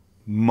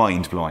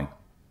mind-blowing.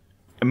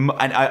 And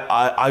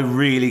I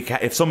really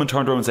can't. If someone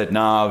turned around and said,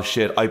 "No,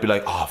 shit," I'd be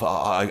like, "Oh,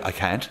 I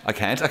can't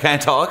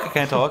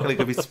talk." Like,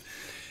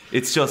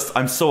 it's just,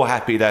 I'm so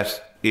happy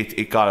that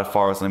it got it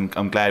for us, and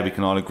I'm glad we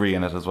can all agree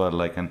on it as well.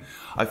 Like, and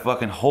I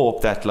fucking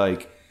hope that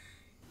like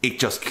it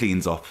just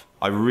cleans up.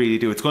 I really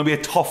do. It's going to be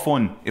a tough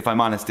one, if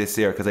I'm honest, this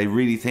year, because I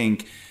really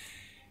think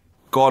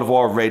God of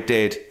War, Red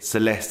Dead,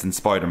 Celeste, and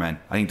Spider-Man,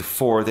 I think the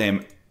 4 of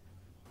them,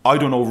 I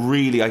don't know,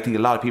 really, I think a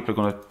lot of people are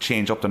going to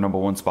change up their number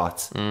 1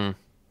 spots.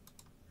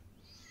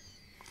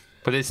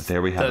 But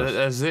there we have it.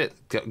 That's it.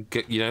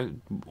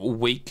 All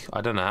week.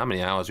 I don't know how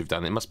many hours we've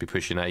done. It must be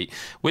pushing 8.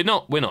 We're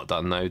not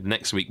done though.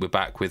 Next week we're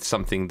back with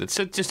something that's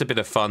just a bit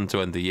of fun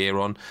to end the year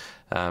on.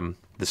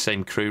 The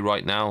same crew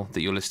right now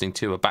that you're listening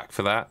to are back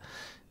for that.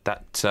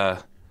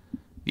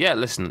 yeah,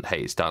 listen,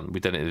 hey, it's done.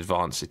 We've done it in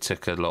advance. It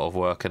took a lot of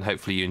work, and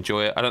hopefully you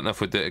enjoy it. I don't know if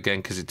we'll do it again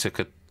because it took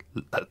a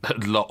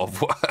lot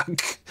of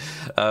work.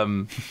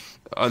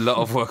 A lot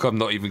of work. I'm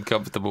not even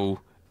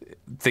comfortable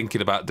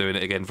thinking about doing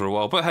it again for a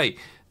while. But hey,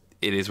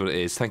 it is what it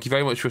is. Thank you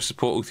very much for your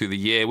support all through the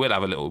year. We'll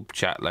have a little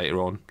chat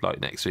later on, like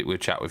next week. We'll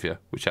chat with you.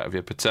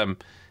 But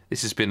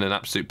this has been an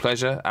absolute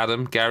pleasure.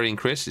 Adam, Gary, and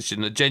Chris, it's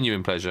been a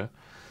genuine pleasure.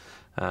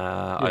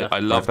 I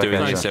love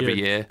doing this every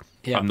year.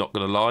 Yeah. I'm not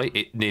going to lie.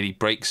 It nearly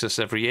breaks us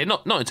every year.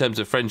 Not in terms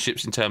of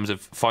friendships, in terms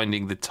of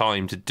finding the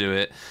time to do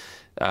it.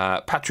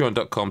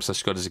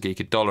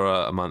 Patreon.com/GodIsAGeek,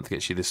 $1 a month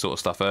gets you this sort of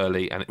stuff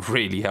early, and it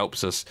really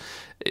helps us.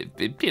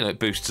 It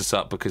boosts us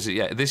up because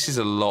this is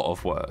a lot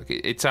of work.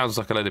 It sounds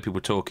like a load of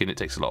people talking. It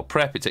takes a lot of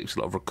prep. It takes a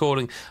lot of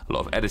recording, a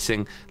lot of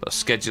editing, a lot of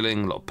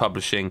scheduling, a lot of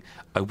publishing.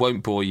 I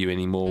won't bore you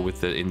anymore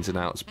with the ins and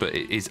outs, but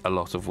it is a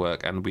lot of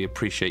work, and we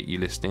appreciate you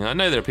listening. I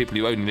know there are people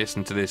who only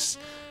listen to this.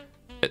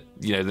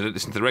 They don't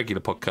listen to the regular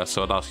podcast,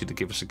 so I'd ask you to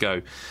give us a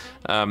go.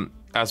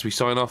 As we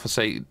sign off, I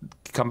say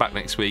come back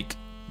next week.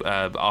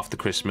 After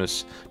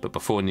Christmas, but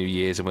before New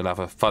Year's, and we'll have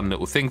a fun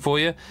little thing for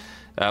you.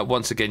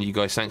 Once again, you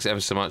guys, thanks ever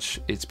so much.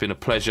 It's been a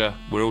pleasure.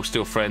 We're all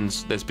still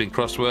friends. There's been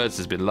crosswords,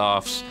 there's been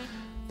laughs,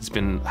 there's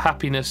been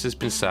happiness, there's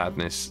been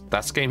sadness.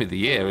 That's Game of the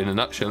Year in a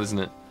nutshell, isn't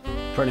it?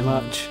 Pretty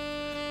much.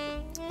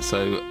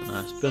 So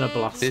it's been a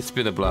blast. It's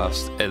been a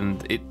blast,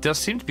 and it does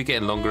seem to be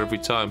getting longer every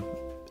time.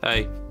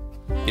 Hey,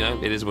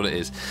 it is what it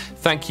is.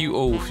 Thank you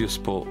all for your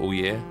support all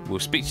year. We'll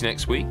speak to you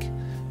next week,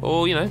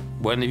 or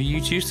whenever you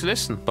choose to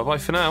listen. Bye bye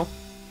for now.